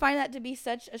I just find that to be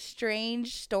such a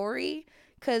strange story,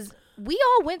 because we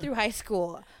all went through high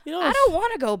school. I don't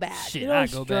want to go back. Shit,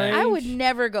 I'd go back. I would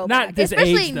never go Not back. this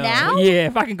Especially age, though. now. Yeah,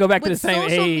 if I can go back to the With same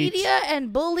social age. media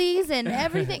and bullies and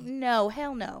everything. No,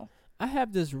 hell no. I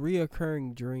have this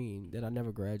reoccurring dream that I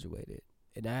never graduated,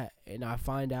 and I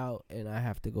find out, and I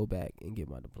have to go back and get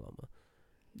my diploma.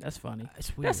 That's funny.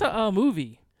 It's weird. That's a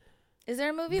movie. Is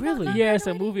there a movie about Really? not Yeah, it's a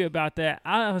graduating? movie about that.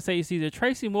 I would say it's either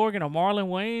Tracy Morgan or Marlon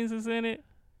Wayans is in it.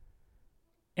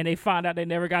 And they find out they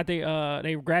never got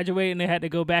they graduated and they had to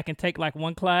go back and take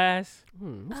one class.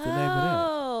 What's the name of that?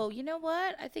 Oh, you know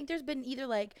what? I think there's been either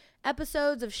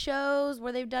episodes of shows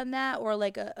where they've done that or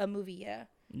a movie, yeah.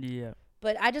 Yeah.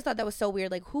 But I just thought that was so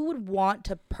weird. Who would want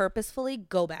to purposefully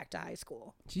go back to high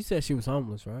school? She said she was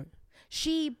homeless, right?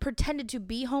 She pretended to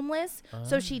be homeless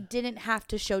so she didn't have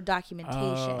to show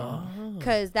documentation,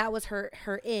 because that was her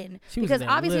in. She was Because in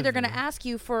that obviously they're going to living. ask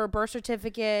you for birth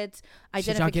certificates, Should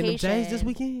y'all get them identification. J's this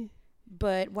weekend?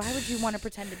 But why would you want to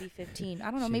pretend to be 15?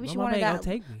 I don't know. Shit, Maybe my she mama wanted ain't gonna that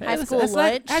take me. high school It's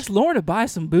lunch. ask Lauren to buy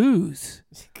some booze.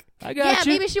 I got Yeah,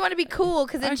 you. maybe she wanted to be cool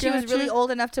because then I she was got really you.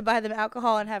 old enough to buy them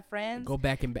alcohol and have friends. Go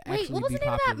back and actually Wait, what was be the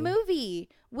name popular. of that movie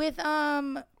with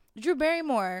Drew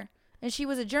Barrymore? And she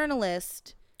was a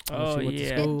journalist. Oh, she went to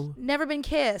yeah. school. Never Been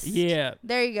Kissed. Yeah.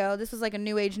 There you go. This was a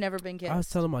new age Never Been Kissed. I was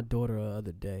telling my daughter the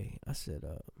other day, I said,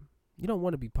 you don't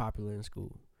want to be popular in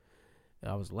school.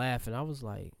 And I was laughing. I was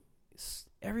like,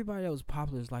 everybody that was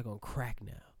popular is on crack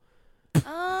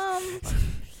now.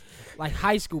 Like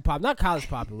high school pop, not college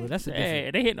popular. That's a different.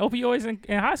 Hey, they hitting opioids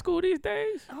in high school these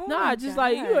days? Oh Nah, my just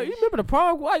gosh. you remember the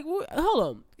prom? Hold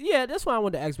on. Yeah, that's why I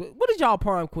wanted to ask. What is y'all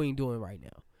prom queen doing right now?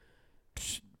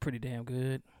 Pretty damn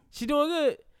good. She doing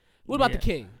good. What about the Yeah.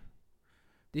 king?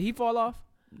 Did he fall off?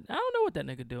 I don't know what that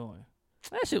nigga doing.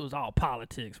 That shit was all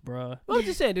politics, bruh. What was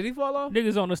you saying? Did he fall off?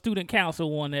 Niggas on the student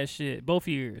council won that shit both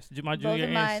years. My Both junior of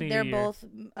and mine, senior they're year.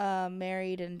 both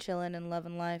married and chilling and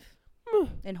loving life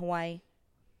in Hawaii.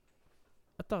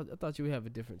 I thought you would have a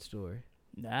different story.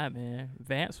 Nah, man.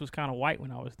 Vance was kind of white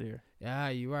when I was there. Yeah,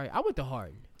 you're right. I went to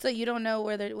Hardin. So you don't know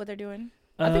what they're doing?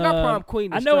 I think our prom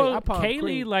queen is I know straight. Our prom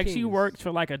Kaylee, queen she kings. worked for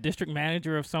a district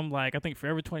manager of some I think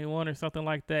Forever 21 or something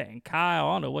like that. And Kyle,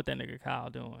 I don't know what that nigga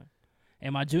Kyle doing.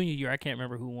 And my junior year, I can't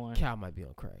remember who won. Cal might be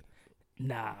on crack.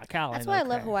 Nah, Kyle. That's ain't why I no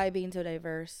love crack. Hawaii being so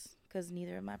diverse, because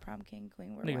neither of my prom king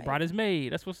queen were Nigga white. brought his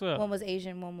maid. That's what's up. One was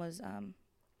Asian, one was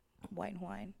white and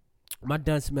Hawaiian. My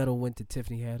dunce medal went to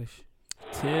Tiffany Haddish.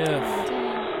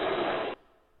 Tiff.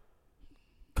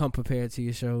 Come prepared to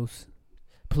your shows.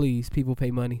 Please, people pay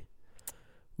money.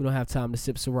 We don't have time to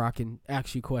sip Ciroc and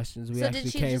ask you questions. We So actually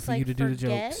did she came just for you to do the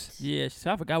forget? jokes. Yeah, she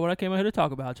said, I forgot what I came out here to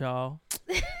talk about, y'all.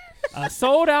 A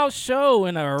sold out show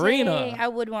in an arena. Dang, I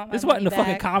would want my This wasn't money the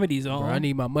fucking back. comedy zone. Bro, I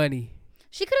need my money.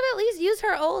 She could have at least used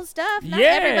her old stuff. Not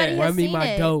Yeah. everybody has Run me seen my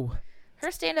it. dough.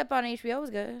 Her stand up on HBO was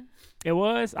good. It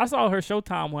was. I saw her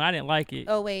Showtime one. I didn't like it.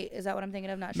 Oh wait, is that what I'm thinking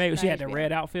of? Not Maybe not she had the HBO.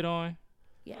 red outfit on.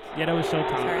 Yes. Yeah, that was Showtime.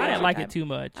 Sorry, I didn't like Showtime. it too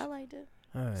much. I liked it.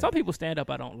 All right. Some people stand up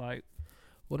I don't like,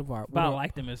 What of our? but I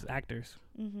like them as actors.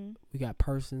 Mm-hmm. We got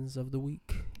persons of the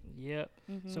week. Yep.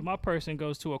 Mm-hmm. So my person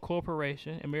goes to a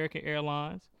corporation, American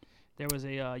Airlines. There was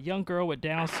a young girl with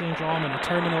Down syndrome and a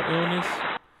terminal illness.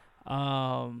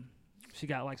 She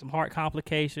got like some heart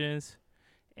complications,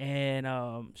 and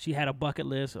she had a bucket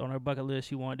list. On her bucket list,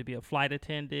 she wanted to be a flight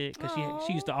attendant because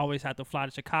she used to always have to fly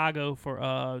to Chicago for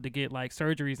to get like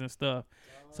surgeries and stuff.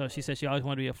 So she said she always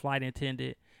wanted to be a flight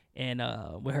attendant. And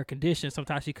with her condition,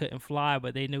 sometimes she couldn't fly,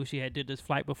 but they knew she had did this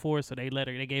flight before, so they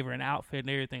gave her an outfit and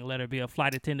everything, let her be a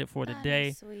flight attendant for the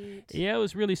day. Sweet. Yeah, it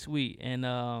was really sweet, and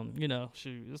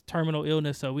she was terminal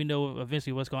illness, so we know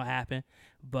eventually what's gonna happen.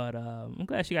 But I'm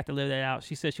glad she got to live that out.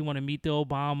 She said she wanted to meet the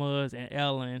Obamas and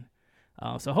Ellen,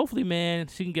 so hopefully, man,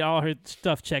 she can get all her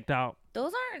stuff checked out.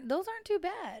 Those aren't too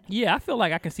bad. Yeah, I feel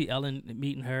like I can see Ellen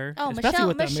meeting her. Oh, especially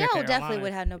with the Michelle American definitely Airlines.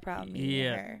 would have no problem meeting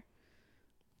Yeah. her.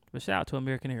 But shout out to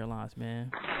American Airlines,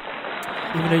 man.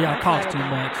 Even though y'all cost too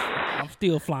much, I'm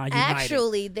still flying United.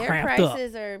 Actually, their Cramped up.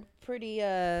 prices are pretty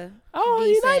Oh,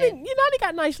 decent. United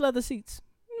got nice leather seats.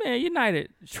 Man, United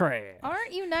trash.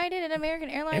 Aren't United and American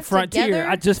Airlines And Frontier, together?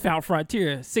 I just found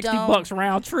Frontier, Don't- $60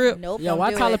 round trip. Nope. Yo, don't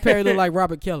why do Tyler it. Perry look like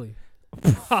Robert Kelly?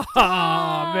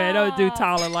 Oh man, don't do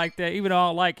Tyler like that. Even though I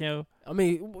don't like him. I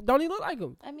mean, don't he look like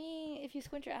him? I mean, if you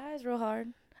squint your eyes real hard,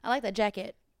 I like that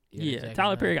jacket. Yeah,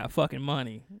 Tyler Perry got fucking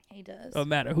money. He does. No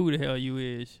matter who the hell you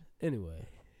is. Anyway,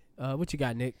 what you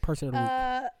got, Nick? Person of the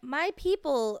week. My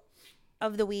people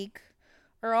of the week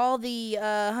are all the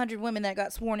 100 women that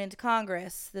got sworn into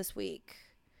Congress this week.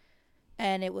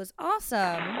 And it was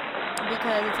awesome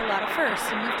because it's a lot of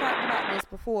firsts. And we've talked about this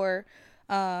before,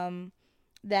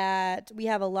 that we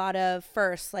have a lot of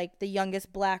firsts, like the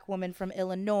youngest black woman from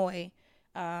Illinois.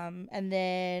 And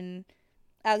then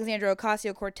Alexandria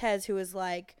Ocasio-Cortez, who is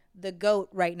like the GOAT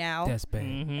right now. That's bad.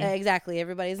 Mm-hmm. Exactly.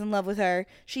 Everybody's in love with her.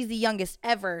 She's the youngest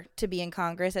ever to be in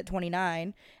Congress at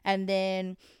 29. And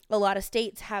then a lot of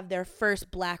states have their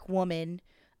first black woman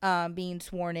being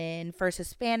sworn in, first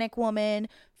Hispanic woman,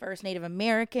 first Native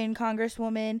American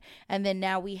congresswoman. And then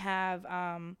now we have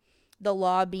the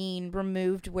law being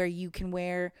removed where you can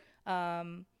wear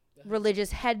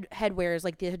religious headwears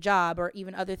like the hijab or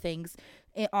even other things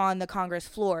on the Congress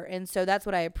floor. And so that's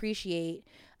what I appreciate,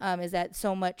 is that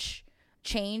so much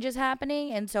change is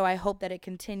happening. And so I hope that it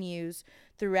continues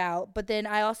throughout. But then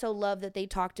I also love that they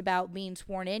talked about being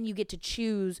sworn in. You get to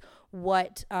choose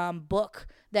what book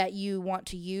that you want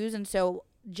to use. And so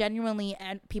genuinely,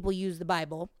 and people use the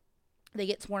Bible. They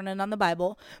get sworn in on the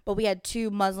Bible. But we had 2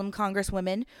 Muslim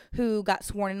congresswomen who got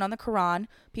sworn in on the Quran.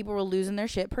 People were losing their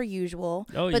shit per usual.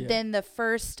 But then the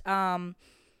first,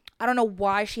 I don't know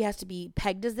why she has to be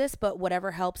pegged as this, but whatever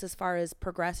helps as far as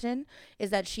progression is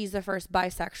that she's the first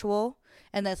bisexual,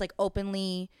 and that's like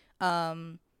openly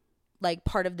like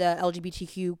part of the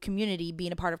LGBTQ community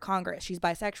being a part of Congress. She's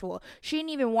bisexual. She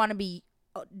didn't even want to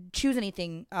choose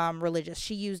anything religious.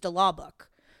 She used a law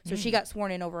book. So she got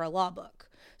sworn in over a law book.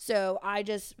 So I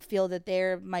just feel that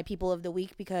they're my people of the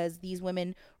week because these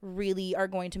women really are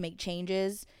going to make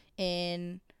changes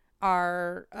in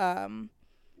our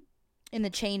in the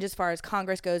change as far as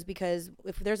Congress goes, because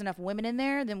if there's enough women in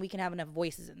there, then we can have enough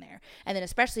voices in there. And then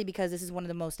especially because this is one of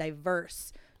the most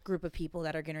diverse group of people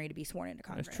that are getting ready to be sworn into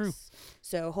Congress. That's true.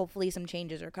 So hopefully some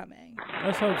changes are coming.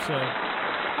 Let's hope so.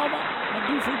 How about my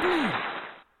dude from Glee?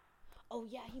 Oh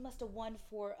yeah, he must have won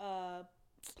for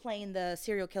playing the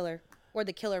serial killer or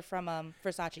the killer from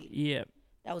Versace. Yeah.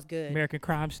 That was good. American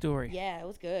Crime Story. Yeah, it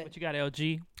was good. What you got,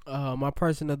 LG? My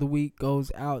person of the week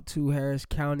goes out to Harris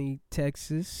County,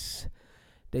 Texas.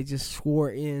 They just swore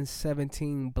in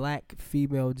 17 black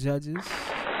female judges.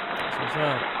 That's what's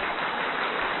up.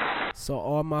 So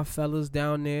all my fellas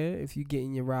down there, if you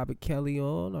getting your Robert Kelly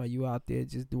on, or you out there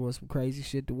just doing some crazy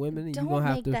shit to women, and Don't you gonna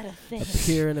have make to that a thing.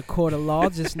 appear in a court of law,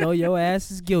 just know your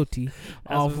ass is guilty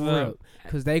off what's up. rip,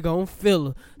 cause they gonna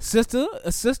feel a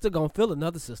sister gonna feel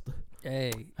another sister.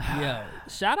 Hey, yo,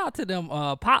 shout out to them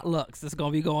potlucks that's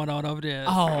gonna be going on over there.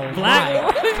 Oh Black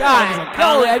my God! Some Yo,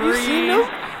 collard have you seen them? greens,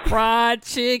 fried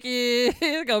chicken.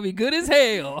 It's gonna be good as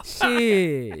hell.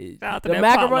 Shit, Shout out to the that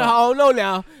macaroni. potluck. I don't know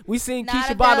now. We seen Not Keisha if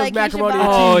they're Bottoms like Keisha macaroni and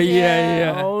Bottoms. Oh cheese.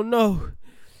 yeah. I don't know.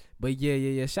 But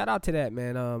yeah. Shout out to that,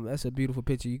 man. That's a beautiful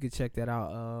picture. You can check that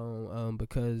out.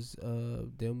 Because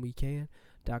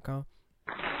themwecan.com.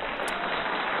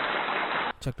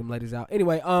 Check them ladies out.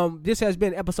 Anyway, this has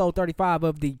been episode 35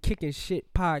 of the Kicking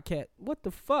Shit podcast. What the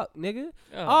fuck, nigga?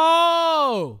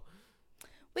 Oh,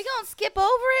 We gonna skip over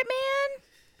it, man?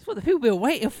 That's what the people been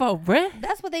waiting for, bruh.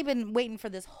 That's what they've been waiting for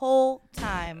this whole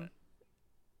time.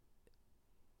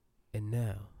 And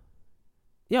now,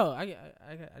 yo, I didn't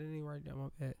even write down my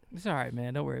bad. It's all right,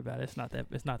 man. Don't worry about it. It's not that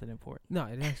important. No,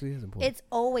 it actually is important. It's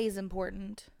always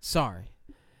important. Sorry.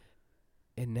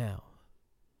 And now,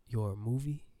 your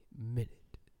movie minute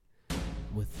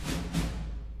with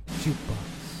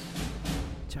Jukebox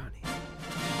Johnny.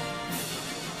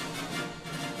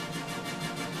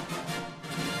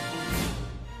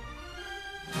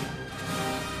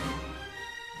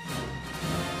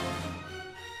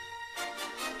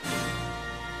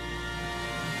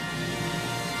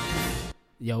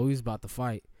 Yo, he's about to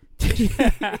fight.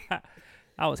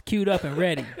 I was queued up and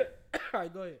ready. All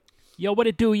right, go ahead. Yo, what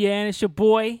it do, yeah? It's your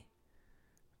boy,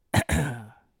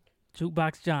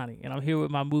 Jukebox Johnny, and I'm here with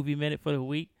my movie minute for the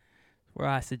week, where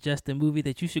I suggest a movie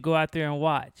that you should go out there and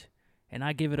watch, and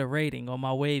I give it a rating on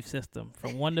my wave system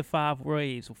from 1 to 5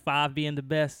 waves, with 5 being the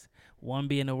best, 1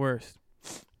 being the worst.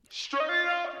 Straight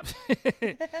up.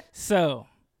 So,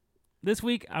 this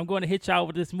week I'm going to hit y'all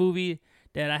with this movie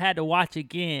that I had to watch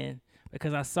again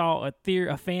because I saw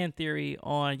a fan theory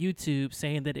on YouTube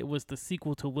saying that it was the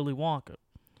sequel to Willy Wonka.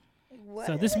 What?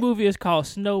 So this movie is called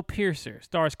Snowpiercer.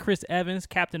 Stars Chris Evans.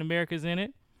 Captain America's in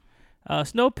it.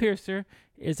 Snowpiercer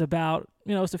is about,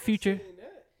 it's the future.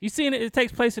 You seen it? It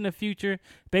takes place in the future.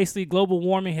 Basically, global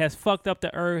warming has fucked up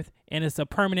the Earth, and it's a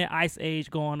permanent ice age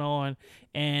going on.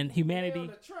 And humanity,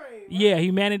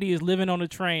 humanity is living on a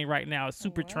train right now, a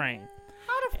super train.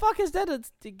 How the fuck is that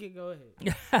go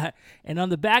ahead. And on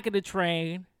the back of the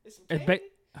train,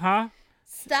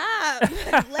 Stop.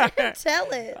 Let him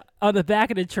tell it. On the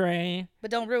back of the train,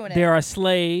 But don't ruin it. there are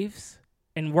slaves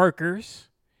and workers,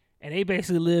 and they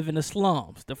basically live in the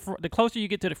slums. The closer you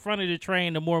get to the front of the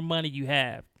train, the more money you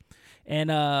have. And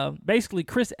basically,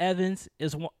 Chris Evans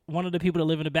is one of the people that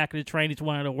live in the back of the train. He's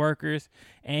one of the workers,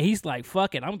 and he's like,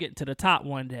 fuck it, I'm getting to the top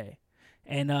one day.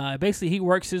 And basically, he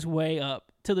works his way up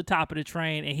to the top of the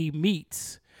train, and he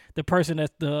meets the person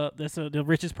that's the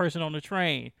richest person on the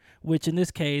train, which in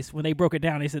this case, when they broke it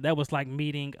down, they said that was like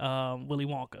meeting Willy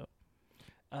Wonka.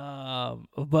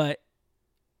 But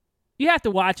you have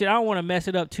to watch it. I don't want to mess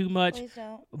it up too much. Please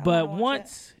don't. But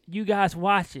once you guys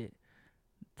watch it,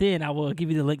 then I will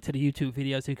give you the link to the YouTube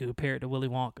video so you can compare it to Willy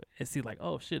Wonka and see like,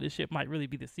 oh shit, this shit might really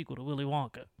be the sequel to Willy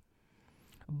Wonka.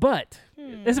 But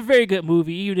it's a very good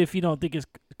movie, even if you don't think it's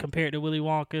compared to Willy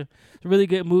Wonka. It's a really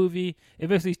good movie. It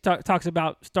basically talks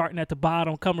about starting at the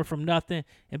bottom, coming from nothing,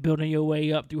 and building your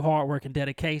way up through hard work and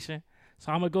dedication.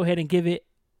 So I'm going to go ahead and give it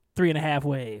 3.5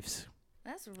 waves.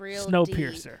 That's real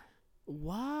Snowpiercer.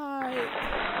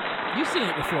 Why? You've seen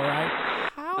it before, right?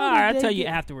 How All right, I'll did tell they you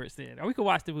get- afterwards then. Or we can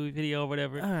watch the movie video or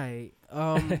whatever. All right.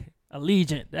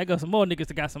 Allegiant. That goes some more niggas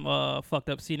that got some fucked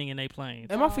up seating in their planes.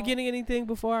 Am I forgetting anything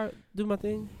before I do my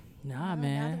thing? Nah, Now that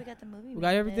man. we got the movie. We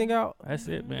got everything out. That's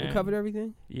it, man. We covered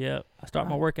everything. Yep. I start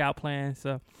my workout plan,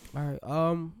 so. All right.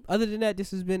 Other than that,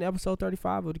 this has been episode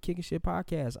 35 of the Kicking Shit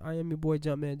Podcast. I am your boy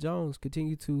Jumpman Jones.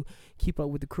 Continue to keep up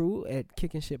with the crew at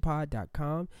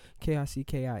kickingshitpod.com.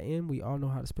 KICKIN. We all know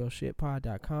how to spell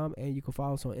shitpod.com. And you can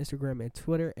follow us on Instagram and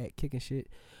Twitter at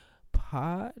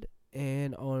kickingshitpod.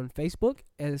 And on Facebook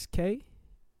as KSP.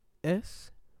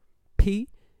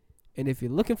 And if you're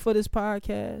looking for this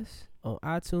podcast on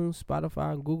iTunes,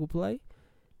 Spotify, and Google Play,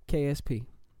 KSP.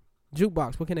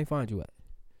 Jukebox, where can they find you at?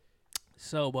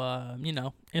 So,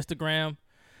 Instagram,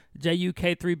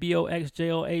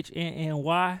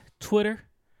 JUK3BOXJOHNNY. Twitter,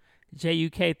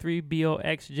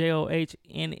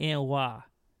 JUK3BOXJOHNNY.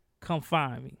 Come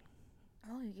find me.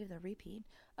 Oh, you give the repeat.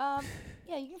 Yeah,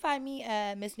 you can find me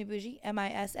at Miss Newbougie,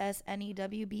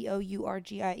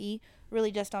 MISSNEWBOURGIE.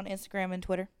 Really just on Instagram and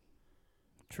Twitter.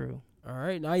 True. All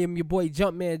right, and I am your boy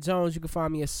Jumpman Jones. You can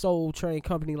find me at Soul Train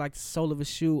Company, like the Soul of a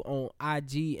Shoe, on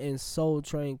IG, and Soul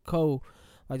Train Co,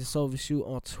 like the Soul of a Shoe,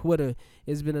 on Twitter.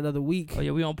 It's been another week. Oh,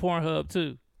 yeah, we on Pornhub,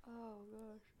 too. Oh,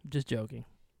 gosh. Just joking.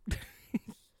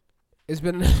 It's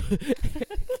been another...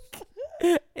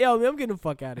 Yo, man, I'm getting the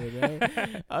fuck out of here,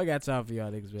 man. I got time for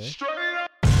y'all niggas, man. Straight up.